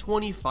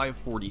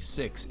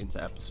 2:25.46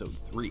 into episode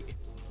 3.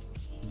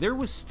 There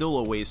was still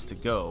a ways to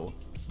go,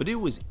 but it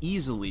was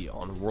easily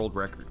on world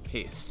record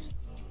pace.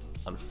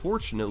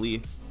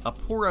 Unfortunately, a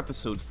poor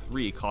episode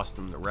 3 cost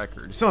him the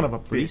record. Son of a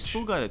bitch. But he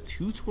still got a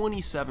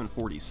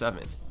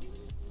 2:27.47.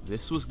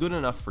 This was good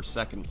enough for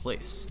 2nd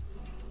place.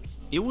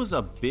 It was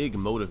a big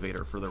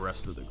motivator for the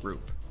rest of the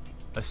group,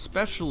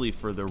 especially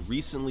for the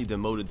recently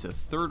demoted to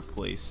 3rd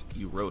place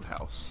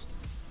Roadhouse.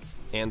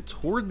 And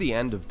toward the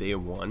end of day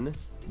 1,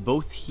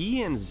 both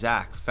he and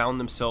Zach found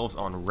themselves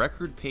on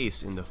record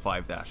pace into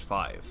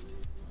 5-5.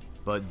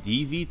 But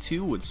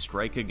DV2 would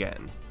strike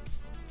again.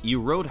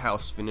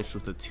 Roadhouse finished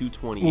with a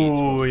 2:28.25.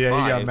 Oh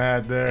yeah, he got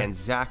mad there. And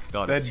Zach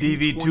got that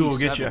DV2 will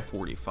get you.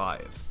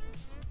 45.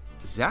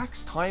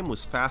 Zach's time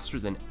was faster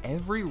than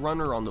every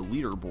runner on the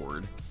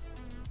leaderboard,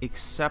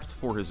 except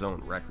for his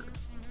own record.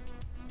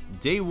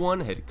 Day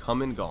 1 had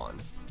come and gone,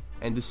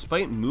 and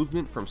despite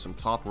movement from some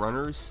top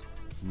runners,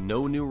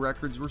 no new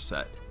records were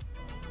set.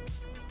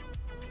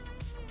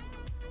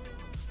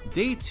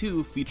 Day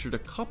 2 featured a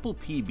couple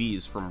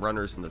PBs from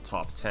runners in the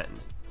top 10.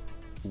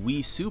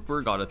 Wii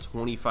Super got a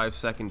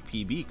 25-second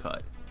PB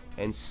cut,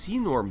 and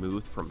Senor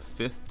moved from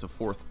 5th to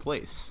 4th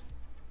place.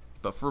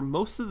 But for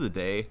most of the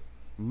day,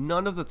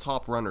 none of the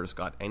top runners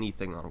got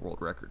anything on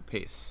world record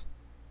pace.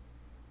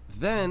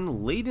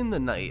 Then, late in the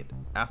night,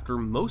 after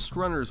most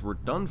runners were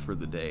done for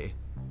the day,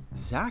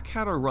 Zach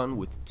had a run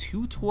with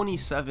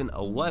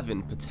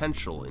 2:27.11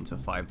 potential into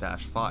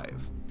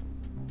 5-5.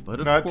 But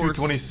of not course,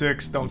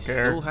 226, don't he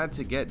care. still had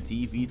to get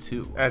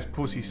DV2. That's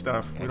pussy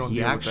stuff. We And don't he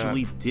deal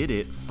actually with that. did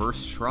it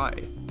first try.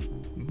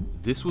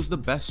 This was the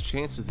best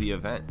chance of the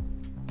event.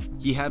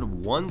 He had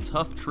one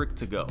tough trick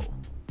to go,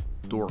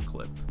 door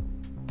clip.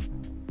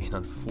 And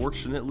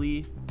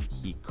unfortunately,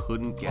 he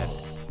couldn't get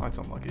it. That's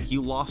unlucky. He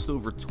lost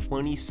over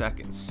 20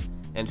 seconds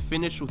and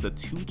finished with a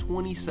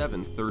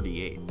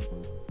 2:27.38.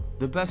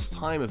 The best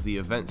time of the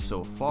event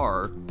so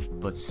far,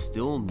 but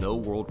still no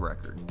world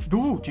record.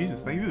 Ooh,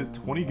 Jesus, thank you for the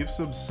 20 gift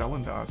subs,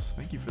 Celindas.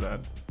 Thank you for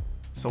that.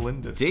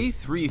 Celindus. Day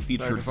 3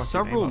 featured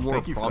several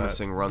more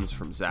promising runs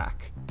from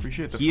Zach.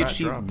 Appreciate the He fat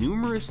achieved drop.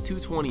 numerous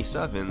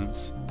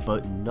 2:27s,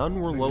 but none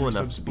were low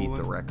enough to beat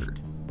the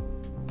record.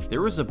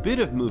 There was a bit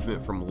of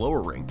movement from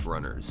lower ranked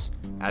runners,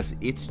 as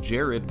It's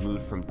Jared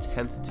moved from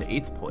 10th to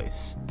 8th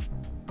place.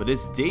 But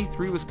as Day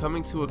 3 was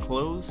coming to a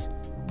close,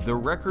 the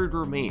record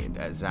remained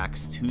at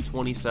Zach's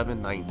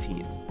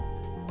 2:27.19.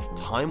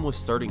 time was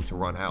starting to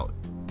run out.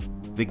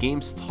 The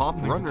game's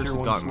top runners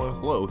had gotten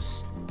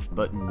close,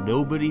 but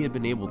nobody had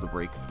been able to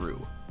break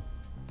through.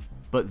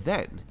 But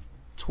then,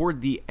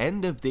 toward the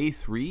end of day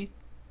 3,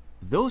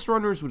 those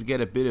runners would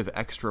get a bit of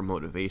extra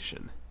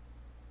motivation.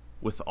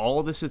 With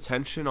all this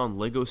attention on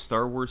LEGO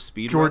Star Wars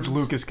speedruns, George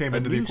Lucas came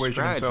into the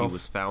equation himself. A new strategy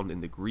was found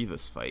in the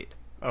Grievous fight.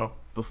 Oh.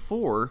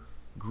 Before,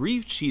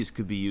 Grieve Cheese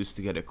could be used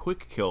to get a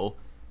quick kill,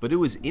 but it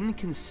was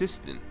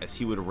inconsistent as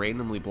he would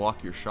randomly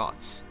block your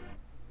shots.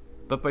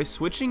 But by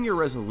switching your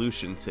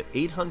resolution to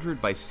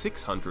 800 by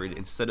 600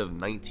 instead of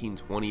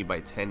 1920 by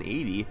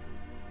 1080,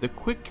 the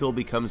quick kill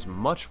becomes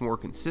much more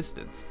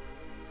consistent.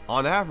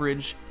 On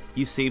average,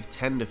 you save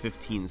 10 to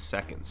 15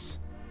 seconds.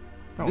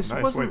 Oh, This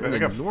nice. wasn't an I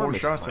got 4 enormous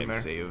shots in time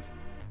there. save,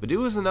 but it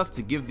was enough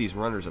to give these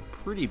runners a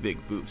pretty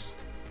big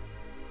boost.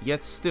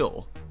 Yet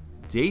still,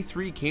 Day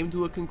 3 came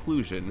to a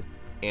conclusion,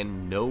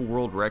 and no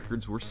world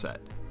records were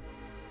set.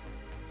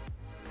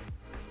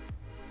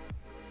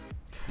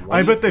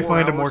 I bet they 24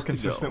 find a more hours to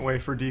consistent go. way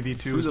for DV2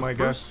 Through is the my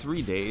first guess.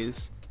 3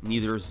 days,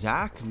 neither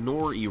Zach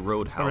nor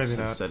Roadhouse maybe had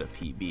not. set a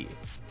PB,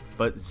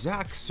 but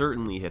Zach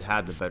certainly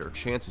had the better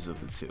chances of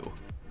the two.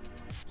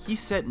 He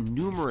set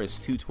numerous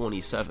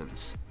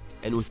 227s,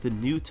 and with the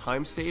new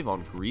time save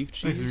on Grieve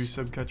Nice Cheese,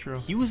 resub, Ketro.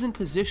 he was in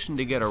position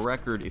to get a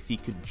record if he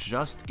could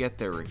just get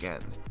there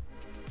again.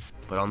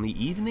 But on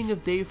the evening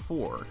of day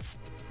 4,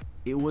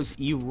 it was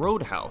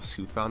Roadhouse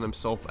who found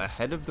himself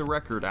ahead of the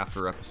record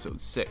after episode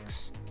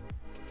 6.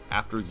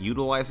 After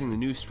utilizing the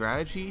new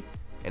strategy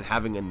and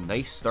having a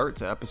nice start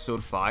to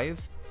episode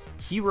 5,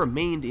 he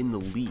remained in the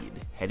lead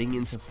heading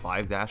into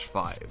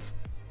 5-5.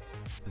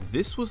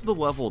 This was the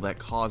level that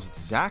caused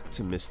Zach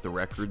to miss the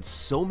record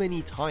so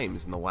many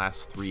times in the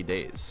last 3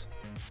 days.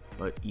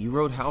 But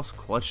Roadhouse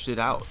clutched it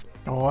out.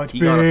 Oh, it's He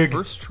big. got a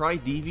first try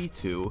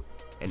DV2,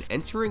 and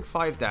entering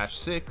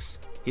 5-6,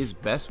 his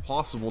best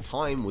possible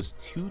time was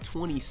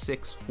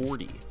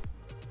 226.40.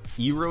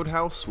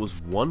 Roadhouse was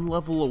 1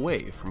 level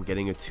away from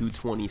getting a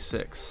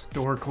 226.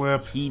 Door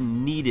clip. He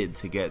needed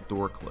to get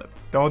door clip,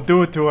 Don't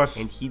do it to us.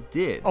 and he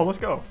did, Oh, let's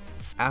go.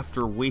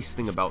 after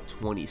wasting about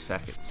 20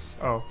 seconds.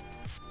 Oh.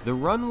 The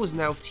run was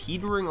now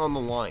teetering on the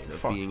line of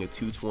Fuck. being a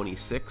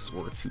 226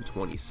 or a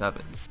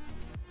 227.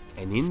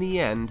 And in the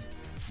end,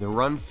 the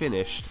run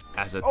finished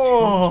as a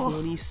Oh.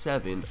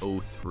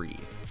 227.03.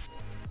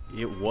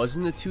 It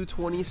wasn't a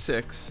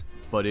 226,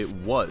 but it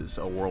was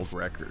a world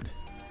record.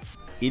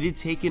 It had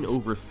taken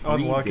over 3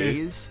 Unlucky.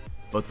 days,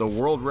 but the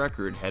world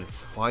record had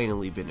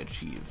finally been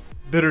achieved.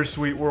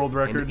 Bittersweet world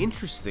record. And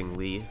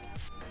interestingly,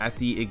 at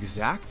the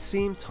exact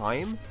same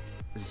time,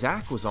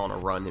 Zach was on a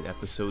run in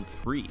episode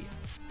 3.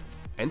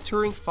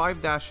 Entering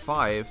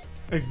 5-5,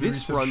 Thanks to the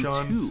this resub, run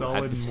Sean, too Solid,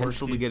 had and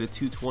potential to Moisty, get a and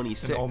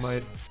 226. All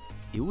Might.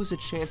 It was a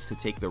chance to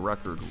take the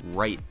record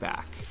right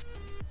back.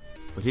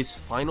 But his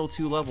final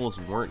 2 levels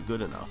weren't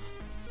good enough.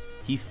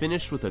 He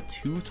finished with a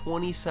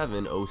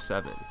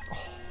 227.07.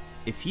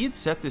 If he had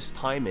set this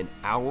time an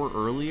hour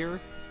earlier,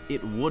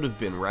 it would have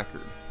been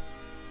record.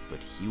 But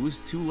he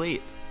was too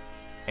late.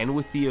 And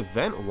with the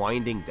event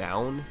winding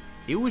down,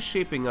 it was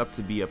shaping up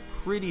to be a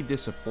pretty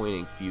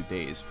disappointing few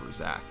days for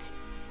Zach.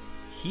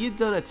 He had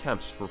done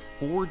attempts for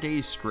 4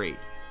 days straight,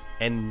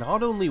 and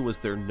not only was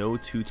there no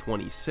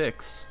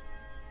 226,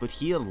 but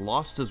he had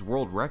lost his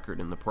world record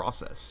in the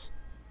process.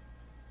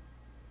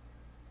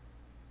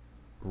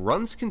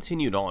 Runs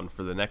continued on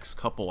for the next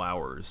couple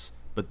hours,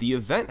 but the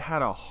event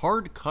had a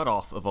hard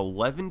cutoff of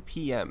 11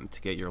 PM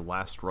to get your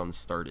last run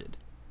started.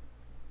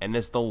 And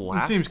as the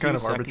last seems few kind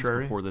of seconds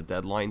arbitrary. before the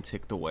deadline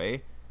ticked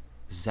away,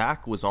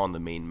 Zach was on the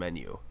main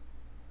menu.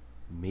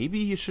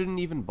 Maybe he shouldn't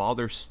even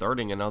bother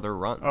starting another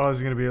run. Oh, this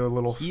is going to be a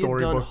little He had done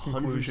storybook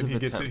hundreds conclusion. of He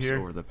gets it attempts here.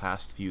 over the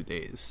past few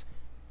days,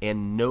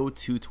 and no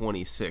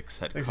 226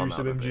 had Thanks come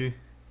for out resub, of MG. it.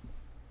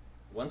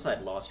 Once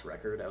I'd lost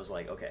record, I was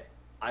like, okay,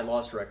 I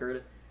lost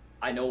record.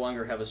 I no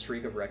longer have a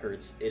streak of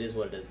records. It is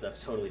what it is.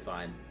 That's totally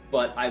fine.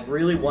 But I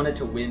really wanted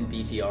to win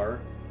BTR,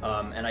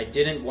 and I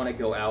didn't want to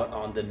go out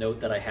on the note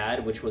that I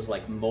had, which was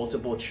like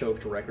multiple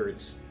choked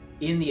records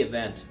in the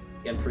event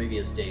in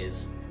previous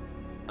days.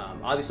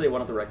 Obviously, I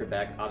wanted the record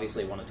back.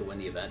 Obviously, I wanted to win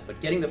the event.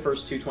 But getting the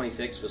first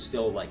 226 was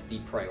still like the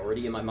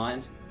priority in my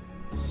mind.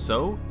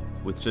 So,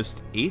 with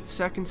just 8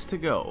 seconds to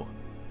go,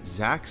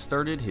 Zach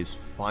started his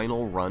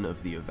final run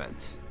of the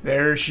event.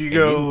 There she And in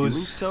doing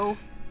goes. so,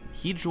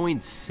 he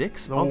joined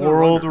 6 The other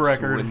world runners who were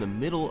record. in the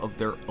middle of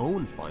their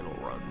own final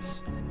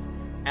runs.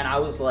 And I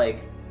was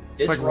like,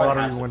 this It's like run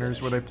lottery has to winners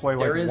finish. where they play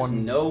like There is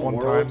one no one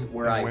world time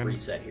where and I win.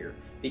 reset here.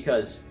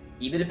 Because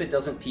even if it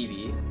doesn't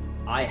PB,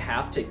 I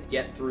have to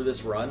get through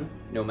this run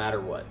no matter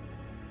what.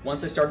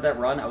 Once I started that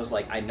run, I was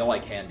like, I know I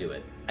can do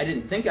it. I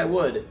didn't think I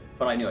would,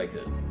 but I knew I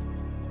could.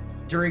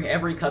 During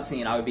every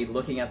cutscene, I would be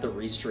looking at the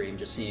restream,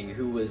 just seeing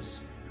who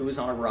was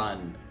on a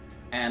run.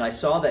 And I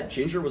saw that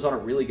Ginger was on a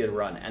really good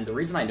run. And the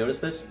reason I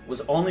noticed this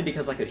was only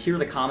because I could hear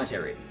the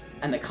commentary.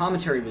 And the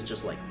commentary was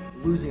just like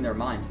losing their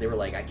minds. They were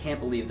like, I can't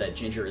believe that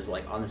Ginger is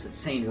like on this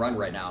insane run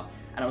right now.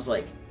 And I was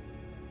like,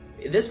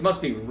 this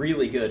must be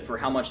really good for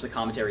how much the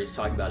commentary is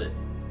talking about it.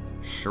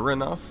 Sure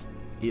enough,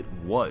 It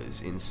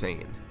was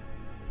insane.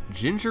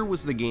 Ginger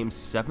was the game's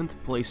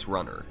 7th place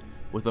runner,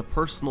 with a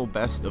personal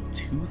best of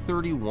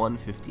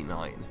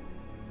 2:31.59.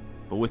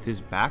 But with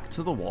his back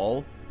to the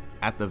wall,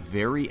 at the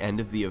very end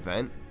of the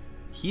event,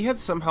 he had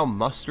somehow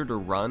mustered a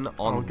run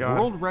on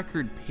world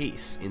record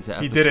pace into episode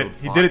 5. He did it.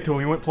 He did it till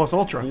he went plus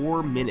ultra.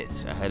 4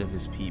 minutes ahead of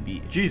his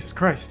PB. Jesus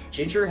Christ.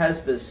 Ginger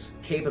has this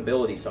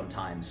capability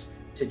sometimes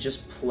to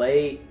just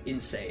play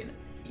insane.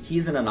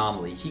 He's an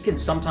anomaly. He can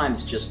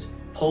sometimes just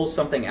pull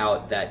something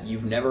out that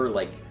you've never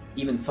like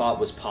even thought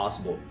was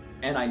possible.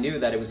 And I knew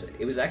that it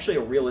was actually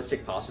a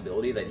realistic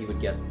possibility that he would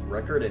get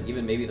record and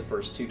even maybe the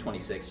first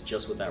 2:26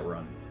 just with that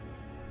run.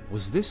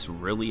 Was this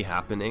really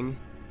happening?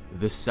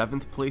 The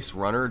 7th place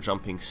runner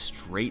jumping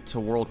straight to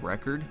world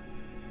record?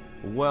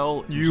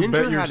 Well,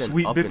 Ginger had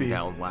an up and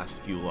down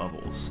last few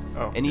levels,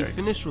 and he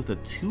finished with a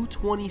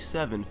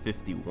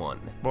 2:27.51.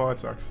 Well, that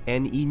sucks.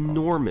 An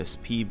enormous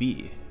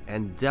PB,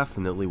 and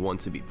definitely one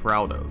to be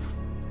proud of.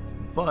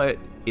 But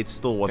it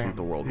still wasn't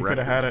the world record. He could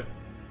have had it.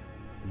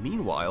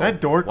 Meanwhile, that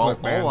door while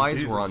clip, man, all eyes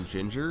Jesus. were on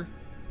Ginger,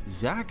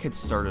 Zach had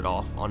started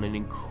off on an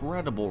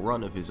incredible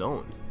run of his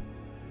own.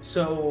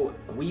 So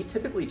we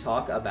typically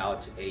talk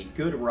about a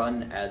good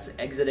run as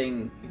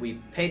exiting. We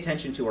pay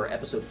attention to our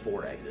episode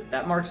 4 exit.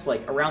 That marks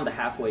like around the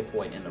halfway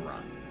point in the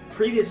run.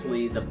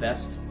 Previously, the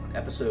best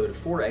episode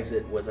 4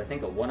 exit was I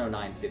think a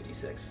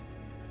 109.56.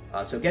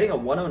 So getting a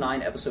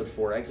 109 episode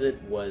 4 exit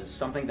was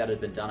something that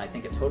had been done I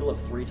think a total of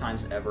 3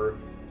 times ever.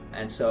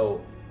 And so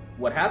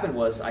what happened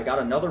was I got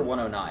another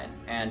 109,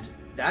 and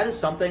that is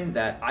something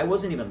that I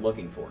wasn't even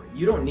looking for.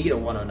 You don't need a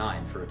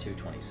 109 for a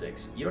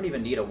 2:26. You don't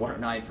even need a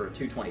 109 for a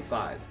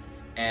 2:25.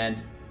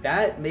 And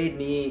that made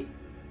me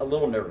a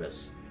little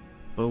nervous.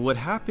 But what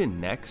happened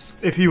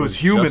next? If he was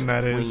human, just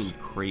that plain is.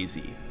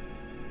 Crazy.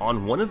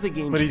 On one of the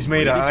game's But he's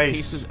made of greatest ice.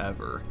 paces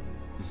ever,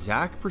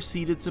 Zach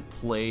proceeded to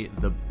play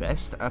the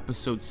best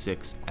episode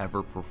 6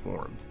 ever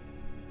performed.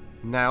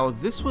 Now,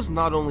 this was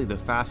not only the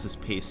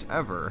fastest pace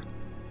ever,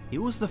 it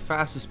was the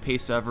fastest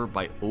pace ever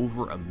by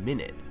over a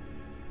minute.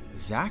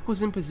 Zach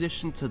was in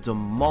position to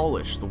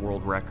demolish the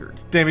world record.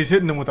 Damn, he's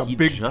hitting him with a He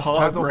big just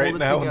pod had to right hold it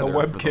now in the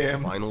together for webcam.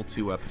 the final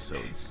 2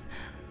 episodes.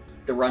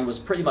 The run was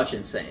pretty much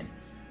insane.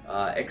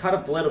 It kind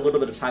of bled a little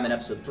bit of time in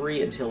episode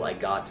 3 until I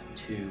got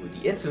to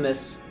the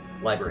infamous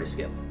library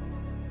skip.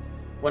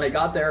 When I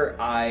got there,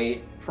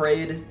 I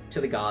prayed to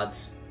the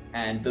gods,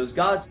 and those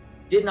gods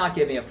did not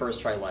give me a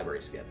first try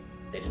library skip.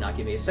 They did not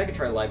give me a second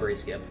try library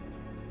skip.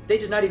 They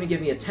did not even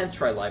give me a 10th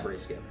try library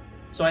skip.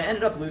 So I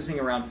ended up losing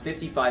around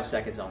 55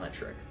 seconds on that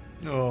trick.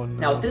 Oh, no.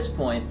 Now at this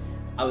point,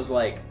 I was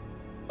like,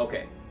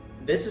 okay,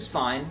 this is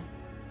fine.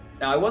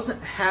 Now I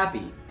wasn't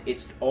happy,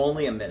 it's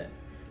only a minute.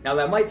 Now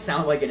that might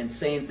sound like an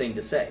insane thing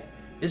to say.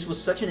 This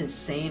was such an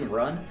insane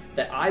run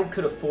that I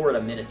could afford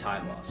a minute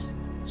time loss.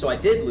 So I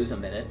did lose a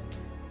minute,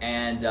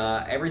 and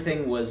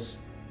everything was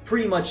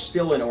pretty much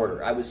still in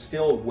order. I was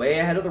still way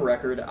ahead of the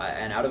record,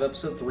 and out of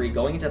episode 3,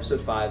 going into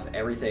episode 5,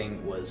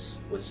 everything was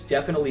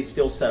definitely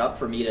still set up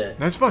for me to.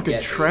 That's fucking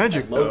get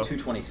tragic, a low though.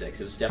 226.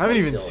 It was I definitely.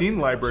 haven't even still seen in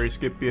library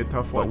skip be a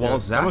tough one. But while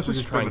Zach was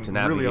was trying to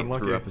navigate really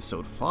through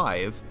episode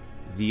 5,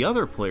 the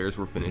other players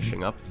were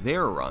finishing up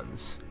their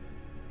runs.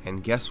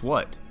 And guess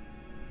what?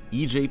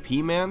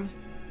 EJP Man,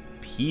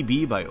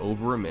 PB by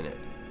over a minute.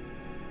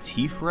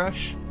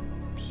 T-Fresh,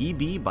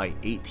 PB by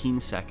 18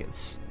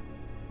 seconds.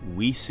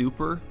 We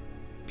Super,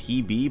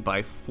 PB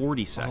by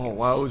 40 seconds. Oh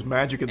wow, it was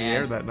magic in the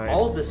air that night.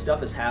 All of this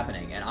stuff is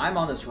happening, and I'm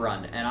on this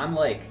run, and I'm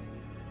like,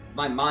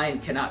 my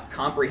mind cannot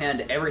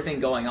comprehend everything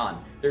going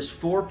on. There's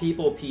 4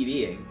 people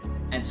PBing,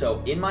 and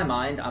so in my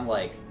mind, I'm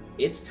like,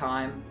 it's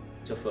time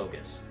to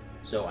focus.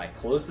 So I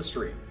close the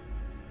stream.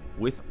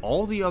 With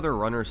all the other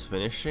runners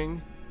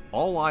finishing,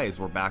 all eyes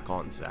were back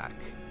on Zach.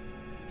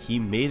 He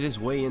made his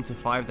way into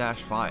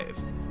 5-5,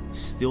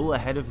 still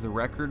ahead of the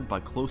record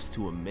by close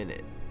to a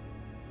minute.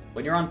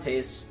 When you're on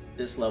pace,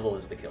 this level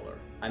is the killer.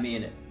 I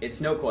mean,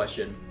 it's no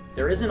question.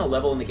 There isn't a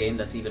level in the game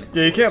that's even close.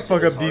 Yeah, you can't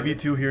fuck to up this hard.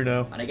 DV2 here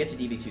now. And I get to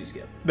DV2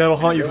 skip. That'll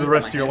And haunt I you for the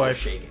realize rest of that your my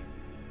hands are life. shaking.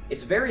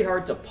 It's very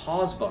hard to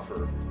pause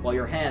buffer while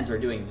your hands are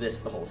doing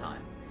this the whole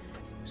time.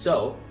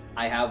 So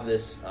I have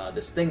this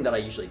this thing that I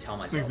usually tell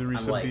myself. Thanks to I'm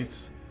reset like,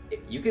 beats.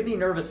 you can be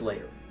nervous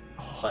later,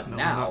 but no,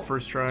 now not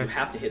first try. you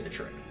have to hit the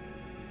trick.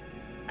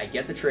 I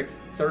get the trick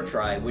 3rd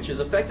try, which is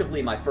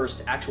effectively my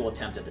first actual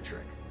attempt at the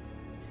trick.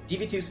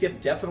 DV2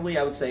 skip definitely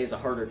I would say is a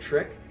harder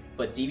trick,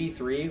 but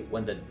DV3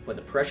 when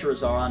the pressure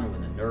is on,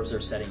 when the nerves are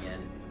setting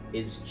in,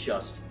 is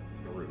just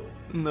brutal.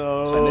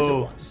 No. So I miss it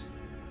once,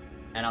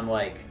 and I'm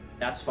like,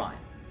 that's fine.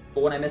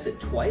 But when I miss it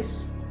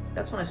twice,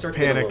 that's when I start to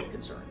get a little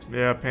concerned.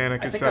 Yeah,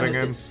 panic I is think I setting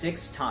missed in. it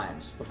 6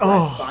 times before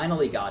I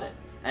finally got it.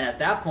 And at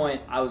that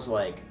point, I was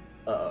like,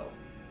 uh-oh,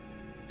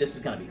 this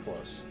is going to be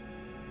close.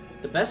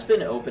 The best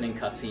spin opening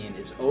cutscene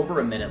is over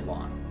a minute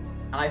long.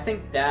 And I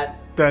think that's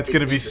is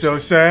going to be so interesting.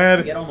 sad.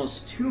 You get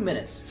almost 2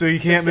 minutes. So you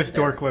can't miss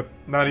door clip,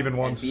 not even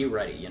and once. be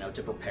ready,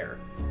 to prepare.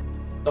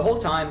 The whole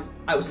time,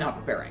 I was not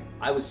preparing.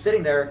 I was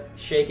sitting there,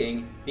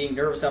 shaking, being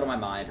nervous out of my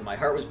mind, and my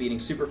heart was beating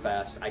super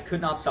fast. I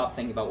could not stop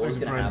thinking about what was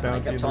going to happen. I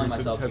kept telling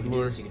myself, you can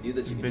do this, you can do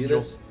this, you can do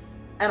this.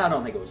 and I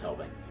don't think it was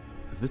helping.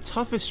 The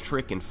toughest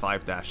trick in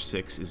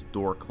 5-6 is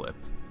door clip.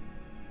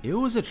 It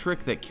was a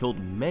trick that killed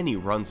many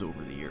runs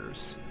over the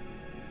years.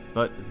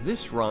 But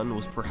this run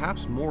was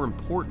perhaps more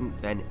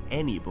important than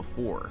any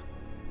before.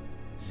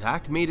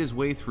 Zach made his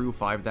way through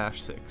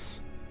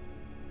 5-6,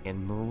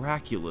 and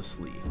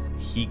miraculously,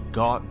 he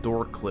got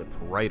door clip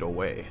right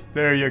away.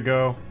 There you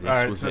go.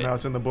 Alright, so it. now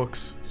it's in the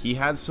books. He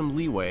had some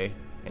leeway,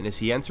 and as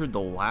he entered the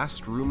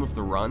last room of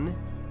the run,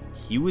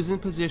 he was in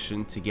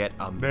position to get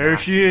a There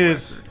she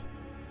is. record.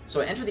 So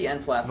I enter the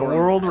end platform. The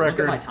world I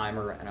record. look at my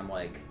timer, and I'm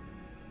like,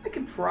 I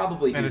can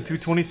probably do And a this.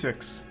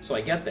 226. So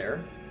I get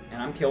there,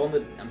 and I'm killing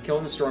the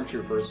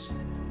stormtroopers,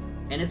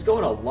 and it's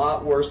going a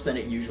lot worse than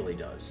it usually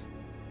does.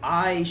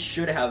 I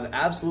should have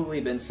absolutely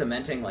been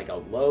cementing like a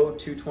low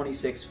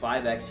 226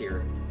 5x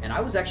here, and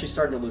I was actually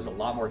starting to lose a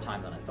lot more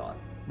time than I thought.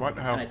 What?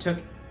 How? And I took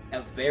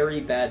a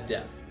very bad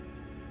death.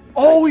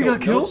 Oh, I you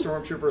got killed? No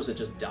stormtroopers, it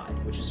just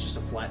died, which is just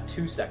a flat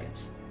 2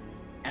 seconds.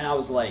 And I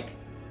was like,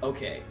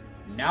 okay,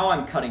 now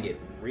I'm cutting it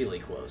really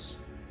close.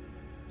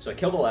 So I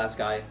kill the last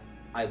guy,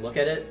 I look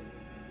at it,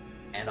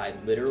 and I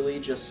literally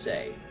just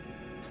say,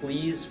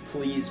 please,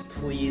 please,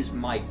 please,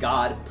 my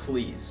God,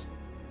 please.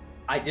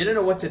 I didn't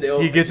know what to do.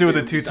 He gets it with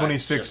a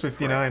besides just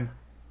 226.59.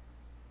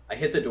 I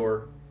hit the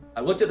door. I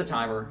looked at the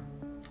timer.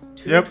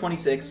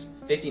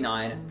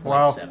 226.59.7.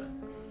 Wow.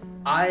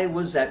 I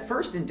was at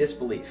first in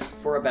disbelief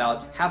for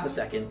about half a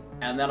second,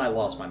 and then I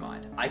lost my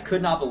mind. I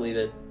could not believe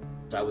it.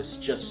 I was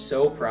just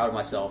so proud of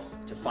myself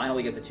to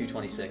finally get the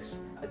 226.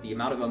 The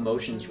amount of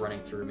emotions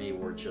running through me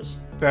were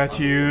just... That's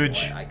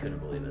huge. I couldn't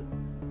believe it.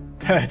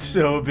 That's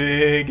so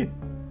big.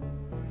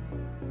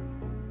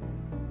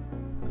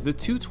 The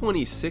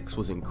 226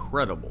 was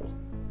incredible,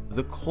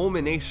 the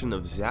culmination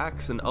of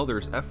Zach's and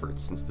others'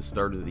 efforts since the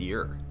start of the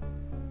year.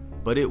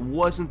 But it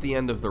wasn't the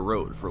end of the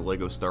road for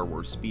LEGO Star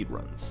Wars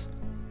speedruns.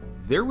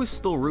 There was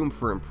still room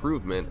for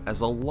improvement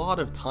as a lot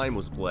of time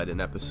was bled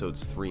in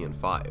episodes 3 and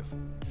 5.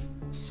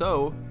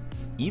 So,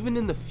 even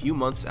in the few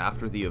months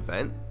after the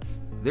event,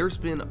 there's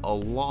been a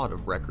lot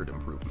of record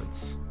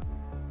improvements.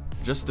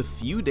 Just a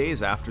few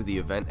days after the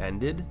event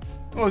ended,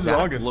 Zach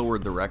August.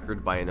 lowered the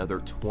record by another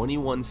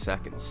 21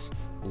 seconds,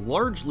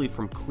 largely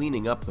from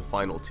cleaning up the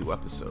final 2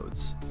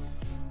 episodes.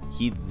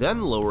 He'd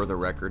then lower the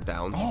record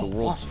down to the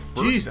world's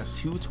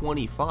first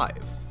 225,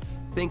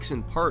 thanks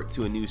in part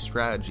to a new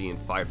strategy in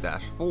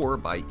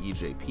 5-4 by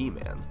EJP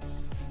Man.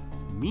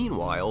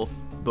 Meanwhile,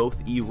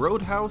 both E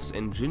Roadhouse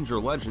and Ginger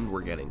Legend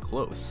were getting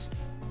close.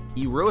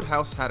 E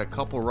Roadhouse had a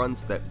couple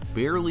runs that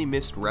barely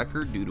missed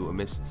record due to a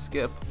missed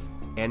skip,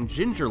 and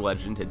Ginger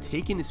Legend had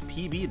taken his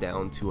PB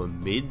down to a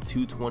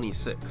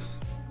mid-226.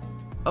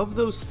 Of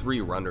those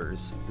 3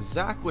 runners,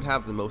 Zach would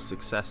have the most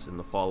success in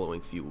the following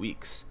few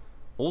weeks,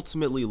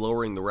 ultimately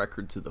lowering the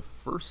record to the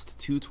first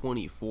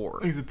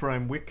 224. He's a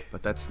prime wick.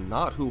 But that's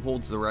not who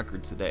holds the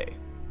record today.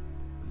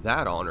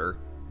 That honor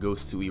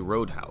goes to E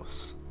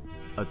Roadhouse,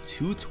 a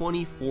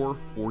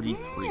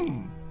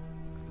 224.43.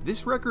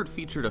 This record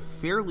featured a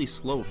fairly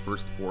slow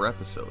first 4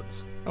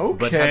 episodes,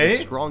 but had the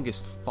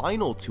strongest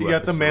final 2 got the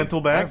episodes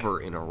mantle back?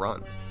 ever in a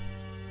run.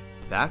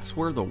 That's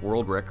where the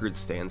world record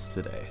stands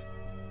today.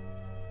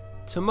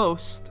 To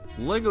most,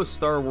 LEGO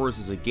Star Wars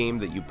is a game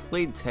that you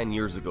played 10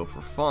 years ago for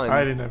fun,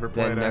 I didn't ever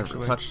play then it, never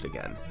actually. touched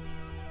again.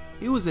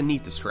 It was a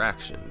neat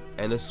distraction,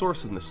 and a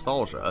source of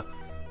nostalgia,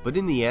 but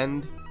in the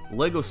end,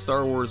 LEGO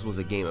Star Wars was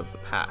a game of the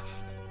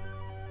past.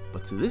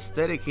 But to this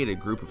dedicated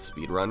group of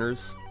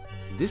speedrunners,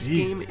 this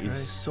game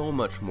is so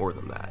much more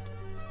than that.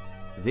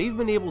 They've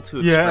been able to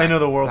extract I know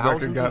the world record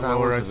thousands got of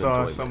lower. hours I of saw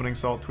enjoyment, Summoning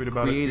Salt tweet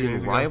about it 2 creating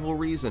days ago.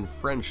 rivalries and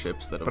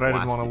friendships that have But I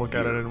didn't want to lasted look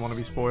at it. I didn't years. want to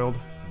be spoiled.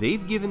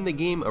 They've given the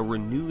game a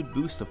renewed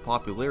boost of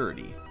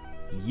popularity,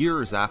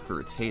 years after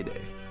its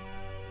heyday.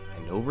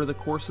 And over the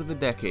course of a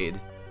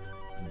decade,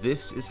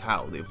 this is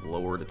how they've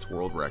lowered its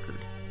world record.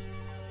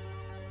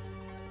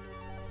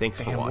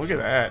 Thanks for watching. Look at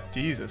that.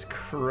 Jesus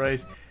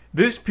Christ.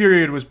 This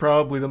period was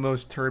probably the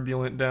most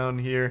turbulent down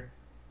here.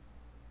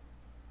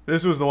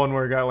 This was the one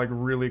where it got like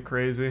really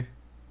crazy.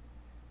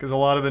 Because a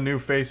lot of the new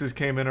faces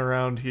came in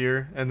around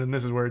here, and then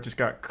this is where it just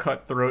got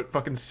cutthroat,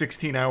 fucking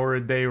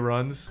 16-hour-a-day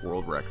runs.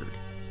 World record.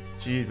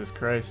 Jesus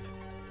Christ.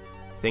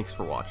 Thanks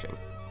for watching.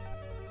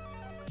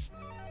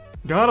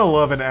 Gotta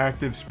love an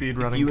active speedrunning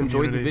community. If you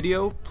enjoyed the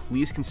video,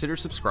 please consider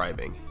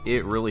subscribing.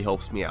 It really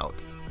helps me out.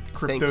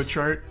 Crypto Thanks.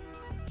 chart.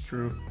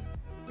 True.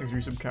 Thanks,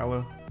 Resub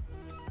Callow.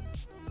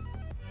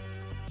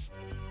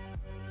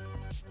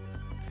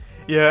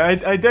 Yeah,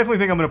 I definitely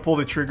think I'm gonna pull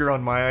the trigger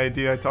on my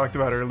idea I talked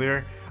about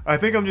earlier. I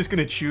think I'm just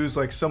gonna choose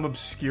like some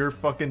obscure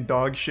fucking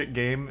dog shit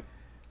game,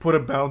 put a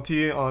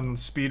bounty on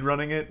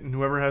speedrunning it, and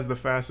whoever has the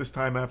fastest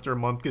time after a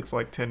month gets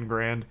like 10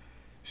 grand.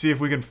 See if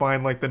we can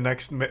find like the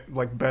next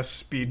like best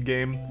speed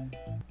game.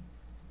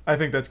 I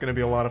think that's gonna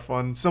be a lot of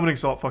fun. Summoning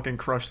Salt fucking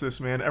crushed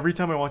this, man. Every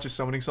time I watch a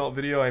Summoning Salt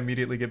video, I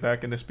immediately get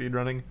back into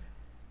speedrunning.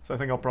 So I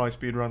think I'll probably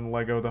speedrun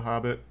Lego The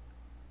Hobbit.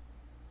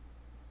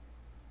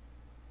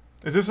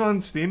 Is this on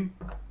Steam?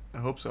 I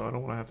hope so. I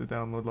don't want to have to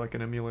download like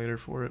an emulator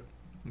for it.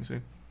 Let me see.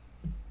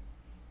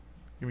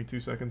 Give me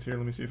 2 seconds here.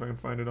 Let me see if I can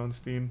find it on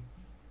Steam.